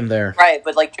agree with him there. Right,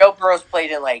 but like Joe Burrow's played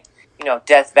in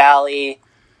Death Valley,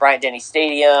 Bryant Denny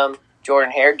Stadium,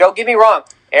 Jordan Hare. Don't get me wrong,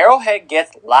 Arrowhead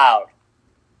gets loud.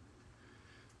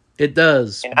 It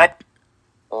does. And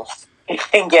it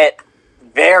can get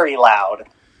very loud.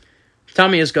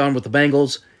 Tommy has gone with the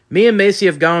Bengals. Me and Maisie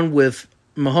have gone with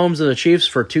Mahomes and the Chiefs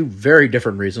for two very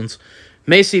different reasons.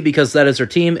 Maisie because that is her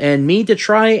team, and me to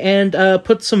try and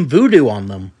put some voodoo on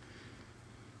them.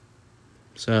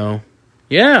 So,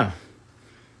 yeah.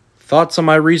 Thoughts on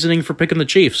my reasoning for picking the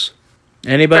Chiefs?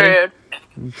 Anybody?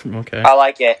 Okay. I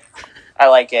like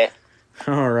it.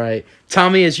 All right.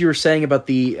 Tommy, as you were saying about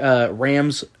the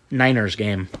Rams-Niners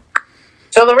game.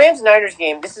 So the Rams-Niners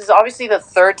game, this is obviously the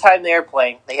third time they are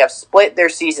playing. They have split their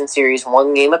season series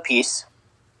one game apiece.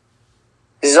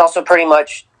 This is also pretty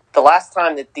much the last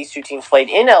time that these two teams played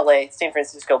in LA. San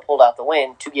Francisco pulled out the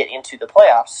win to get into the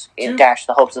playoffs and dash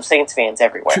the hopes of Saints fans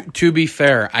everywhere. To be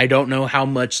fair, I don't know how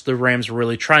much the Rams were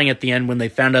really trying at the end when they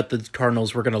found out that the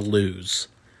Cardinals were going to lose.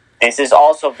 That is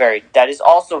also very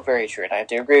true, and I have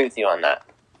to agree with you on that.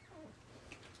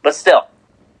 But still,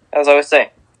 as I was saying,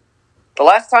 the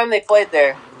last time they played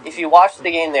there, if you watched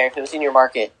the game there, if it was in your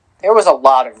market, There was a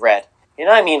lot of red. You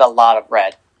know what I mean? A lot of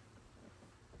red.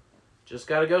 Just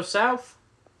gotta go south.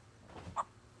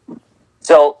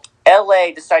 So,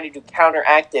 LA decided to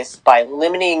counteract this by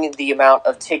limiting the amount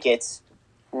of tickets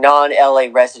non-LA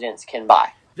residents can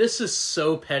buy. This is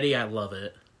so petty, I love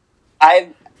it.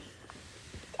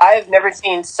 I've never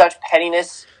seen such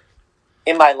pettiness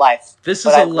in my life. This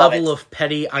is a level of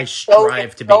petty I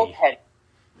strive to be. Petty.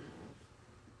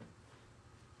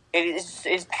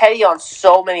 It's petty on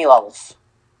so many levels.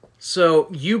 So,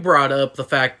 you brought up the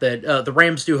fact that the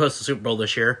Rams do host the Super Bowl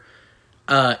this year.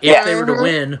 If they were to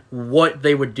win, what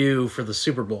they would do for the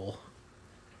Super Bowl.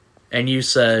 And you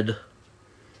said...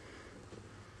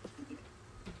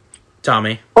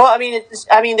 Tommy? Well, I mean,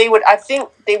 they would... I think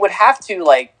they would have to,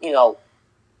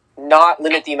 not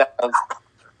limit the amount of,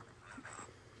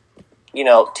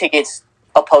 tickets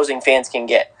opposing fans can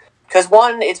get. Because,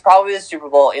 one, it's probably the Super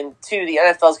Bowl, and two, the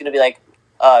NFL is going to be like,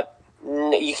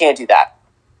 you can't do that.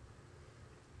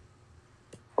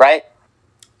 Right?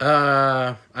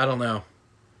 I don't know.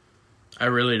 I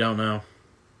really don't know.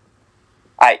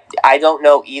 I don't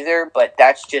know either, but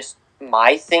that's just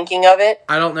my thinking of it.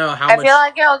 I don't know how I much... feel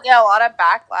like it'll get a lot of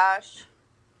backlash.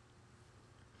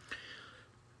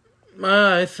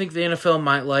 I think the NFL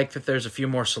might like that there's a few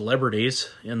more celebrities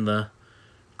in the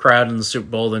crowd in the Super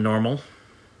Bowl than normal.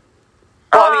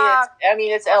 Well,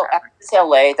 it's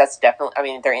LA. That's definitely... I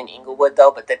mean, they're in Inglewood,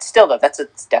 though, but that's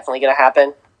definitely going to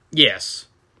happen. Yes.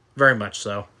 Very much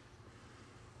so.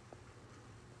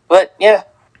 But, yeah.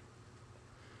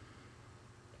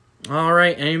 All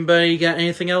right. Anybody got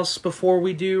anything else before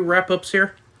we do wrap-ups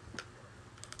here?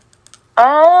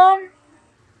 Nope.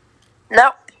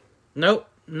 Nope.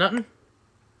 Nothing?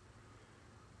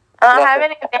 I don't have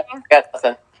anything. Got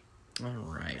nothing.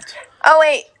 All right. Oh,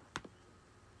 wait.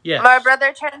 Yes. My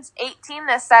brother turns 18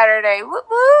 this Saturday. Whoop,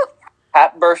 whoop.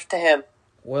 Happy birthday to him.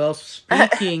 Well,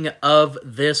 speaking of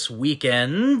this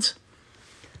weekend,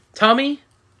 Tommy,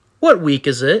 what week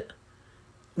is it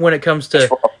when it comes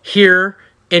to here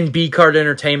in B-Card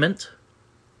Entertainment?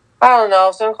 I don't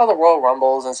know. Something called the Royal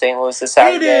Rumbles in St. Louis this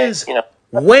Saturday. It is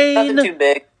nothing too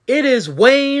big. It is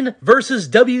Wayne versus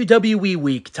WWE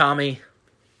week, Tommy.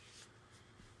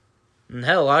 And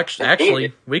hell,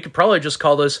 actually, we could probably just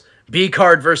call this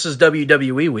B-Card versus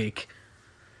WWE week.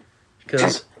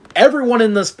 Because everyone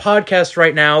in this podcast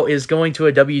right now is going to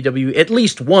at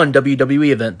least one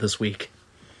WWE event this week.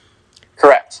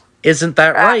 Correct. Isn't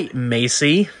that right,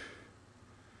 Maisie?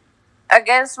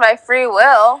 Against my free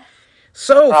will.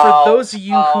 So, for those of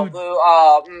you who...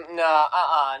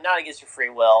 not against your free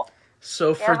will.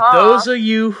 So, for those of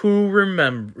you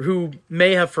who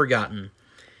may have forgotten,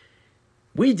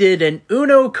 we did an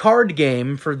Uno card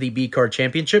game for the B-Card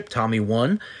Championship. Tommy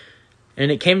won.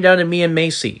 And it came down to me and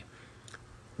Maisie.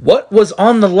 What was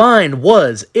on the line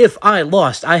was, if I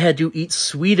lost, I had to eat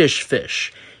Swedish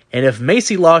fish. And if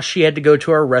Maisie lost, she had to go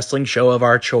to our wrestling show of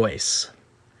our choice.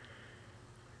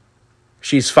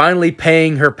 She's finally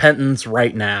paying her penance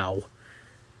right now.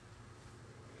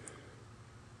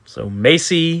 So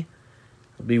Maisie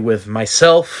will be with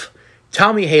myself,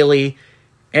 Tommy Haley,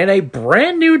 and a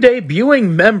brand new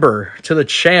debuting member to the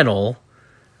channel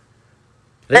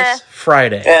this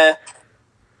Friday.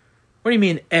 What do you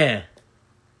mean,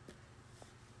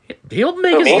 He'll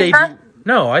make his debut.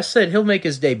 No, I said he'll make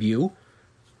his debut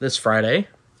this Friday.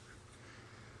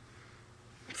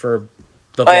 For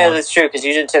the vlog. Yeah, that's true, because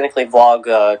you didn't technically vlog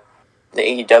the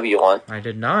AEW one. I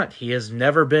did not. He has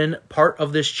never been part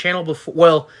of this channel before.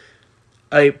 Well,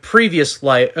 in a previous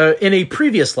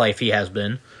life he has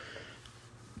been.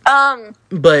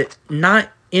 But not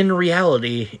in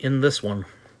reality in this one.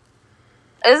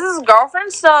 Is his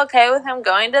girlfriend still okay with him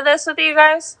going to this with you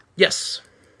guys? Yes.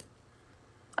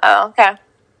 Oh, okay.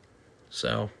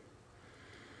 So,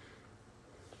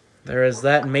 there is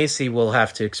that. Macy will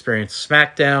have to experience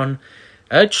SmackDown.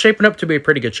 It's shaping up to be a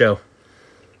pretty good show.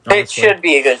 Honestly. It should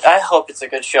be a good... I hope it's a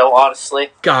good show, honestly.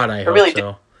 God, I hope really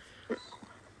so.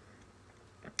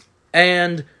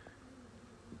 And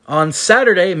on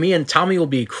Saturday, me and Tommy will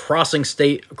be crossing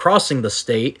the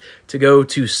state to go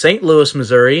to St. Louis,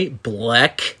 Missouri.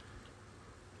 Black.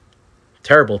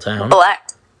 Terrible town. Black.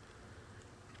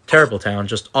 Terrible town.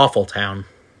 Just awful town.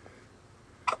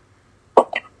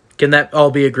 Can that all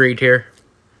be agreed here?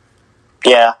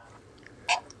 Yeah.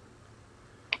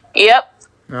 Yep.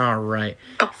 All right.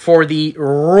 For the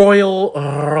Royal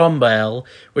Rumble,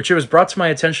 which it was brought to my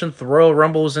attention, the Royal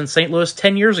Rumble was in St. Louis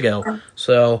 10 years ago.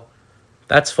 So,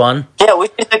 that's fun. Yeah,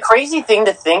 which is a crazy thing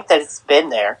to think that it's been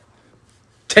there.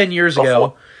 10 years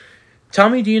ago.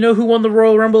 Tommy, do you know who won the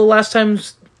Royal Rumble the last time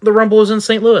the Rumble was in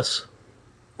St. Louis?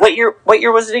 What year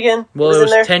was it again? Well, it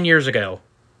was 10 years ago.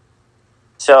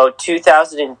 So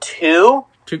 2002?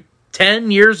 10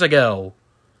 years ago.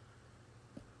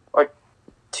 Or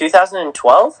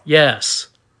 2012? Yes.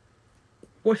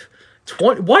 What?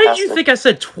 Why did you think I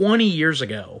said 20 years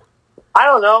ago? I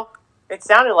don't know. It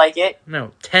sounded like it.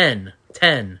 No, 10.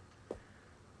 10.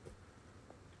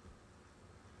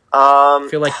 I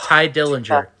feel like Ty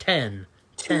Dillinger. 10.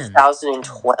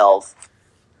 2012.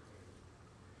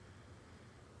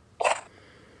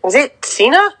 Was it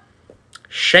Cena?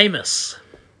 Sheamus.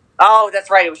 Oh, that's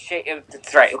right.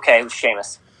 That's right. Okay, it was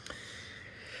Sheamus.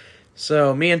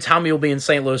 So, me and Tommy will be in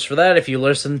St. Louis for that. If you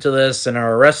listen to this and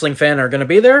are a wrestling fan and are going to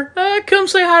be there, come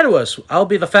say hi to us. I'll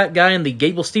be the fat guy in the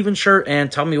Gable Stevens shirt,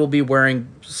 and Tommy will be wearing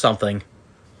something.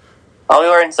 I'll be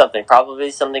wearing something. Probably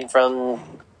something from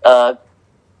what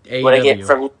I get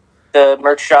from the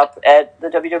merch shop at the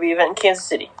WWE event in Kansas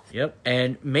City. Yep,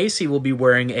 and Maisie will be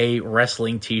wearing a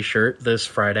wrestling t-shirt this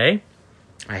Friday.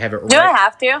 I have it. Do I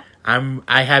have to?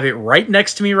 I have it right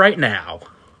next to me right now.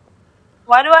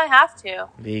 Why do I have to?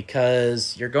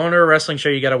 Because you're going to a wrestling show,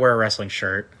 you got to wear a wrestling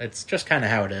shirt. It's just kind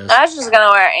of how it is. I was just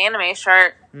gonna wear an anime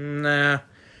shirt. Nah.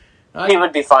 He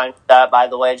would be fine with that, by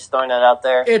the way. Just throwing that out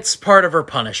there. It's part of her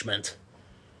punishment.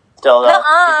 Still, though.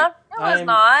 It was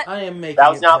not. I am making that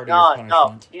was it not part of your gone. No,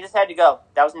 punishment. you just had to go.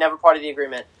 That was never part of the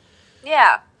agreement.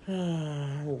 Yeah.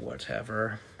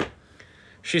 Whatever.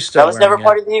 She's still. That was never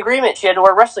part of the agreement. She had to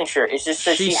wear a wrestling shirt. It's just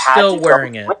that she's she had still to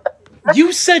wearing go it.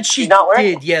 You said she not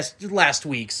did, yes, last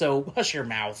week. So hush your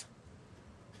mouth.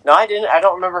 No, I didn't. I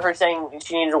don't remember her saying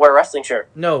she needed to wear a wrestling shirt.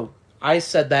 No, I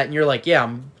said that, and you're like,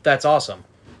 "Yeah, that's awesome."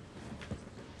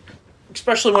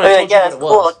 Especially when I told you that's what it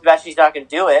cool. was. It's bad she's not going to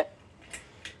do it.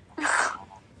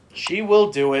 She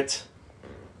will do it.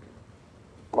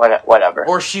 Whatever.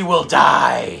 Or she will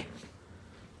die.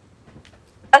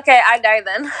 Okay, I die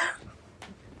then.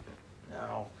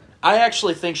 No. I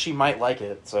actually think she might like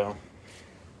it, so.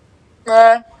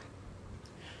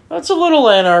 It's a little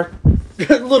a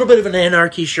little bit of an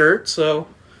anarchy shirt, so,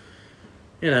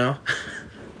 you know.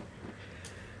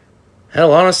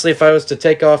 Hell, honestly, if I was to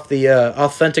take off the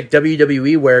authentic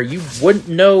WWE wear, you wouldn't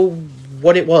know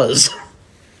what it was.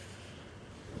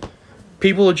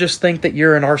 People would just think that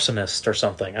you're an arsonist or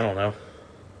something. I don't know.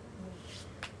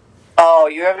 Oh,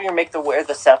 you're ever going to wear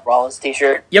the Seth Rollins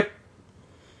t-shirt? Yep.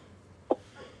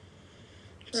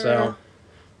 So.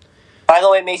 By the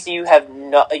way, Macy, you have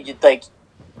no, it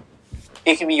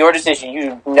can be your decision.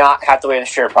 You do not have to wear the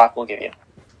shirt Brock will give you.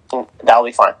 That'll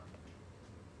be fine.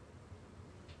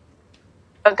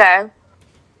 Okay.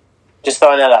 Just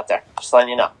throwing that out there. Just letting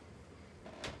you know.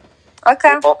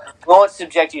 Okay. We won't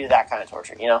subject you to that kind of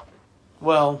torture, you know?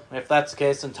 Well, if that's the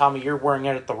case, then Tommy, you're wearing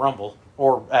it at the Rumble.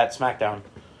 Or at SmackDown.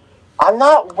 I'm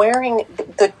not wearing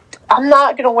I'm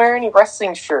not going to wear any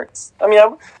wrestling shirts. I mean, I'm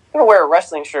going to wear a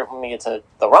wrestling shirt when we get to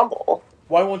the Rumble.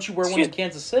 Why won't you wear one in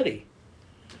Kansas City?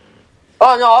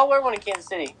 Oh, no, I'll wear one in Kansas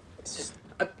City. It's just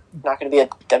not going to be a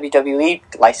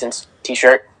WWE licensed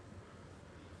t-shirt.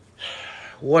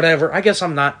 Whatever. I guess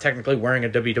I'm not technically wearing a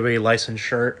WWE licensed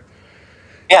shirt.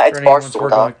 Yeah, it's Barstool,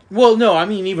 dog. Well, no, I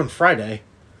mean even Friday.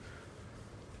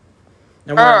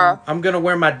 I'm going to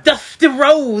wear my Dusty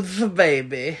Rhodes,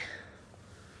 baby.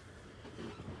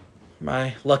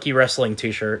 My Lucky Wrestling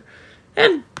t-shirt.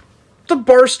 And the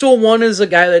Barstool one is a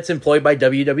guy that's employed by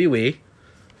WWE.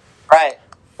 Right.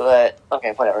 But,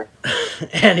 okay, whatever.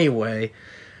 Anyway.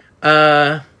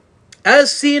 As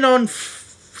seen on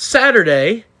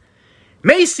Saturday,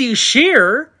 Macy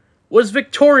Shear was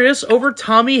victorious over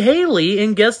Tommy Haley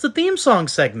in Guess the Theme Song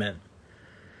segment.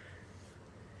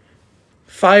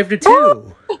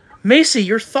 5-2. Macy,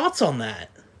 your thoughts on that?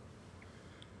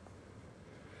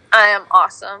 I am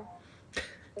awesome.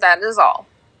 That is all.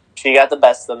 She got the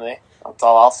best of me. That's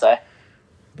all I'll say.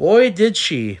 Boy, did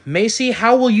she. Macy,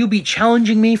 how will you be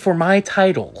challenging me for my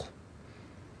title?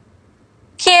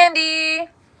 Candy.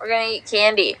 We're going to eat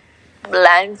candy.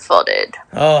 Blindfolded.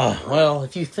 Oh, well,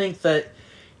 if you think that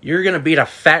you're going to beat a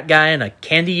fat guy in a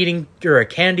candy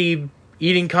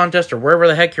eating contest or wherever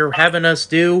the heck you're having us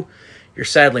do, you're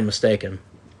sadly mistaken.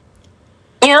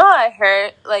 You know what I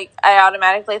heard? I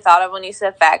automatically thought of when you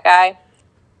said fat guy.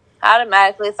 I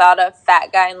automatically thought of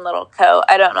fat guy in little coat.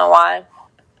 I don't know why.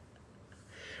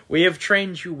 We have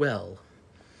trained you well.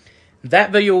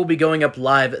 That video will be going up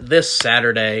live this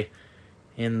Saturday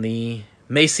in the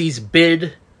Macy's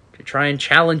bid to try and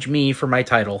challenge me for my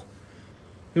title.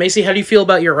 Macy, how do you feel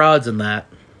about your odds in that?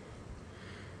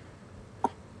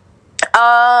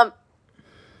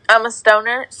 I'm a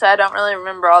stoner, so I don't really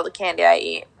remember all the candy I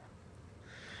eat.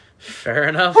 Fair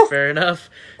enough, fair enough.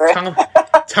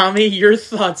 Tommy, your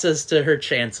thoughts as to her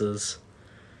chances?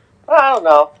 I don't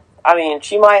know. I mean,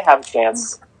 she might have a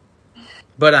chance.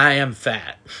 But I am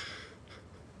fat.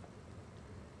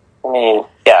 I mean,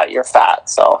 yeah, you're fat,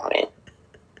 so, I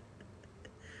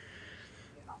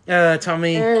mean.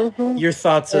 Tommy, your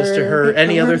thoughts as to her.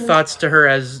 Any other thoughts to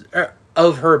her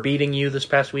of her beating you this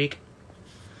past week?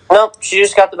 Nope, she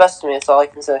just got the best of me. That's all I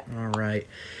can say. All right.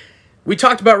 We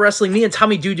talked about wrestling. Me and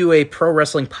Tommy do a pro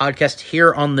wrestling podcast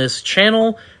here on this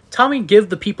channel. Tommy, give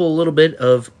the people a little bit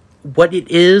of what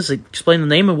it is. Explain the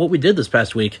name of what we did this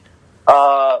past week.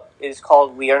 It is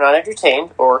called We Are Not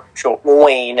Entertained, or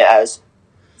Wayne as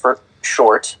for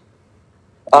short.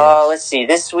 Yes. Let's see.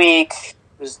 This week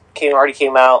already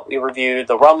came out. We reviewed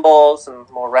the Rumble, some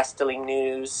more wrestling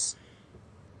news.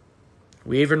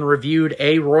 We even reviewed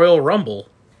a Royal Rumble.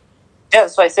 Yeah,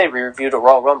 that's what I said. We reviewed a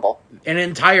Royal Rumble. An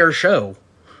entire show.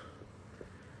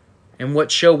 And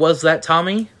what show was that,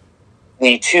 Tommy?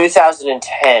 The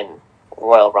 2010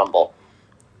 Royal Rumble.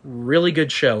 Really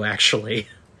good show, actually.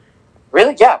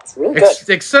 Really? Yeah, it's really good.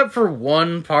 Except for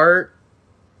one part,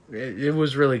 it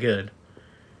was really good.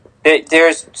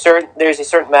 There's a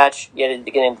certain match you had to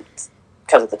get in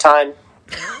because of the time.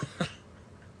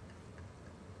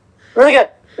 Really good.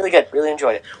 Really good. Really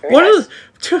enjoyed it. One of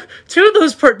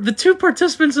the two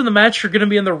participants in the match are going to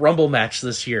be in the Rumble match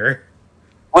this year.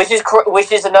 Which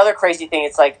is another crazy thing.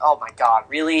 It's like, oh my god,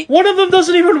 really? One of them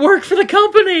doesn't even work for the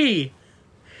company.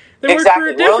 They work for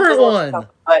a different one.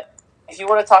 But if you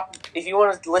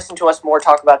want to listen to us more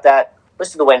talk about that,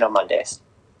 listen to the Wayne on Mondays.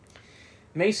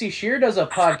 Maisie Shear does a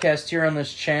podcast here on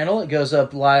this channel. It goes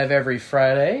up live every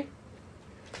Friday.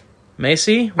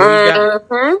 Macy,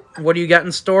 what do you got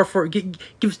in store for? Give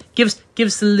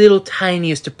us the little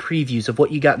tiniest of previews of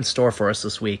what you got in store for us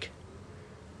this week.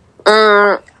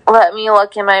 Let me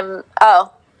look in my...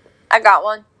 Oh, I got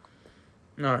one.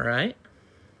 All right.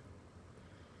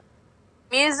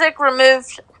 Music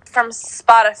removed from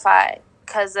Spotify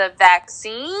because of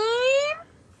vaccine?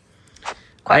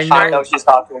 I know what she's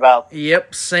talking about.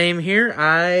 Yep, same here.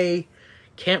 I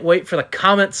can't wait for the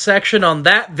comment section on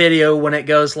that video when it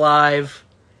goes live.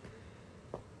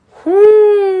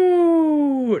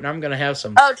 Whoo! And I'm going to have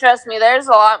some... Oh, trust me, there's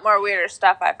a lot more weirder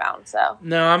stuff I found, so...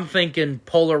 No, I'm thinking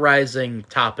polarizing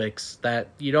topics that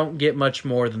you don't get much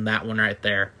more than that one right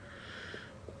there.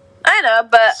 I know,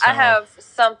 but I have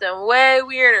something way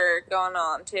weirder going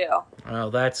on, too. Oh,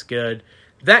 that's good.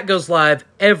 That goes live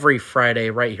every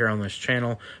Friday right here on this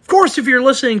channel. Of course, if you're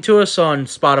listening to us on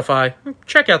Spotify,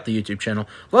 check out the YouTube channel.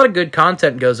 A lot of good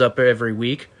content goes up every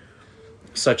week,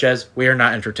 such as We Are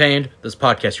Not Entertained, this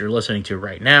podcast you're listening to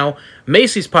right now,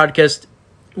 Macy's podcast,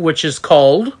 which is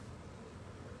called...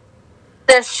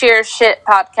 The Sheer Shit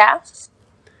Podcast.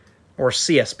 Or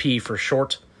CSP for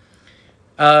short.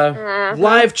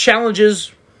 Live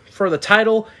challenges for the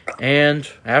title, and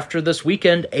after this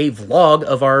weekend, a vlog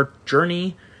of our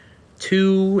journey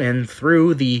to and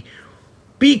through the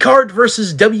B-Card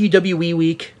versus WWE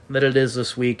week that it is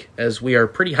this week, as we are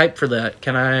pretty hyped for that.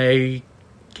 Can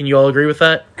you all agree with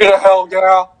that? Yeah, hell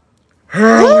yeah.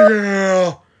 Hell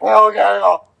yeah! Hell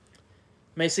yeah.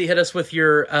 Macy, hit us with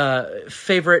your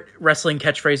favorite wrestling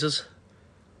catchphrases.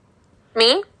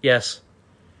 Me? Yes.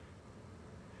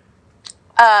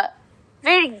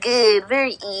 Very good,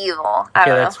 very evil. Okay,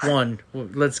 that's one.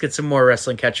 Let's get some more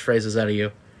wrestling catchphrases out of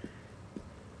you.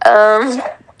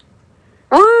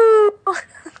 Woo!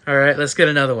 Alright, let's get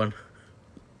another one.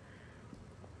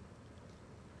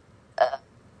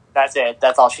 That's it.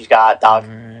 That's all she's got, dog.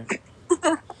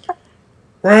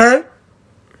 Right.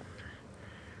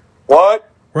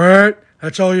 What? What?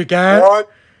 That's all you got?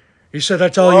 What? You said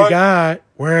that's all you got.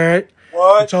 What?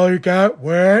 What? That's all you got?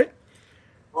 What?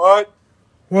 What?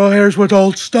 Well, here's what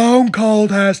old Stone Cold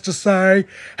has to say.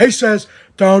 He says,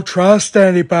 don't trust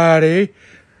anybody.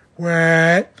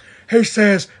 What? He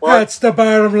says, that's the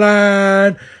bottom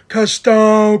line, 'cause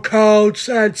Stone Cold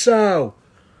said so.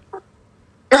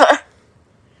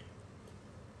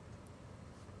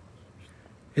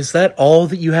 Is that all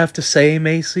that you have to say,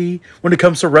 Macy, when it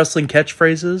comes to wrestling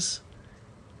catchphrases?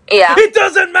 Yeah. It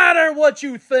doesn't matter what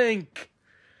you think.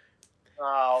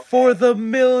 Oh, okay. For the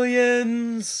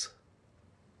millions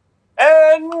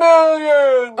and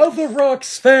millions of The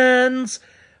Rock's fans,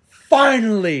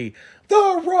 finally,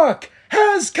 The Rock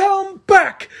has come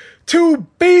back to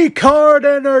B-Card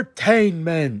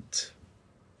Entertainment.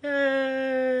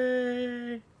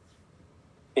 Yay.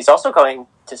 He's also going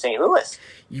to St. Louis.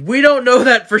 We don't know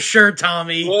that for sure,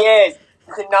 Tommy. He is.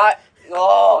 You could not...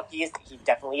 Oh, he is. He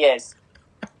definitely is.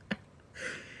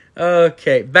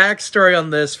 Okay, backstory on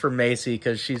this for Macy,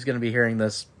 because she's going to be hearing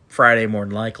this Friday more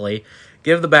than likely.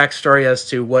 Give the backstory as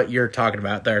to what you're talking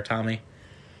about there, Tommy.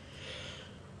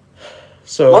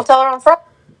 So, We'll tell her on Friday.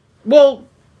 Well,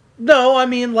 no, I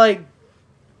mean, like,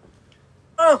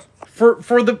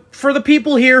 For the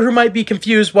people here who might be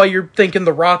confused why you're thinking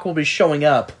The Rock will be showing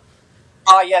up.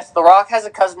 Yes, The Rock has a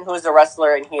cousin who is a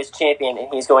wrestler and he is champion, and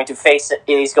he's going to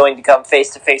come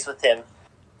face to face with him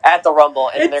at the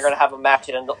Rumble, and they're going to have a match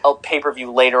at a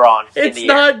pay-per-view later on in the year. It's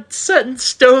not set in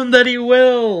stone that he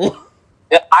will.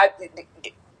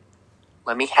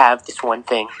 Let me have this one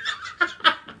thing.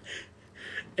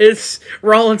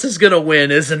 Rollins is going to win,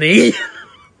 isn't he?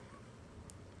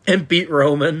 And beat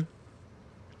Roman.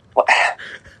 What?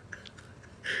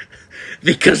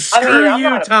 Because screw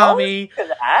you, Tommy.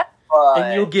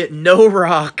 And you'll get no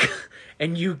Rock,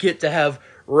 and you get to have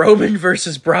Roman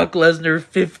versus Brock Lesnar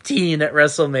 15 at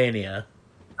WrestleMania.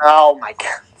 Oh my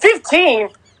god. 15?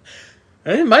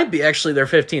 It might be actually their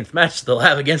 15th match they'll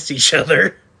have against each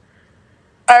other.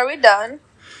 Are we done?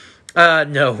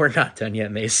 No, we're not done yet,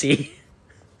 Macy.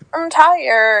 I'm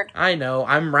tired. I know,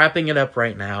 I'm wrapping it up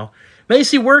right now.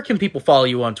 Macy, where can people follow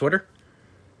you on Twitter?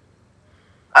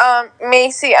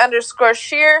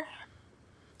 Macy_Sheer.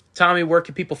 Tommy, where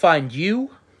can people find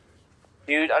you?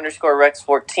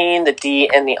 Dude_Rex14. The D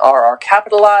and the R are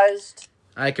capitalized.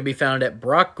 I can be found at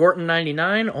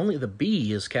BrockGorton99. Only the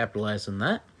B is capitalized in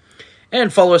that.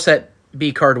 And follow us at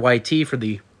BCardYT for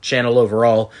the channel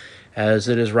overall, as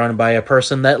it is run by a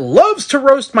person that loves to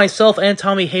roast myself and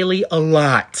Tommy Haley a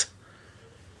lot.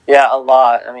 Yeah, a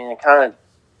lot. I mean, it kind of...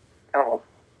 I don't know.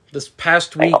 This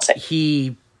past week,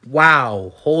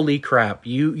 wow, holy crap.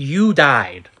 You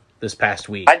died this past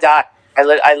week. I died.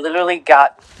 I literally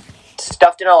got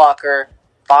stuffed in a locker,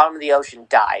 bottom of the ocean,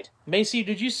 died. Macy,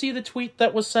 did you see the tweet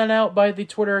that was sent out by the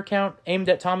Twitter account aimed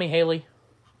at Tommy Haley?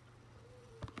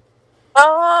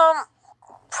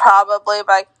 Probably,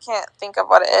 but I can't think of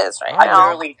what it is right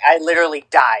now. I literally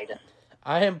died.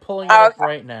 I am pulling it up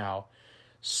right now.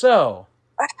 So,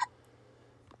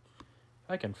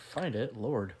 I can find it,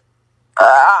 Lord.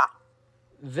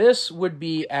 This would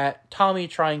be at Tommy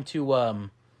trying to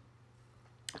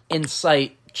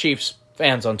incite Chiefs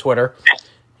fans on Twitter,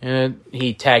 and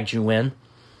he tagged you in.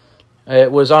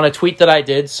 It was on a tweet that I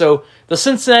did. So the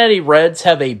Cincinnati Reds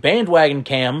have a bandwagon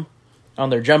cam on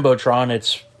their Jumbotron.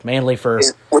 It's mainly for...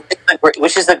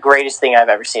 Which is the greatest thing I've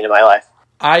ever seen in my life.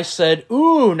 I said,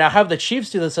 ooh, now have the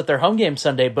Chiefs do this at their home game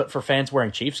Sunday, but for fans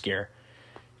wearing Chiefs gear.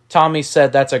 Tommy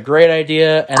said that's a great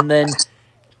idea, and then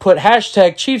put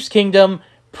hashtag Chiefs Kingdom,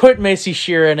 put Macy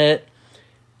Sheer in it.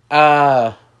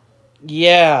 Yeah.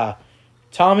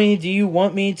 Tommy, do you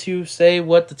want me to say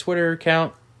what the Twitter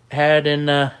account had in...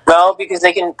 No, because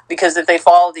if they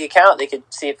follow the account, they could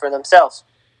see it for themselves.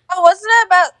 Oh, wasn't it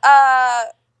about,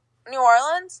 New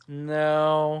Orleans?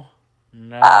 No.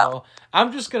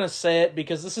 I'm just gonna say it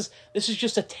because this is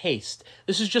just a taste.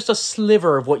 This is just a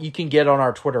sliver of what you can get on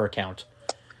our Twitter account.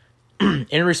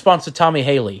 In response to Tommy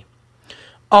Haley.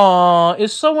 Aw,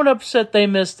 is someone upset they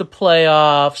missed the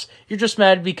playoffs? You're just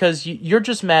mad because you're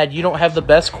just mad you don't have the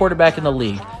best quarterback in the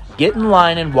league. Get in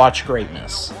line and watch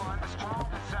greatness.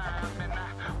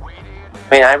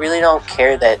 I mean, I really don't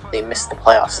care that they missed the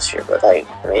playoffs this year, but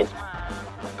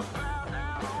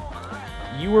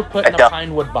you were put in a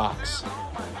Pinewood box.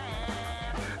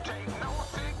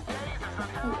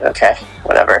 Okay,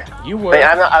 whatever. You were.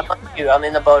 I'm like you. I'm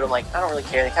in the boat. I'm like, I don't really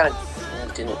care. They kind of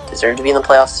didn't deserve to be in the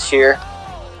playoffs this year.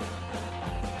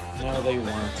 No, they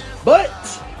weren't. But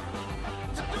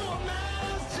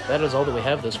that is all that we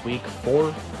have this week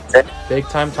for Big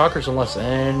Time Talkers, unless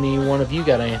any one of you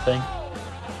got anything.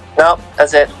 Nope,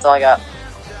 that's it. That's all I got.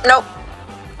 Nope.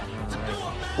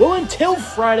 Well, until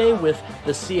Friday with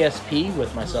the CSP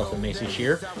with myself and Macy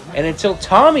Sheer, and until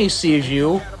Tommy sees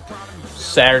you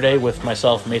Saturday with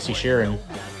myself, Macy Sheer, and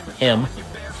him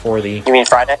for the... You mean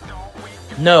Friday?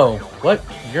 No. What?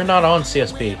 You're not on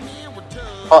CSP.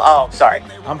 Oh, sorry.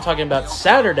 I'm talking about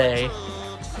Saturday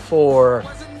for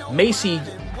Macy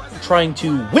trying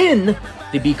to win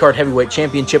the B-Card Heavyweight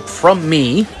Championship from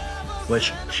me,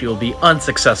 which she will be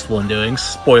unsuccessful in doing.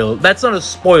 Spoiler. That's not a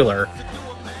spoiler.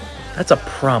 That's a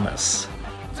promise.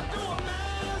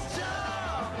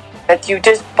 That you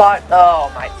just bought...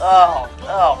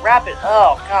 wrap it.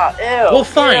 Oh, God, ew. Well,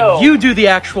 fine. Ew. You do the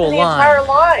actual line. The entire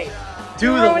line.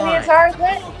 Do the line. The entire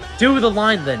thing. Do the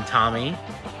line then, Tommy.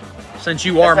 Since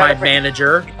you are my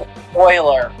manager.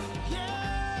 Spoiler.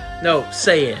 No,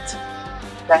 say it.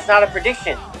 That's not a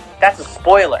prediction. That's a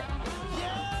spoiler.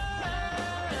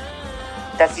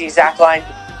 That's the exact line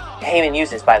Heyman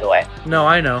uses, by the way. No,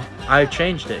 I know. I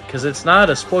changed it, because it's not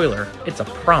a spoiler. It's a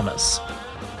promise.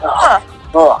 Ugh.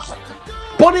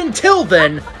 But until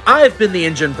then, I've been the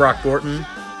Engine Brock Gorton.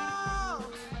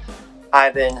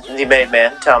 I've been the made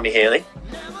man, Tommy Haley.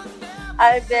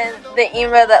 I've been the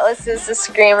emo that listens to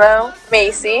Screamo,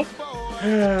 Macy.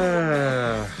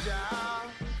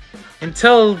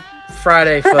 Until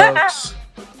Friday, folks.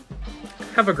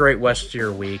 Have a great rest of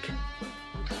your week.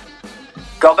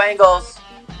 Go Bengals!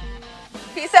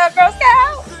 Peace out, Girl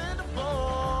Scouts!